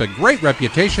established a great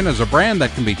reputation as a brand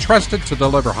that can be trusted to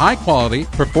deliver high-quality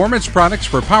performance products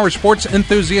for power sports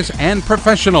enthusiasts and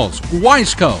professionals.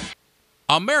 Wiseco.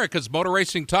 America's motor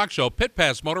racing talk show, Pit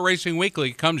Pass Motor Racing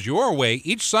Weekly, comes your way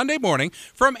each Sunday morning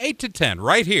from 8 to 10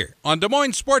 right here on Des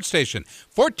Moines Sports Station,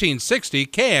 1460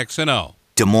 KXNO.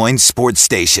 Des Moines Sports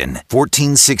Station,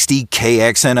 1460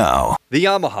 KXNO. The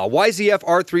Yamaha YZF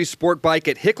R3 sport bike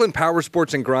at Hicklin Power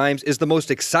Sports and Grimes is the most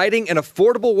exciting and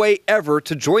affordable way ever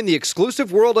to join the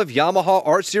exclusive world of Yamaha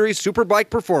R-Series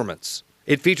Superbike performance.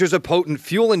 It features a potent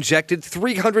fuel-injected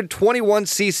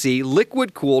 321cc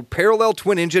liquid-cooled parallel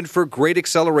twin engine for great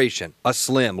acceleration, a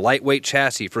slim, lightweight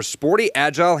chassis for sporty,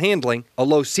 agile handling, a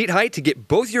low seat height to get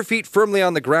both your feet firmly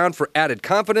on the ground for added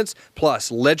confidence, plus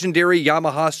legendary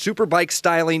Yamaha Superbike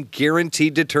styling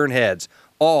guaranteed to turn heads,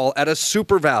 all at a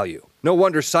super value. No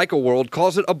wonder Cycle World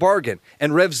calls it a bargain,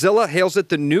 and Revzilla hails it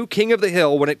the new king of the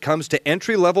hill when it comes to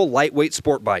entry-level lightweight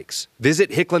sport bikes. Visit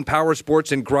Hicklin Power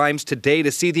Sports and Grimes today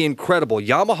to see the incredible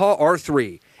Yamaha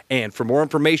R3. And for more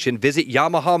information, visit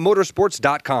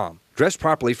YamahaMotorsports.com. Dress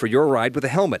properly for your ride with a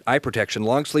helmet, eye protection,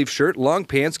 long-sleeve shirt, long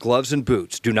pants, gloves, and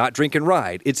boots. Do not drink and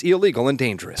ride. It's illegal and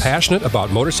dangerous. Passionate about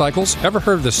motorcycles? Ever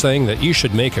heard the saying that you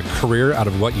should make a career out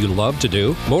of what you love to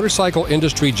do?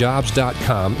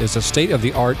 MotorcycleIndustryJobs.com is a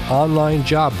state-of-the-art online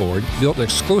job board built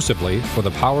exclusively for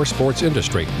the power sports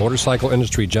industry.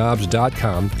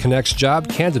 MotorcycleIndustryJobs.com connects job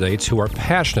candidates who are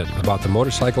passionate about the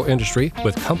motorcycle industry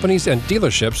with companies and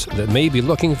dealerships that may be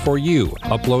looking for you.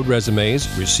 Upload resumes,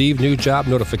 receive new job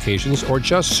notifications, or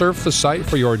just surf the site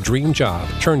for your dream job.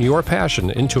 Turn your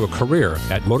passion into a career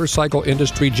at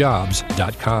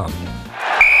motorcycleindustryjobs.com.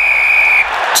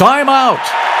 Time out!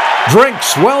 Drink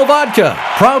Swell Vodka,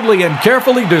 proudly and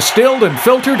carefully distilled and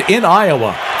filtered in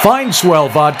Iowa. Find Swell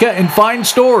Vodka in fine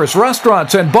stores,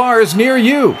 restaurants, and bars near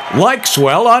you. Like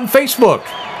Swell on Facebook.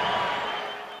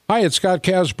 Hi, it's Scott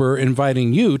Casper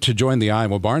inviting you to join the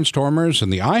Iowa Barnstormers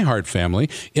and the iHeart family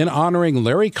in honoring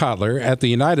Larry Cotler at the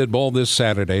United Bowl this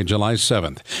Saturday, July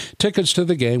 7th. Tickets to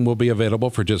the game will be available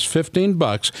for just $15.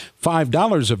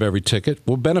 $5 of every ticket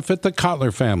will benefit the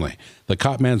Cotler family. The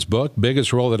Cotman's book,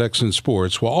 Biggest Rolodex in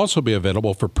Sports, will also be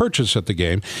available for purchase at the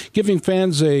game, giving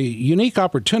fans a unique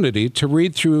opportunity to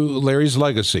read through Larry's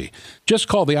legacy. Just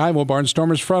call the Iowa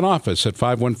Barnstormers front office at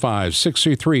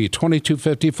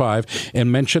 515-633-2255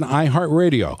 and mention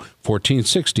iHeartRadio,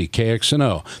 1460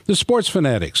 KXNO, The Sports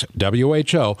Fanatics,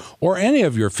 WHO, or any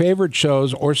of your favorite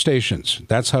shows or stations.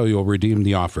 That's how you'll redeem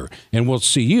the offer. And we'll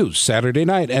see you Saturday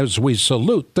night as we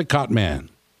salute the Cotman.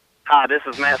 Hi, this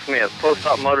is Matt Smith,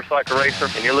 post-op motorcycle racer,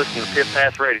 and you're listening to Pit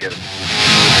Pass Radio. All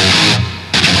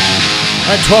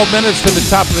right, 12 minutes to the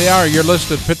top of the hour. You're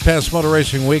listening to Pit Pass Motor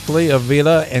Racing Weekly,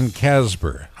 Avila and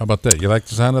Casper. How about that? You like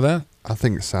the sound of that? I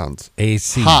think it sounds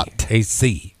AC. hot.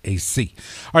 AC.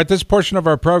 All right, this portion of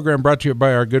our program brought to you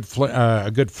by our good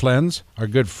friends at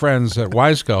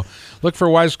Wiseco. Look for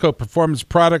Wiseco Performance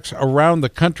products around the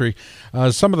country.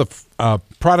 Some of the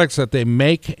products that they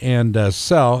make and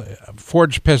sell: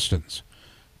 forged pistons,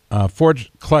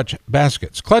 forged clutch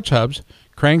baskets, clutch hubs,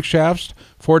 crankshafts,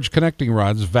 forged connecting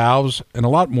rods, valves, and a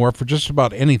lot more for just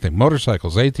about anything: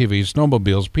 motorcycles, ATVs,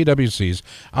 snowmobiles, PWCs,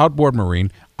 outboard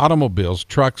marine, automobiles,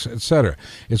 trucks, etc.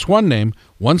 It's one name,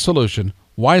 one solution,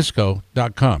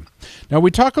 Wiseco.com. Now,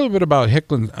 we talk a little bit about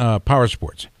Hicklin Power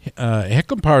Sports.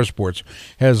 Hicklin Power Sports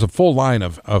has a full line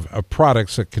of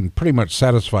products that can pretty much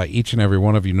satisfy each and every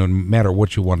one of you, no matter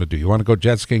what you want to do. You want to go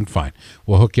jet skiing? Fine.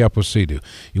 We'll hook you up with Sea-Doo.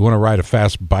 You want to ride a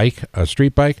fast bike, a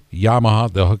street bike?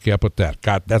 Yamaha, they'll hook you up with that.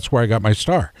 That's where I got my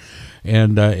star.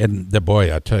 And the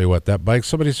boy, I tell you what, that bike,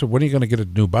 somebody said, when are you going to get a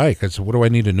new bike? I said, what do I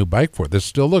need a new bike for? This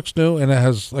still looks new, and it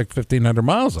has like 1,500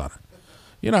 miles on it.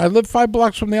 You know, I live 5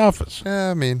 blocks from the office.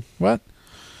 Yeah, I mean. What?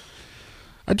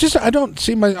 I don't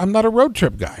see I'm not a road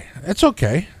trip guy. It's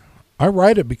okay. I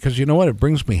ride it because, you know what, it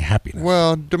brings me happiness.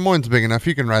 Well, Des Moines is big enough.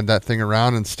 You can ride that thing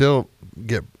around and still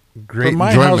get great From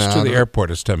my enjoyment house to out the of it. airport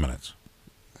is 10 minutes.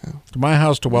 To my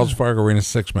house to Wells Fargo Arena is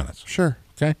 6 minutes. Sure.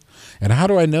 Okay? And how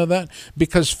do I know that?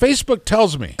 Because Facebook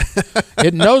tells me.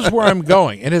 It knows where I'm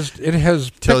going. It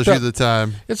has tells you up, the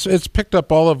time. It's picked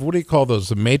up all of, what do you call those?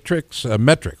 The metrics.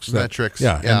 Metrics.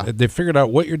 Yeah. And they figured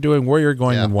out what you're doing, where you're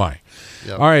going, and why.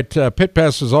 Yep. All right. Pit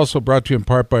Pass is also brought to you in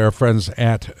part by our friends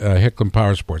at Hicklin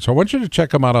Power Sports. So I want you to check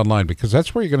them out online, because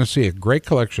that's where you're going to see a great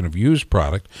collection of used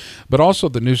product, but also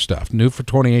the new stuff, new for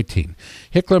 2018.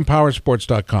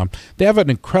 HicklinPowersports.com. They have an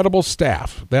incredible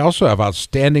staff. They also have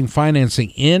outstanding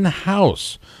financing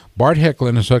in-house. Bart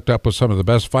Hicklin is hooked up with some of the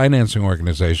best financing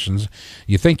organizations.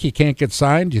 You think you can't get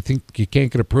signed? You think you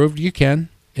can't get approved? You can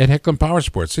at Hicklin Power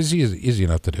Sports. It's easy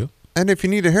enough to do. And if you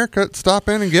need a haircut, stop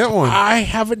in and get one. I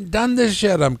haven't done this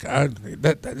yet.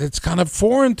 It's kind of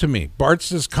foreign to me. Bart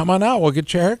says, come on out. We'll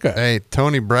get your haircut. Hey,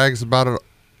 Tony brags about it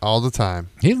all the time.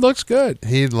 He looks good.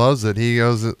 He loves it. He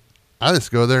goes, I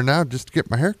just go there now just to get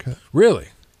my haircut. Really?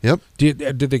 Yep.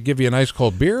 Did they give you a nice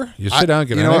cold beer? You sit down and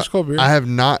get a nice cold beer? I have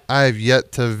not. I have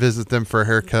yet to visit them for a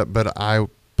haircut, but I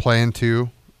plan to.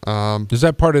 Is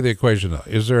that part of the equation, though?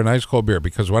 Is there a nice cold beer?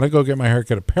 Because when I go get my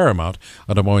haircut at Paramount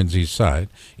on Des Moines East Side,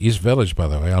 East Village, by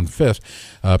the way, on 5th,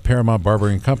 Paramount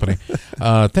Barbering Company.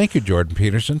 Thank you, Jordan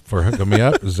Peterson, for hooking me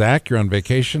up. Zach, you're on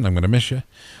vacation. I'm going to miss you.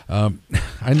 I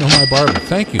know my barber.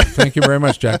 Thank you. Thank you very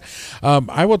much, Jack.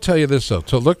 I will tell you this, though.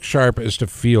 To look sharp is to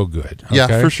feel good. Okay?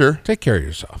 Yeah, for sure. Take care of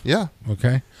yourself. Yeah.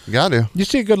 Okay? Got to. You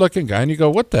see a good-looking guy, and you go,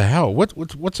 "What the hell?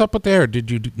 What's up with the hair? Did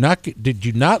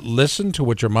you not listen to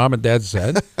what your mom and dad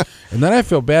said?" And then I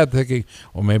feel bad thinking,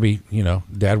 well, maybe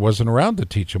Dad wasn't around to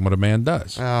teach him what a man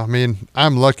does. I mean,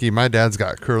 I'm lucky. My dad's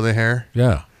got curly hair.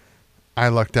 Yeah, I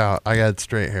lucked out. I got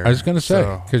straight hair. I was going to say,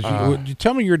 because you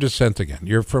tell me your descent again.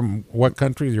 You're from what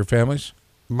country? Your family's?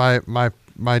 My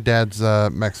dad's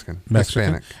Mexican,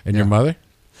 Hispanic. And your mother?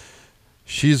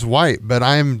 She's white, but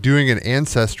I'm doing an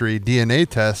ancestry DNA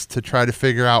test to try to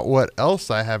figure out what else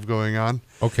I have going on.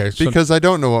 Okay. Because I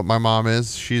don't know what my mom is.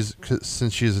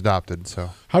 Since she's adopted. So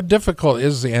how difficult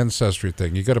is the ancestry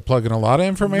thing? You got to plug in a lot of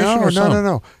information.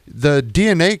 No. The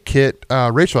DNA kit.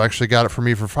 Rachel actually got it for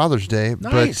me for Father's Day.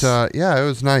 Nice. But yeah, it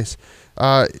was nice.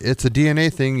 It's a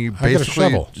DNA thing. You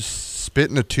basically just spit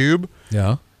in a tube.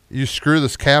 Yeah. You screw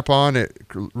this cap on, it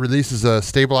releases a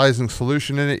stabilizing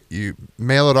solution in it. You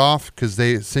mail it off because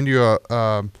they send you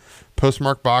a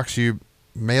postmark box. You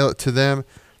mail it to them.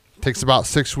 It takes about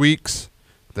 6 weeks.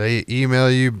 They email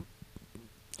you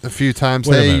a few times.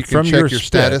 Hey, you can check your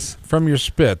status. From your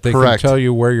spit, they Correct. can tell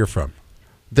you where you're from.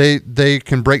 They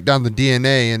can break down the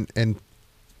DNA and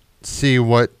see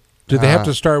what. Do they have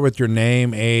to start with your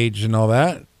name, age, and all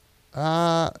that?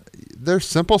 There's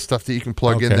simple stuff that you can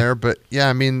plug in there, but yeah,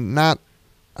 I mean, not.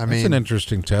 That's an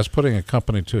interesting test. Putting a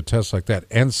company to a test like that.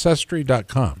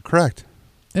 Ancestry.com. Correct.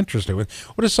 Interesting. What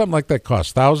does something like that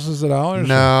cost? Thousands of dollars?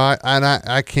 No,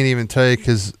 I can't even tell you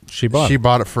because she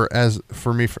bought it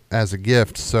for me as a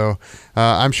gift. So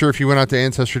I'm sure if you went out to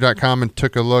Ancestry.com and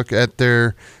took a look at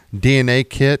their DNA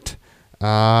kit,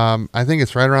 I think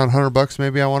it's right around $100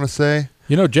 maybe, I want to say.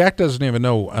 You know, Jack doesn't even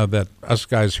know that us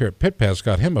guys here at Pit Pass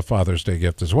got him a Father's Day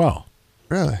gift as well.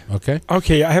 Really? Okay.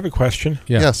 Okay, I have a question.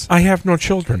 Yeah. Yes. I have no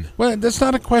children. Well, that's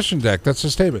not a question, Jack. That's a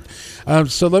statement.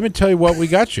 So let me tell you what we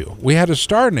got you. We had a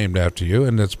star named after you,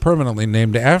 and it's permanently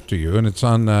named after you, and it's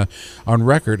on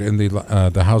record in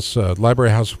the House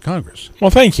Library House of Congress.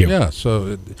 Well, thank you. Yeah.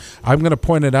 So I'm going to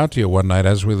point it out to you one night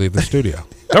as we leave the studio.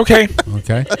 Okay.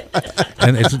 Okay.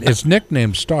 And it's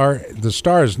nicknamed Star. The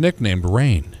star is nicknamed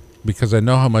Rain because I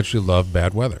know how much you love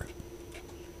bad weather.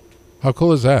 How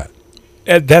cool is that?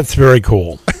 That's very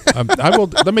cool.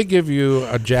 Let me give you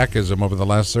a Jackism over the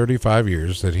last 35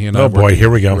 years that he and I. Oh boy, here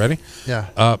we go. Ready?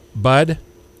 Yeah. Bud,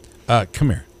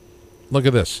 come here. Look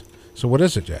at this. So what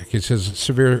is it, Jack? He says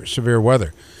severe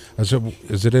weather. I said,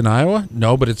 is it in Iowa?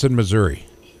 No, but it's in Missouri.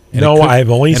 And no,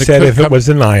 I've only said if it was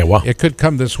in Iowa. It could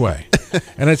come this way.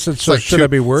 And I said, so like should I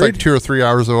be worried? It's like 2 or 3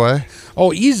 hours away.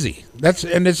 Oh, easy.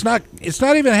 It's not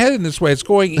even heading this way. It's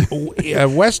going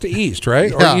west to east, right?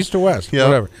 Yeah. Or east to west,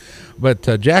 whatever.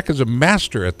 But Jack is a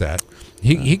master at that.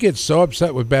 He gets so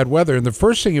upset with bad weather, and the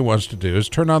first thing he wants to do is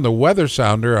turn on the weather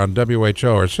sounder on WHO,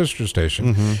 our sister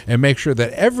station, and make sure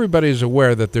that everybody's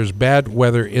aware that there's bad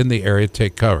weather in the area.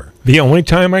 Take cover. The only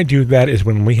time I do that is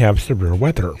when we have severe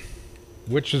weather,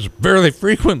 which is fairly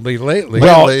frequently lately.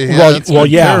 Well,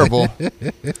 yeah. Terrible.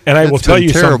 And I will tell you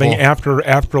something.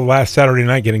 After last Saturday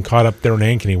night, getting caught up there in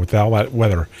Ankeny with all that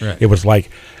weather, it was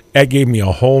like. That gave me a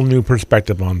whole new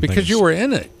perspective on things. Because you were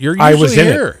in it. I was in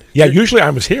it. Yeah, usually I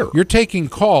was here. You're taking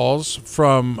calls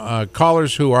from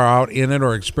callers who are out in it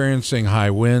or experiencing high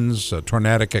winds,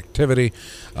 tornadic activity,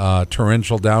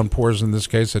 torrential downpours in this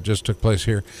case that just took place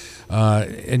here.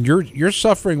 And you're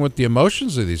suffering with the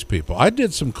emotions of these people. I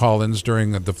did some call-ins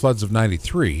during the floods of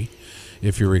 93,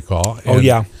 if you recall.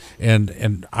 Yeah.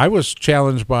 And I was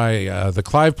challenged by the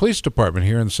Clive Police Department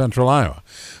here in central Iowa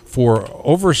for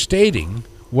overstating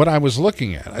what I was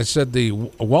looking at. I said the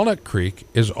Walnut Creek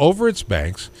is over its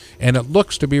banks, and it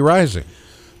looks to be rising.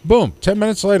 Boom. 10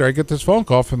 minutes later, I get this phone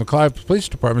call from the Clive Police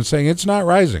Department saying it's not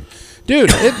rising. Dude,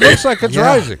 it looks like it's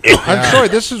rising. I'm sorry,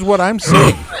 this is what I'm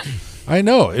seeing. I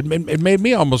know. It made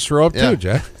me almost throw up too,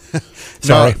 Jeff.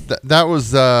 Sorry. No, that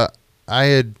was, I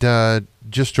had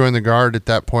just joined the Guard at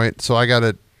that point, so I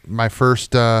got my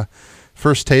first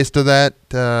taste of that,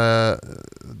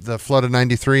 the flood of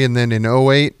 93, and then in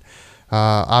 08,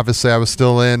 obviously, I was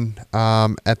still in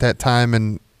at that time,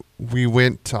 and we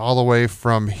went all the way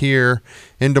from here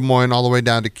in Des Moines all the way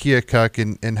down to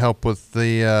Keokuk and help with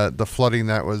the flooding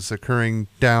that was occurring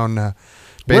down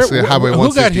basically Highway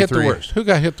 163. Who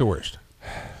got hit the worst?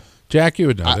 Jack, you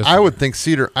would know. I would think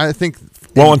Cedar. I think.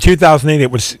 Well, in 2008, it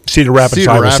was Cedar Rapids,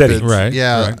 Iowa City. Right.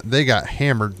 Yeah, right. They got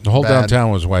hammered. The whole bad. downtown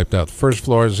was wiped out. The first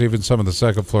floors, even some of the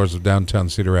second floors of downtown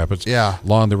Cedar Rapids. Yeah.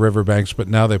 Along the riverbanks, but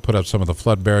now they put up some of the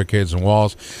flood barricades and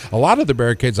walls. A lot of the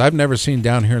barricades I've never seen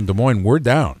down here in Des Moines were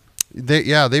down. They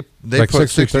like put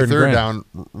 63rd down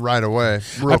right away.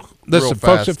 Listen, real folks,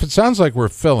 fast. if it sounds like we're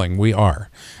filling, we are.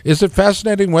 Is it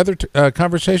fascinating weather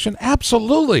conversation?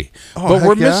 Absolutely. But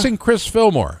we're missing Chris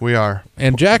Fillmore. We are.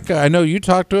 And Jack, I know you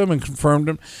talked to him and confirmed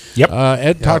him. Yep.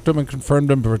 Ed talked to him and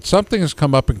confirmed him, but something has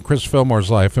come up in Chris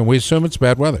Fillmore's life, and we assume it's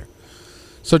bad weather.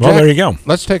 So, Jack, there you go.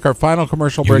 Let's take our final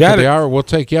commercial break of the hour. We'll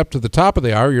take you up to the top of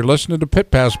the hour. You're listening to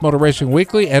Pit Pass Motor Racing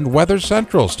Weekly and Weather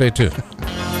Central. Stay tuned.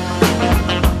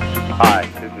 Hi,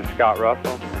 this is Scott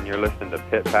Russell, and you're listening to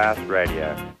Pit Pass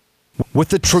Radio. With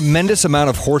the tremendous amount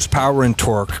of horsepower and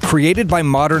torque created by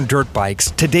modern dirt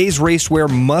bikes, today's racewear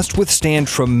must withstand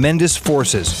tremendous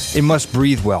forces. It must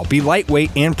breathe well, be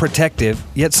lightweight and protective,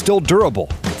 yet still durable.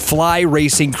 Fly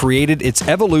Racing created its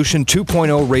Evolution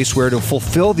 2.0 racewear to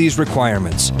fulfill these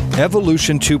requirements.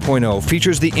 Evolution 2.0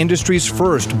 features the industry's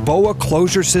first BOA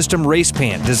closure system race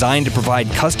pant designed to provide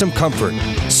custom comfort,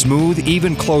 smooth,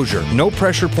 even closure, no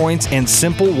pressure points, and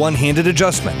simple one-handed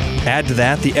adjustment. Add to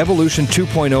that the Evolution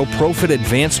 2.0 ProFit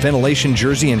Advanced Ventilation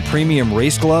Jersey and Premium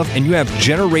Race Glove, and you have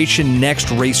Generation Next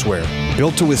racewear,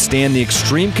 built to withstand the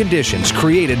extreme conditions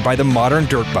created by the modern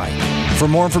dirt bike. For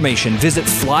more information, visit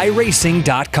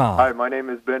flyracing.com. Hi, my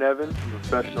name is Ben Evans. I'm a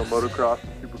professional motocross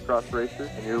and supercross racer,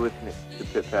 and you're listening to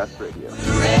Pit Pass Radio.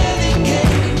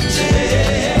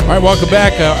 All right, welcome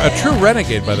back. A true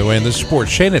renegade, by the way, in this sport.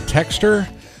 Shayna Texter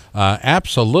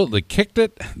absolutely kicked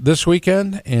it this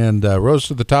weekend and rose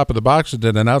to the top of the box and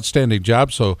did an outstanding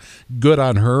job, so good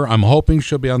on her. I'm hoping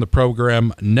she'll be on the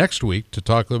program next week to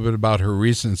talk a little bit about her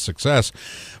recent success,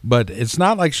 but it's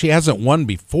not like she hasn't won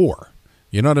before.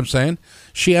 You know what I'm saying?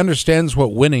 She understands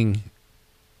what winning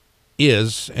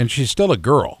is, and she's still a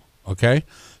girl, okay?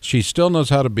 She still knows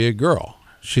how to be a girl.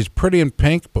 She's pretty in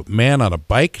pink, but man, on a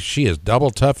bike, she is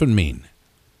double tough and mean.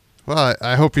 Well,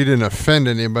 I hope you didn't offend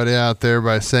anybody out there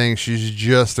by saying she's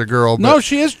just a girl. No,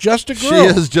 she is just a girl. She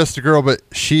is just a girl, but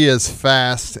she is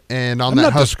fast. And on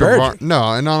that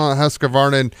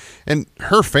Husqvarna, and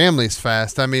her family's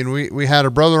fast. I mean, we had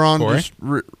a brother on,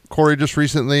 Corey, just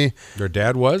recently. Their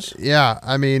dad was? Yeah,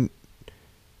 I mean,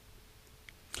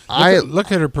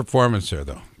 look at her performance there,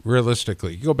 though.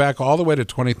 Realistically, you go back all the way to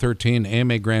 2013,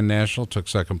 AMA Grand National took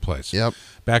second place. Yep.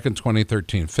 Back in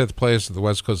 2013, fifth place at the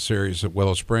West Coast Series at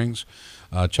Willow Springs.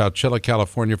 Chowchilla,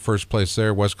 California, first place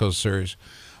there, West Coast Series.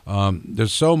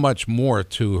 There's so much more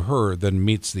to her than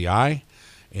meets the eye,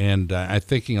 and I'm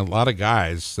thinking a lot of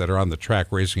guys that are on the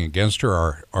track racing against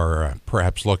her are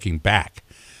perhaps looking back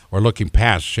or looking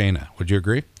past Shayna. Would you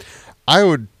agree? I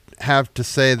would have to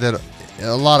say that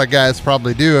a lot of guys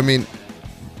probably do. I mean,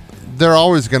 they're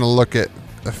always going to look at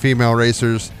female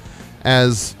racers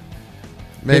as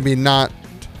maybe not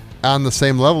on the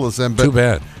same level as them. But too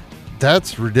bad.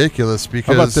 That's ridiculous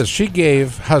because... How about this? She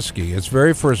gave Husky its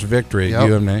very first victory at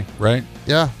UMA, right?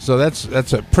 Yeah. So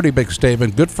that's a pretty big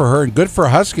statement. Good for her and good for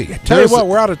Husky. Tell you what,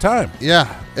 we're out of time.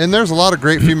 Yeah, and there's a lot of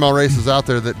great female races out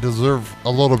there that deserve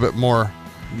a little bit more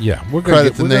we're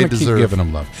credit than they keep deserve. Giving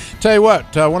them love. Tell you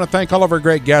what, I want to thank all of our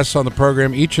great guests on the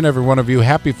program, each and every one of you.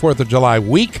 Happy 4th of July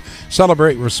week.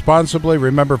 Celebrate responsibly.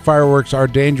 Remember, fireworks are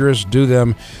dangerous. Do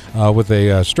them with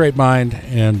a straight mind,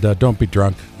 and don't be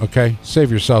drunk, okay?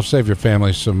 Save yourself, save your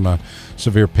family some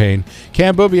severe pain.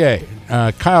 Cam Beaubier,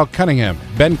 Kyle Cunningham,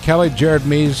 Ben Kelley, Jared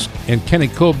Mees, and Kenny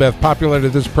Coolbeth populated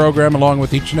this program along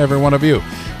with each and every one of you.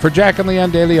 For Jack and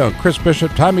Leanne De Leon, Chris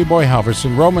Bishop, Tommy Boy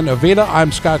Halverson, Roman Avila,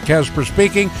 I'm Scott Casper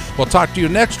speaking. We'll talk to you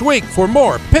next week for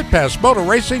more Pit Pass Motor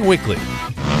Racing Weekly.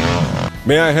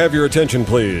 May I have your attention,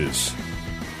 please?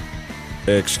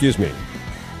 Excuse me.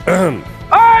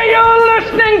 Are you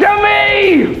listening to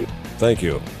me? Thank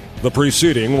you. The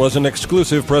preceding was an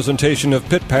exclusive presentation of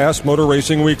Pit Pass Motor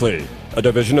Racing Weekly, a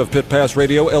division of Pit Pass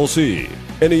Radio LC.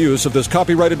 Any use of this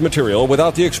copyrighted material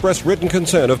without the express written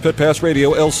consent of Pit Pass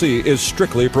Radio LC is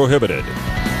strictly prohibited.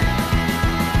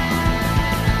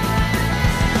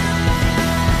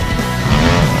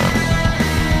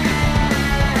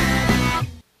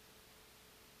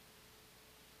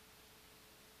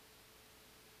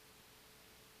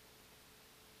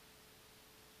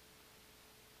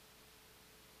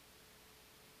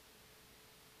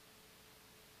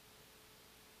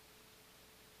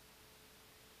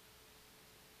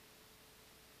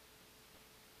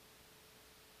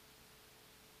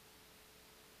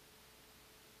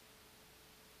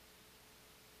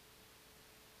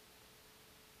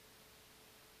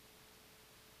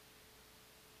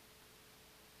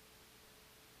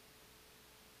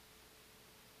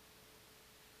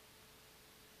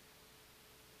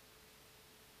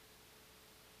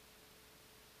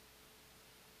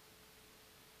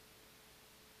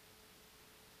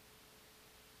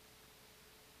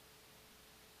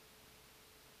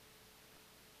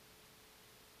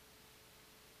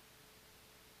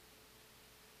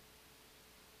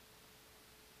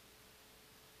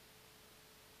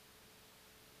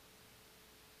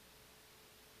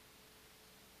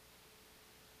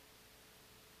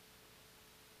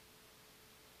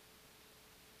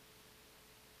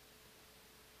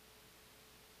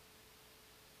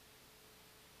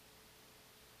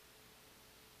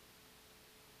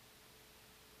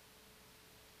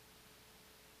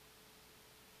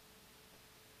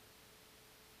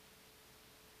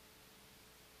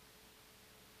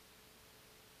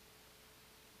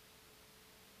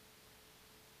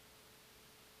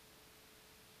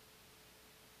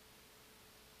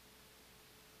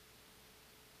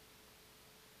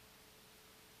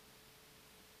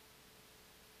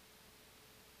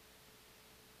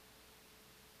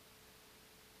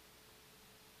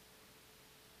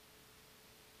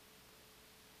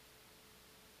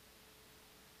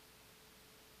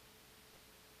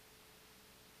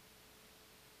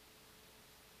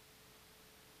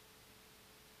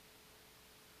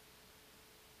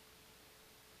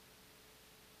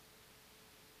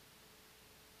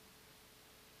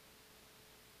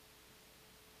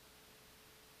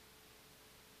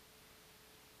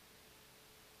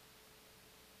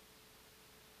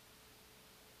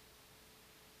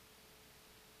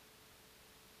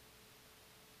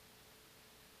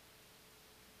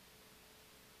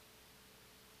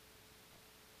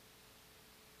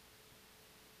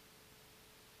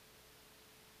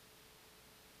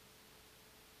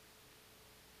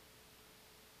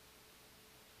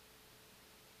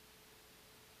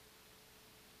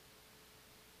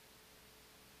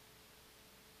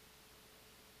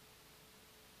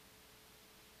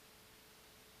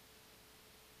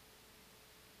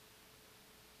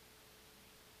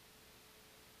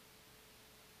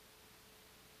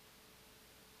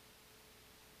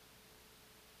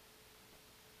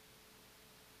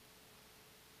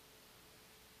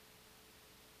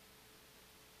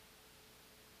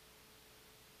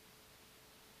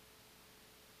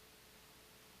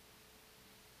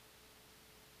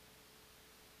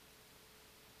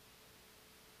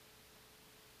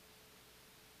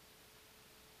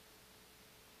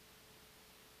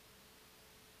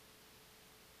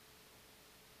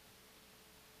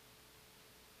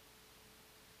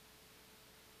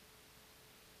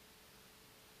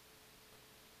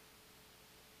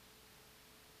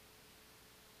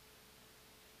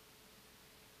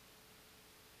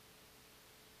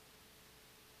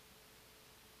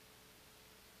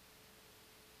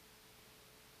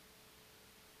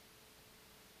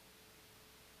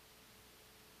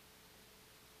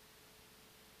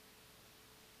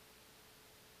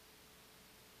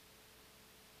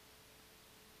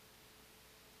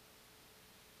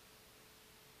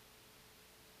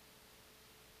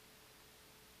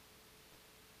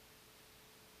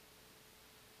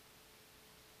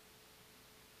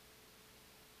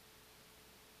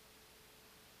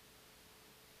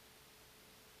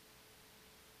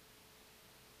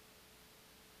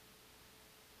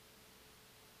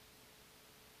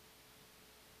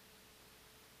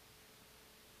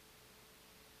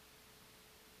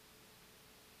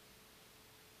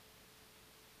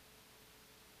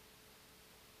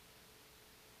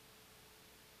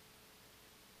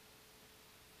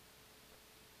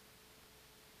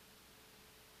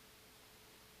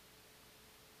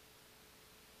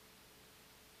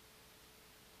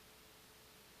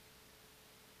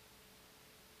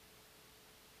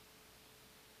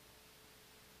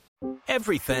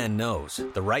 Every fan knows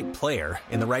the right player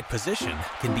in the right position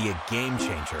can be a game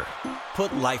changer.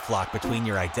 Put LifeLock between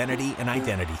your identity and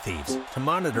identity thieves to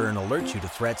monitor and alert you to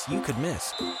threats you could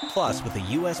miss. Plus, with a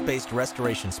U.S.-based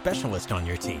restoration specialist on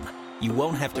your team, you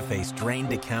won't have to face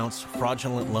drained accounts,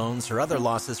 fraudulent loans, or other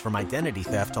losses from identity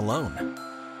theft alone.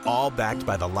 All backed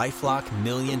by the LifeLock $1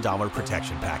 Million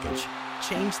Protection Package.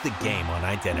 Change the game on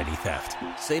identity theft.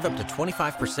 Save up to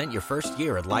 25% your first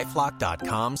year at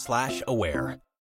LifeLock.com/aware.